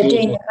 so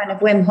doing the kind of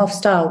Wim Hof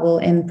style will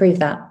improve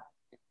that.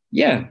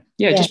 Yeah.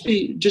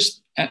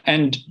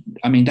 And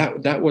I mean,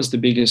 that was the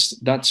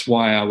biggest, that's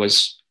why I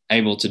was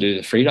able to do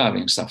the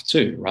freediving stuff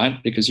too,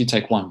 right? Because you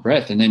take one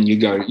breath and then you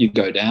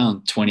go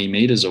down 20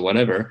 meters or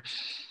whatever.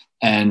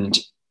 And,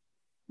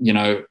 you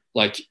know,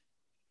 like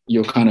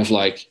you're kind of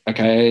like,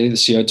 okay, the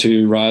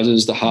CO2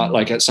 rises, the heart,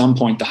 like at some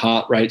point the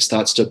heart rate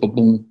starts to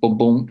boom, boom,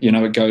 boom, you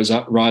know, it goes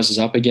up, rises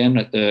up again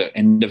at the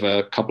end of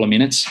a couple of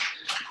minutes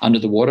under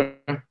the water,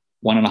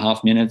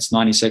 1.5 minutes,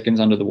 90 seconds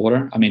under the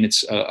water. I mean,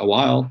 it's a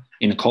while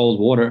in the cold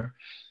water.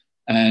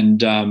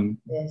 And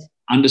yes.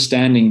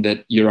 Understanding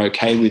that you're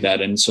okay with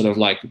that and sort of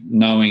like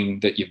knowing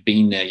that you've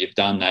been there, you've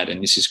done that,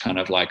 and this is kind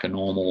of like a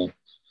normal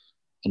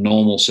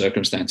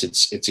circumstance.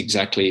 It's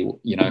exactly,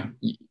 you know,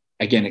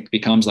 again, it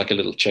becomes like a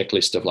little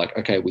checklist of like,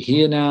 okay, we're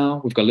here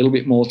now, we've got a little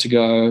bit more to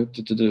go,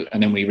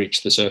 and then we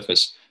reach the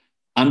surface.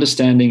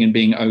 Understanding and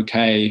being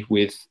okay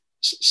with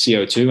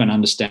CO2 and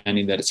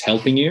understanding that it's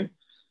helping you,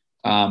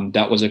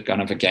 that was a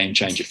kind of a game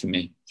changer for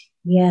me.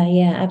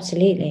 Yeah,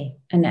 absolutely.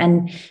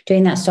 And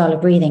doing that style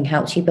of breathing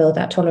helps you build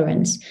that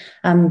tolerance.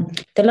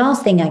 The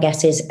last thing, I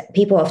guess, is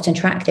people often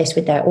track this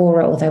with their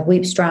Oura or their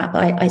Whoop strap.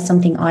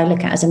 Something I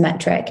look at as a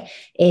metric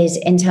is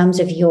in terms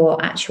of your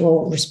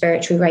actual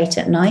respiratory rate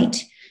at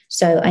night.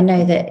 So I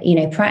know that, you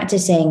know,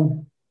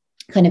 practicing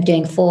kind of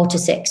doing 4 to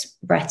 6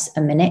 breaths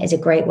a minute is a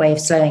great way of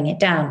slowing it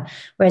down.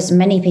 Whereas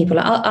many people,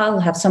 I'll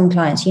have some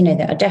clients, you know,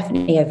 that are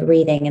definitely over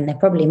breathing and they're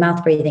probably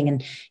mouth breathing.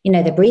 And, you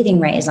know, the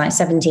breathing rate is like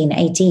 17,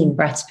 18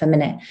 breaths per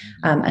minute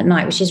at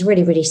night, which is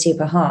really, really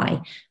super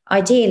high.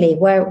 Ideally,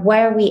 where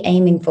are we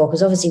aiming for?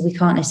 Because obviously we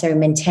can't necessarily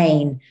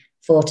maintain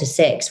 4 to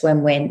 6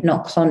 when we're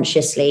not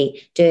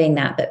consciously doing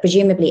that. But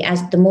presumably,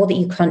 as the more that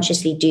you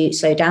consciously do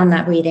slow down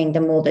that breathing,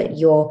 the more that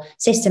your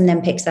system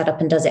then picks that up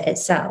and does it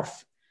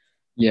itself.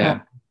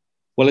 Yeah.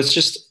 Well, it's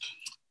just,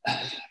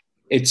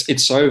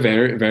 it's so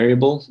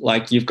variable.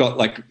 Like you've got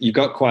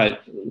quite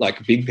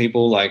like big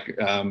people, like,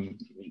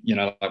 you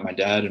know, like my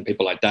dad and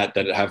people like that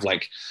have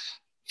like,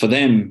 for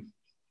them,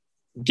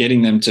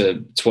 getting them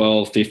to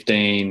 12,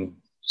 15,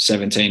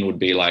 17 would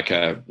be like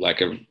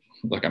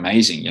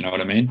amazing. You know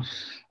what I mean?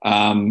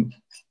 I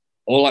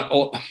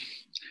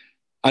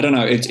don't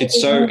know.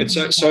 It's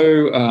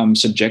so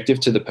subjective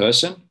to the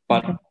person,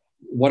 but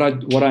what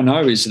I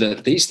know is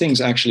that these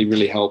things actually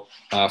really help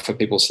for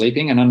people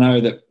sleeping. And I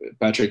know that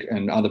Patrick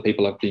and other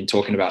people have been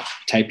talking about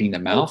taping the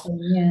mouth.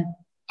 Yeah.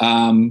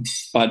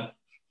 But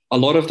a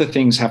lot of the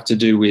things have to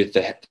do with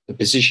the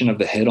position of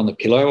the head on the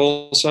pillow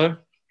also.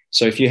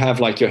 So if you have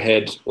like your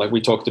head, like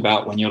we talked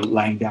about when you're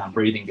laying down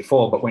breathing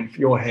before, but when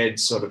your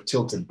head's sort of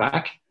tilted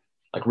back,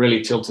 like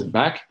really tilted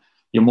back,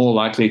 you're more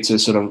likely to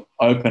sort of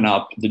open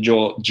up the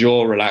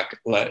jaw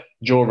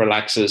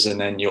relaxes, and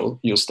then you'll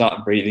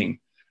start breathing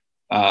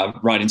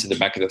right into the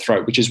back of the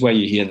throat, which is where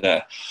you hear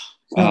the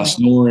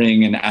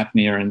snoring and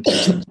apnea and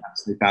things like that,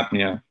 sleep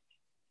apnea.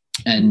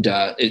 And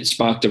it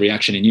sparked a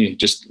reaction in you.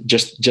 Just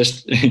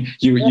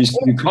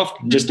you coughed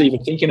just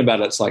even thinking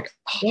about it. It's like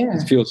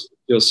it feels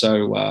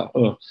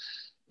so.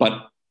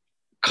 But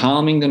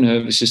calming the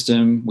nervous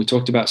system. We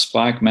talked about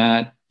spike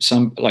mat.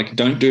 Some like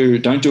don't do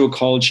a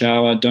cold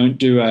shower. Don't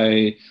do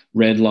a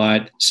red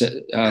light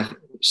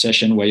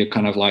session where you're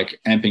kind of like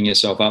amping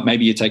yourself up.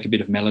 Maybe you take a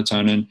bit of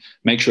melatonin.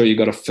 Make sure you've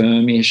got a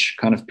firmish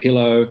kind of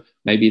pillow.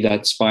 Maybe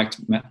that spiked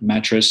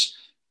mattress.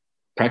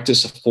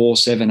 Practice a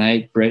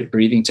 4-7-8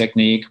 breathing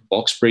technique.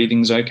 Box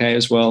breathing is okay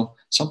as well.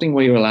 Something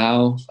where you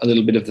allow a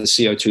little bit of the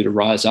CO2 to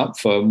rise up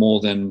for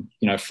more than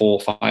 4 or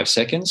 5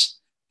 seconds,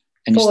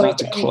 and you start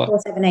to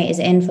 4-7-8 is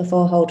in for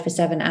 4, hold for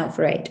 7, out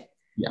for 8.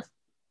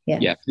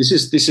 Yeah. This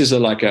is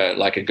like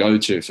a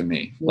go-to for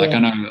me. Like I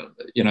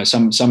know,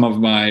 some of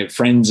my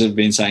friends have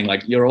been saying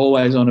like, you're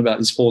always on about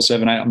this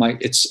 4-7-8. I'm like,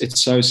 it's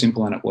so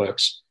simple and it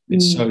works.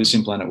 It's so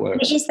simple and it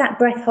works. It is that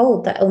breath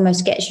hold that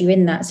almost gets you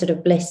in that sort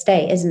of bliss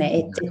state, isn't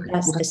it?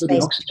 That's the space.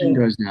 The oxygen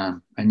goes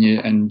down,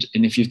 and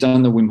if you've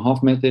done the Wim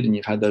Hof method and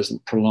you've had those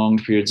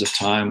prolonged periods of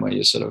time where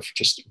you're sort of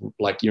just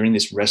like you're in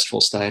this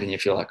restful state and you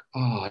feel like,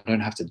 oh, I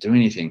don't have to do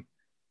anything.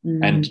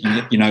 And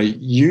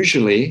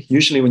usually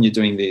when you're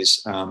doing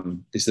these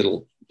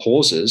little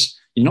pauses,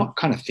 you're not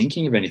kind of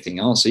thinking of anything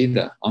else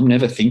either. I'm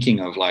never thinking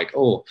of like,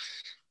 oh,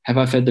 have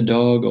I fed the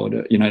dog, or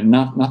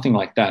nothing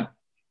like that.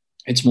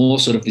 It's more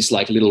sort of this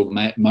like little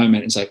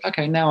moment. It's like,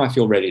 okay, now I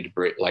feel ready to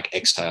breathe, like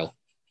exhale.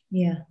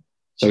 Yeah.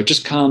 So it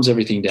just calms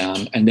everything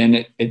down, and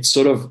then it's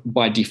sort of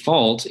by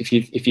default. If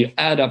you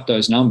add up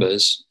those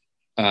numbers,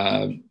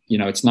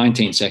 it's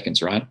 19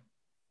 seconds, right?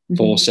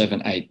 4,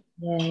 7, 8.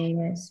 Yeah,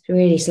 it's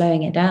really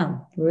slowing it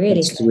down. Really,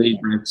 it's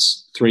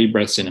three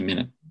breaths in a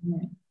minute.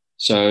 Yeah.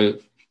 So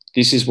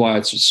this is why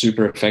it's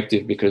super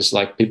effective, because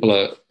like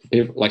people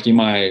like in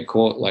my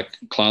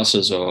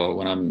classes, or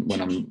when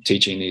I'm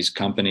teaching these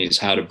companies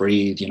how to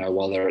breathe,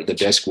 while they're at the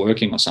desk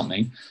working or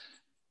something,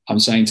 I'm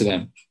saying to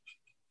them,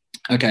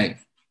 okay,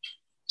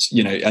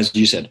 as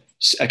you said,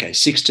 okay,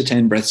 6 to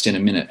 10 breaths in a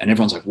minute, and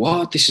everyone's like,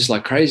 what? This is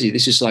like crazy.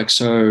 This is like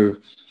so.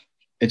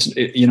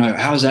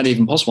 How is that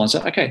even possible? I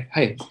said, okay,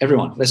 hey,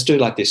 everyone, let's do it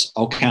like this.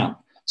 I'll count.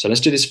 So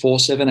let's do this 4,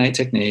 7, 8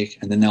 technique.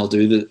 And then they'll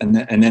do and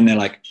then they're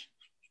like,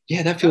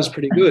 yeah, that feels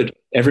pretty good.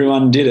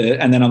 Everyone did it.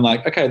 And then I'm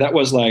like, okay, that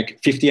was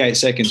like 58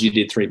 seconds. You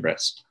did 3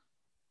 breaths.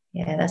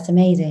 Yeah, that's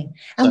amazing.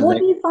 And what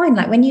do you find,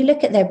 like when you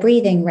look at their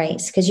breathing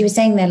rates, because you were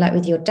saying there, like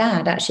with your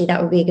dad, actually,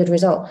 that would be a good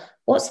result.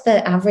 What's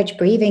the average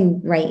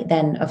breathing rate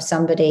then of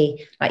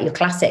somebody like your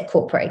classic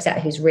corporate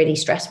exec who's really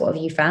stressed? What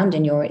have you found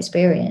in your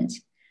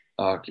experience?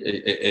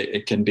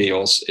 It can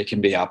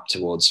be up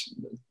towards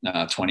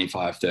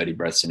 25, 30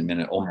 breaths in a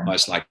minute,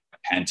 almost like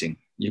panting.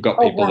 You've got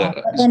people that.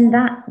 But then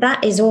that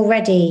is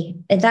already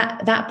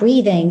that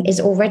breathing is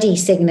already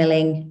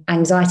signaling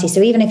anxiety.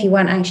 So even if you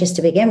weren't anxious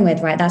to begin with,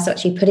 right, that's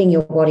actually putting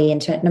your body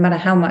into it, no matter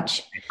how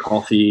much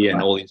coffee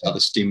and all these other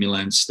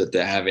stimulants that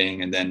they're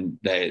having, and then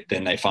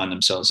they find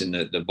themselves in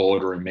the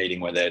boardroom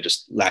meeting where they're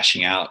just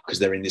lashing out because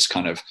they're in this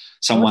kind of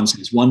someone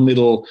says one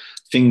little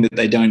thing that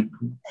they don't.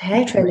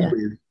 Hair trigger.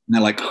 And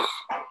they're like,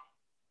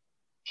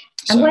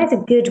 and where's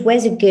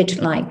a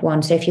good like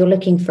one? So if you're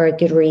looking for a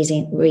good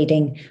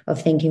reading of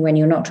thinking when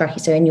you're not tracking,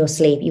 so in your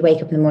sleep, you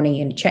wake up in the morning,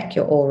 you're going to check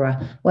your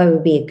aura, where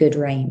would be a good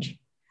range?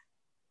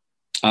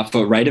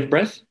 For rate of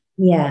breath?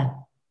 Yeah.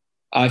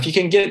 If you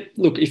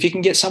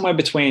can get somewhere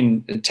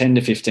between 10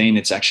 to 15,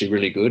 it's actually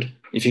really good.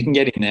 If you can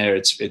get in there,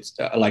 it's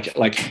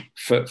like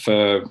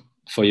for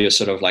your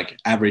sort of like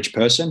average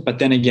person. But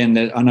then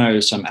again, I know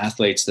some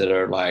athletes that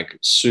are like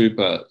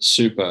super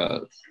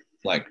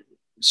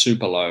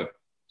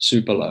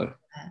low.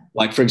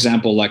 Like for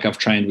example, like I've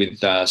trained with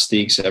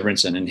Stig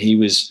Severinsen, and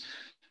he's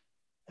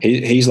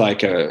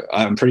like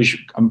I'm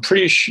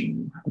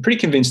pretty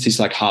convinced he's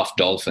like half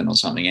dolphin or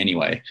something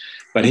anyway.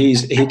 But he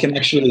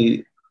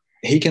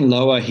can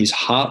lower his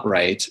heart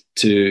rate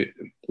to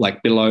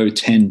like below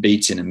 10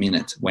 beats in a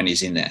minute when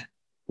he's in there,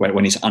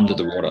 when he's under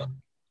the water.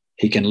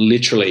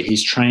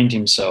 He's trained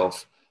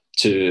himself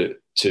to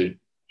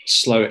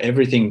slow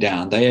everything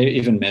down. They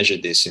even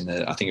measured this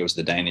I think it was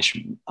the Danish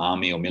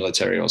army or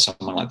military or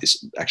someone like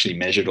this actually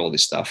measured all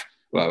this stuff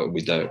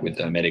with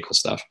the medical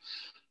stuff.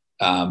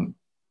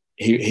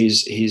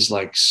 He's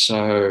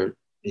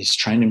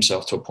trained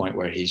himself to a point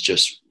where he's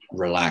just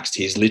relaxed.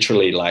 He's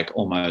literally like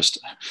almost,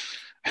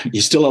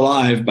 he's still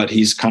alive, but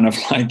he's kind of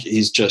like,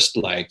 he's just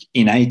like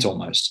innate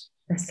almost.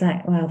 It's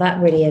like, wow,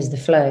 that really is the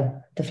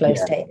flow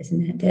state,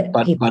 isn't it?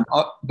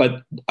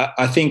 But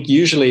I think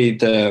usually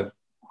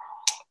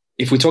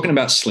if we're talking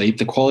about sleep,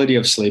 the quality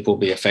of sleep will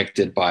be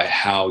affected by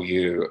how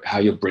you're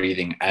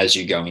breathing as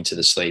you go into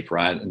the sleep,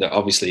 right? And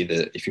obviously,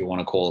 if you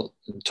want to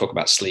talk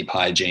about sleep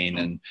hygiene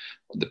and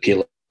the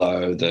pillow,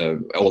 all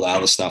the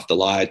other stuff, the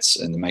lights,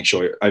 and make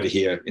sure over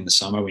here in the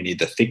summer we need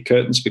the thick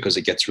curtains because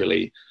it gets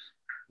really,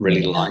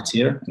 really light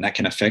here, and that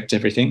can affect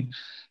everything.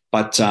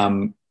 But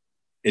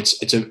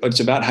it's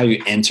about how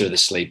you enter the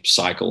sleep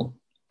cycle.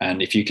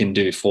 And if you can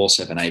do 4,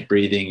 7, 8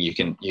 breathing, you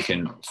can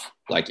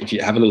like if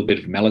you have a little bit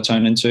of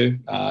melatonin too.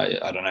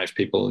 I don't know if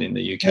people in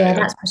the UK. Yeah,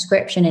 that's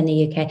prescription in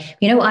the UK.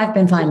 You know what I've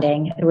been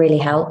finding really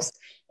helps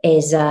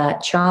is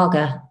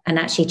chaga, and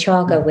actually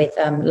chaga with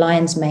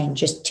lion's mane,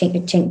 just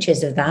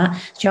tinctures of that.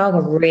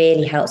 Chaga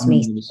really helps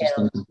me.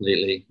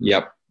 Completely.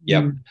 Yep.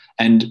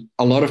 And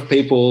a lot of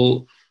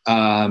people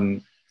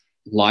don't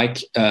like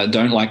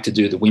to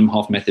do the Wim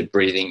Hof method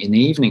breathing in the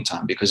evening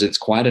time because it's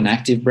quite an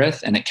active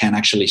breath and it can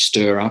actually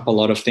stir up a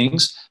lot of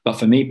things. But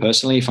for me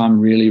personally, if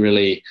I'm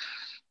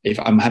if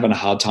I'm having a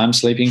hard time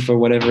sleeping for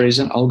whatever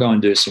reason, I'll go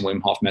and do some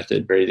Wim Hof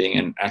method breathing,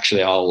 and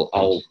actually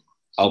I'll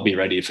be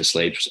ready for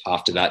sleep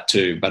after that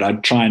too. But I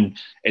try and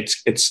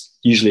it's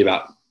usually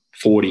about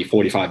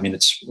 45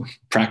 minutes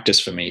practice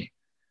for me.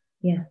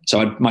 Yeah.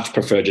 So I'd much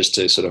prefer just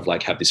to sort of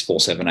like have this 4,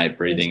 7, 8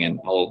 breathing, and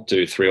I'll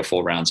do 3 or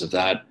 4 rounds of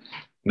that.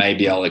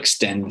 Maybe I'll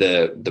extend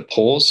the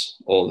pause,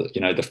 or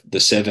the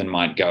 7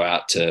 might go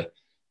out to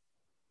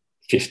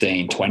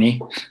 15,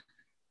 20,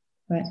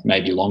 right,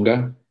 maybe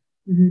longer.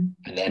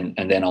 Mm-hmm.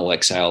 And then I'll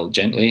exhale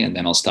gently, and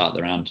then I'll start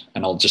the round,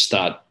 and I'll just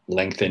start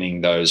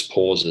lengthening those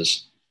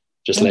pauses,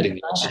 just letting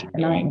the oxygen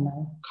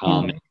go,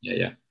 calm.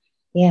 Yeah,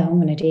 I'm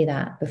going to do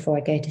that before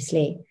I go to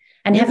sleep.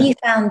 And have you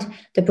found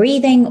the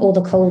breathing or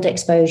the cold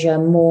exposure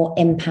more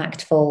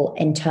impactful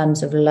in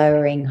terms of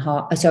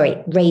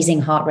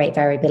raising heart rate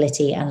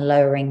variability and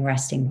lowering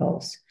resting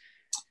pulse?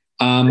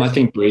 I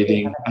think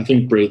breathing.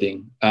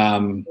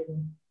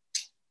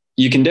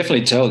 You can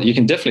definitely tell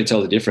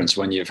the difference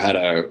when you've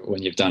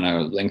done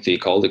a lengthy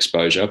cold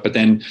exposure. But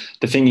then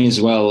the thing is,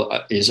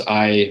 I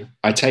do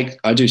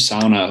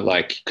sauna,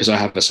 like, because I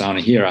have a sauna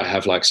here. I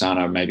have like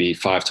sauna maybe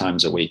 5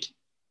 times a week.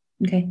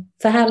 Okay.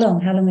 For how long?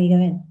 How long will you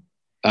go in?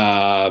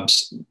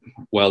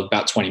 Well,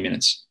 about 20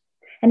 minutes.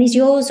 And is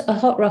yours a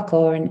hot rock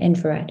or an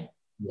infrared?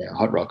 Yeah,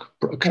 hot rock,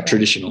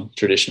 traditional.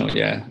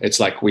 Yeah, it's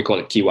like we call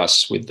it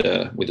kiwas with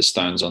the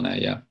stones on there.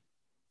 Yeah.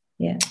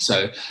 Yeah.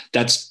 So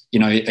that's, you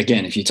know,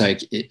 again, if you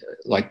take it,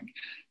 like,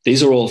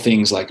 these are all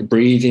things like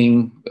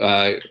breathing,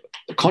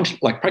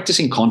 like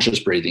practicing conscious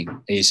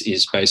breathing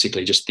is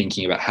basically just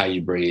thinking about how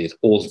you breathe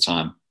all the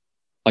time.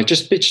 Like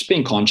just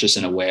being conscious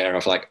and aware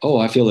of like,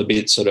 I feel a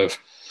bit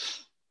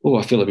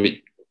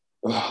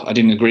I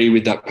didn't agree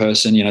with that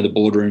person, you know, the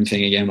boardroom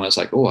thing again, where it's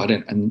like,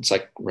 and it's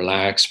like,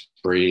 relax,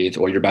 breathe,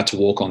 or you're about to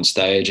walk on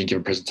stage and give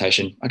a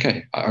presentation.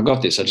 Okay, I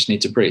got this. I just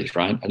need to breathe,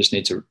 right? I just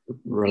need to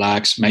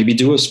relax, maybe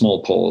do a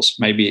small pause,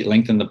 maybe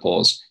lengthen the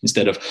pause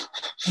instead of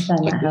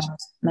like that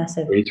helps.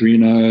 Massive. Breathe through your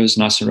nose,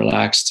 nice and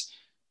relaxed.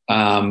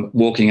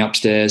 Walking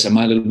upstairs, am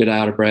I a little bit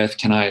out of breath?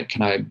 Can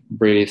I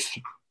breathe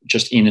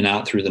just in and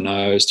out through the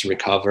nose to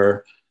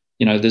recover?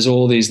 You know, there's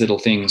all these little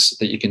things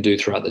that you can do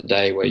throughout the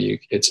day where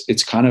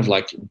it's kind of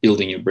like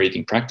building your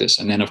breathing practice.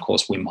 And then, of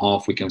course, Wim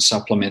Hof, we can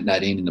supplement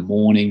that in the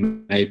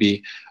morning,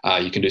 maybe.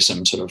 You can do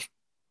some sort of,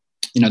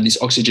 you know,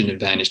 these oxygen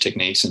advantage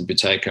techniques and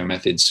Buteyko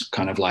methods,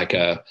 kind of like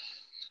a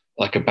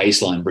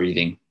baseline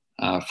breathing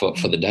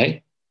for the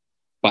day.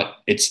 But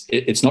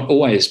it's not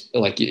always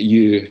like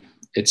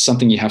it's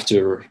something you have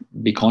to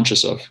be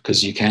conscious of,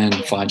 because you can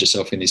find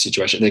yourself in this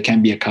situation. There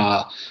can be a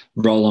car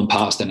rolling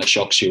past and it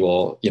shocks you,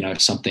 or, you know,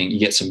 something, you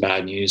get some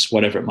bad news,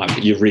 whatever it might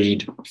be. You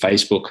read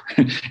Facebook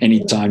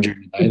anytime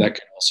during the day, that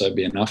can also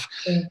be enough.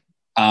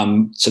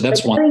 So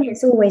that's one.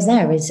 It's always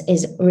there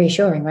is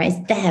reassuring, right?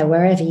 It's there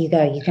wherever you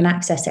go. You can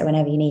access it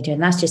whenever you need to.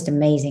 And that's just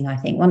amazing, I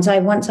think. Once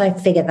I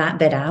figured that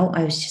bit out,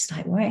 I was just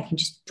like, right, I can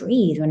just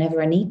breathe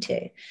whenever I need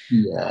to.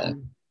 Yeah.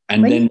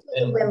 And then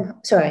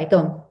sorry, go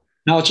on.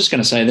 No, I was just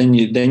going to say, then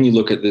you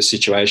look at the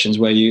situations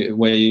where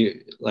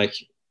you like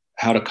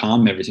how to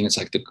calm everything. It's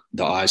like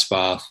the ice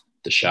bath,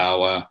 the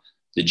shower,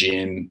 the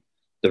gym,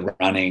 the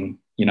running.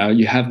 You know,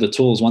 you have the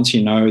tools. Once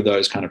you know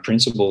those kind of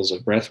principles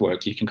of breath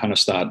work, you can kind of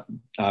start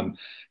kind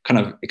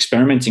of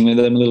experimenting with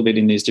them a little bit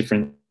in these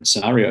different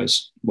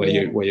scenarios where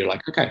you're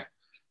like, okay,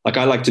 like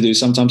I like to do.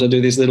 Sometimes I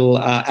do these little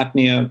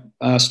apnea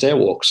stair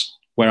walks,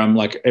 where I'm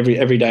like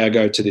every day I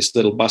go to this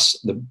little bus,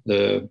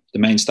 the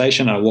main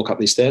station, and I walk up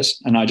these stairs,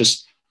 and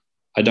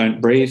I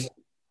don't breathe.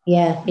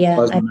 Yeah.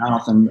 Close my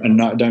mouth and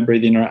don't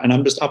breathe in, and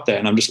I'm just up there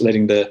and I'm just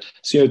letting the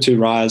CO2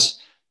 rise.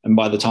 And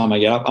by the time I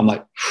get up, I'm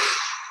like,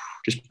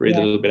 just breathe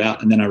a little bit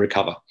out, and then I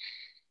recover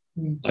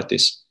like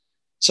this.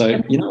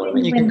 So you know what I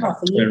mean? You can are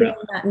you doing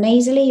that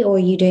nasally, or are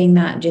you doing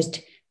that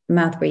just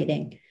mouth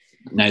breathing?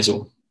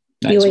 Nasal.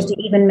 You always do,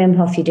 even Wim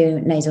Hof, you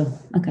do nasal.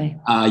 Okay.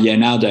 Yeah,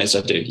 nowadays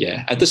I do.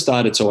 Yeah. At the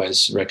start, it's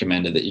always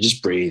recommended that you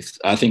just breathe.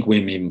 I think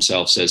Wim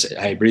himself says,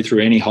 hey, breathe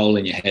through any hole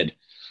in your head.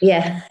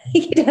 Yeah,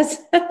 he does.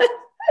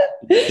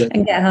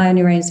 And get high on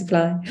your own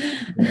supply.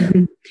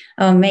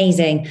 Oh,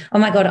 amazing. Oh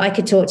my God, I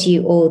could talk to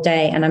you all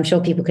day, and I'm sure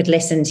people could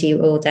listen to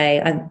you all day.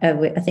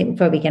 I think we're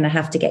probably going to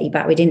have to get you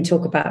back. We didn't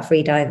talk about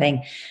free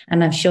diving,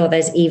 and I'm sure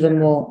there's even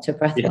more to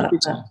breathwork.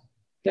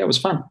 Yeah, it was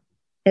fun.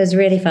 It was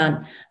really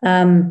fun.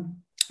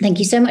 Thank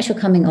you so much for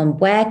coming on.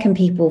 Where can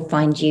people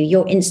find you?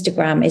 Your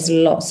Instagram is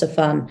lots of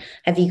fun.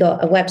 Have you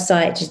got a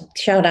website? Just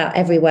shout out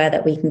everywhere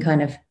that we can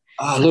kind of...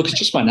 Look, it's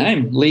just my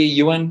name, Lee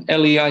Ewan,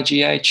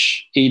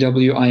 LEIGHEWIN,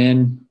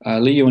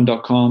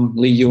 leeewan.com,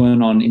 Lee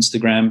Ewan on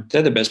Instagram.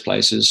 They're the best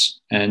places.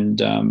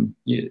 And I'm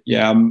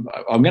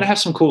going to have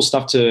some cool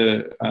stuff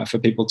for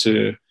people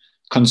to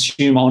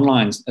consume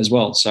online as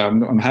well. So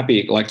I'm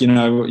happy, like, you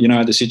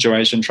know, the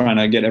situation, trying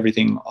to get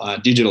everything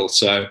digital.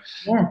 So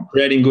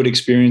creating good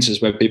experiences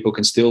where people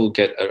can still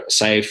get a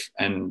safe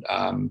and,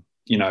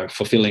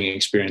 fulfilling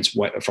experience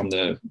from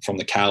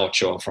the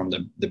couch or from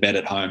the bed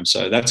at home.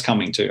 So that's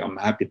coming too. I'm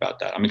happy about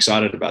that. I'm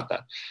excited about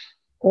that.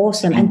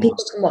 Awesome. And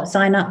people can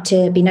sign up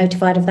to be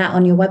notified of that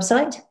on your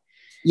website?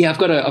 Yeah, I've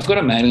got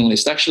a mailing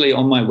list. Actually,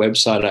 on my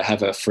website, I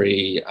have a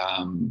free,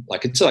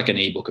 it's like an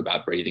ebook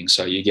about breathing.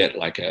 So you get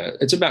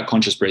it's about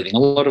conscious breathing. A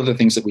lot of the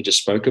things that we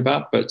just spoke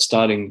about, but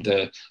starting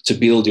to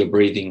build your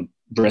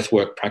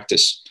breathwork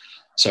practice.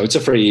 So it's a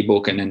free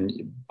ebook, and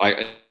then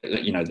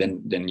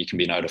then you can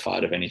be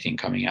notified of anything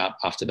coming out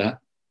after that.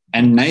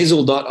 And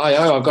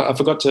nasal.io, I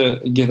forgot to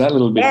give that a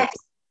little bit. Yes.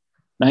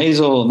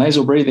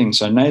 Nasal breathing.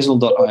 So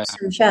nasal.io.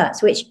 Some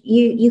shirts, which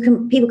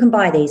people can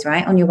buy these,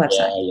 right, on your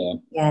website.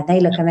 Yeah, they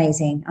look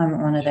amazing. I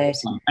want one of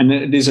those.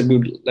 And these are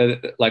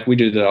good. Like we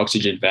do the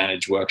Oxygen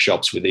Advantage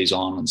workshops with these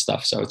on and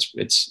stuff. So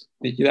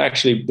they're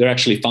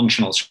actually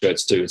functional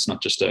shirts too. It's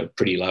not just a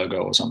pretty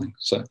logo or something.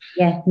 So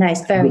yeah, no,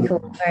 it's very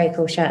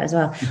cool shirt as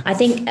well. I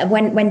think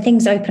when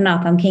things open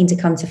up, I'm keen to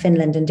come to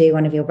Finland and do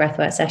one of your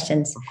breathwork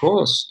sessions. Of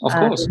course.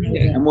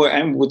 Yeah.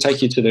 And we'll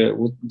take you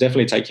we'll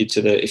definitely take you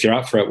to if you're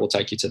up for it, we'll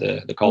take you to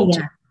the cold.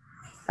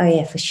 Oh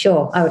yeah, for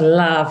sure. I would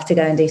love to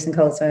go and do some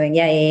cold swimming.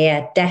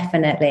 Yeah,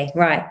 definitely.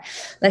 Right.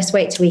 Let's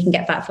wait till we can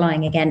get back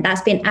flying again.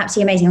 That's been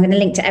absolutely amazing. I'm going to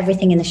link to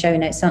everything in the show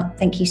notes. So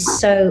thank you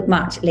so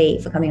much, Lee,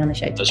 for coming on the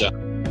show today.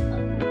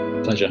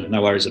 Pleasure.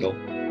 No worries at all.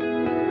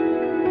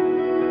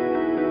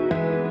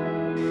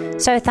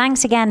 So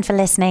thanks again for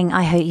listening.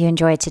 I hope you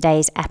enjoyed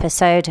today's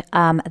episode.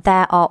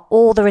 There are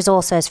all the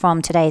resources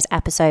from today's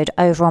episode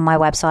over on my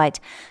website,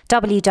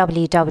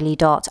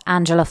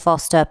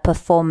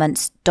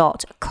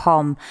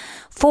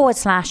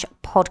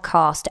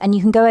 www.angelafosterperformance.com/podcast. And you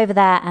can go over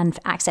there and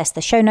access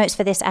the show notes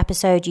for this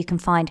episode. You can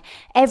find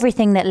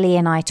everything that Lee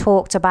and I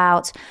talked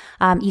about.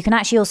 You can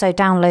actually also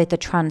download the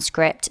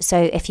transcript.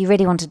 So if you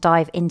really want to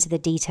dive into the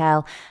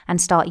detail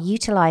and start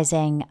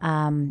utilizing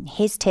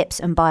his tips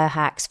and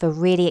biohacks for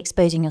really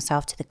exposing yourself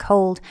to the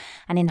cold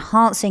and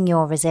enhancing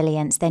your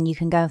resilience, then you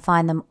can go and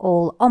find them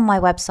all on my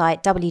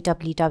website,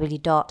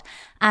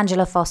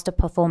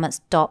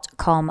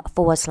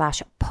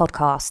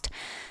 www.angelafosterperformance.com/podcast.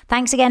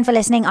 Thanks again for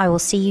listening. I will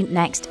see you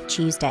next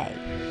Tuesday.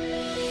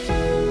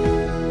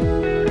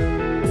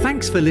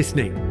 Thanks for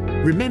listening.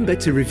 Remember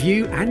to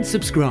review and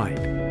subscribe.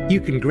 You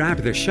can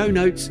grab the show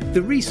notes,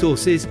 the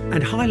resources,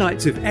 and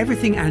highlights of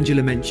everything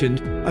Angela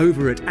mentioned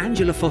over at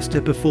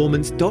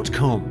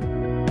angelafosterperformance.com.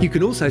 You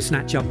can also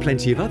snatch up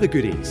plenty of other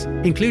goodies,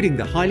 including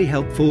the highly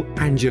helpful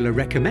Angela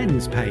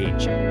Recommends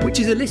page, which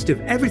is a list of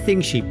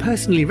everything she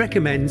personally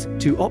recommends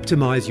to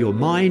optimize your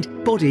mind,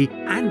 body,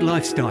 and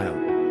lifestyle.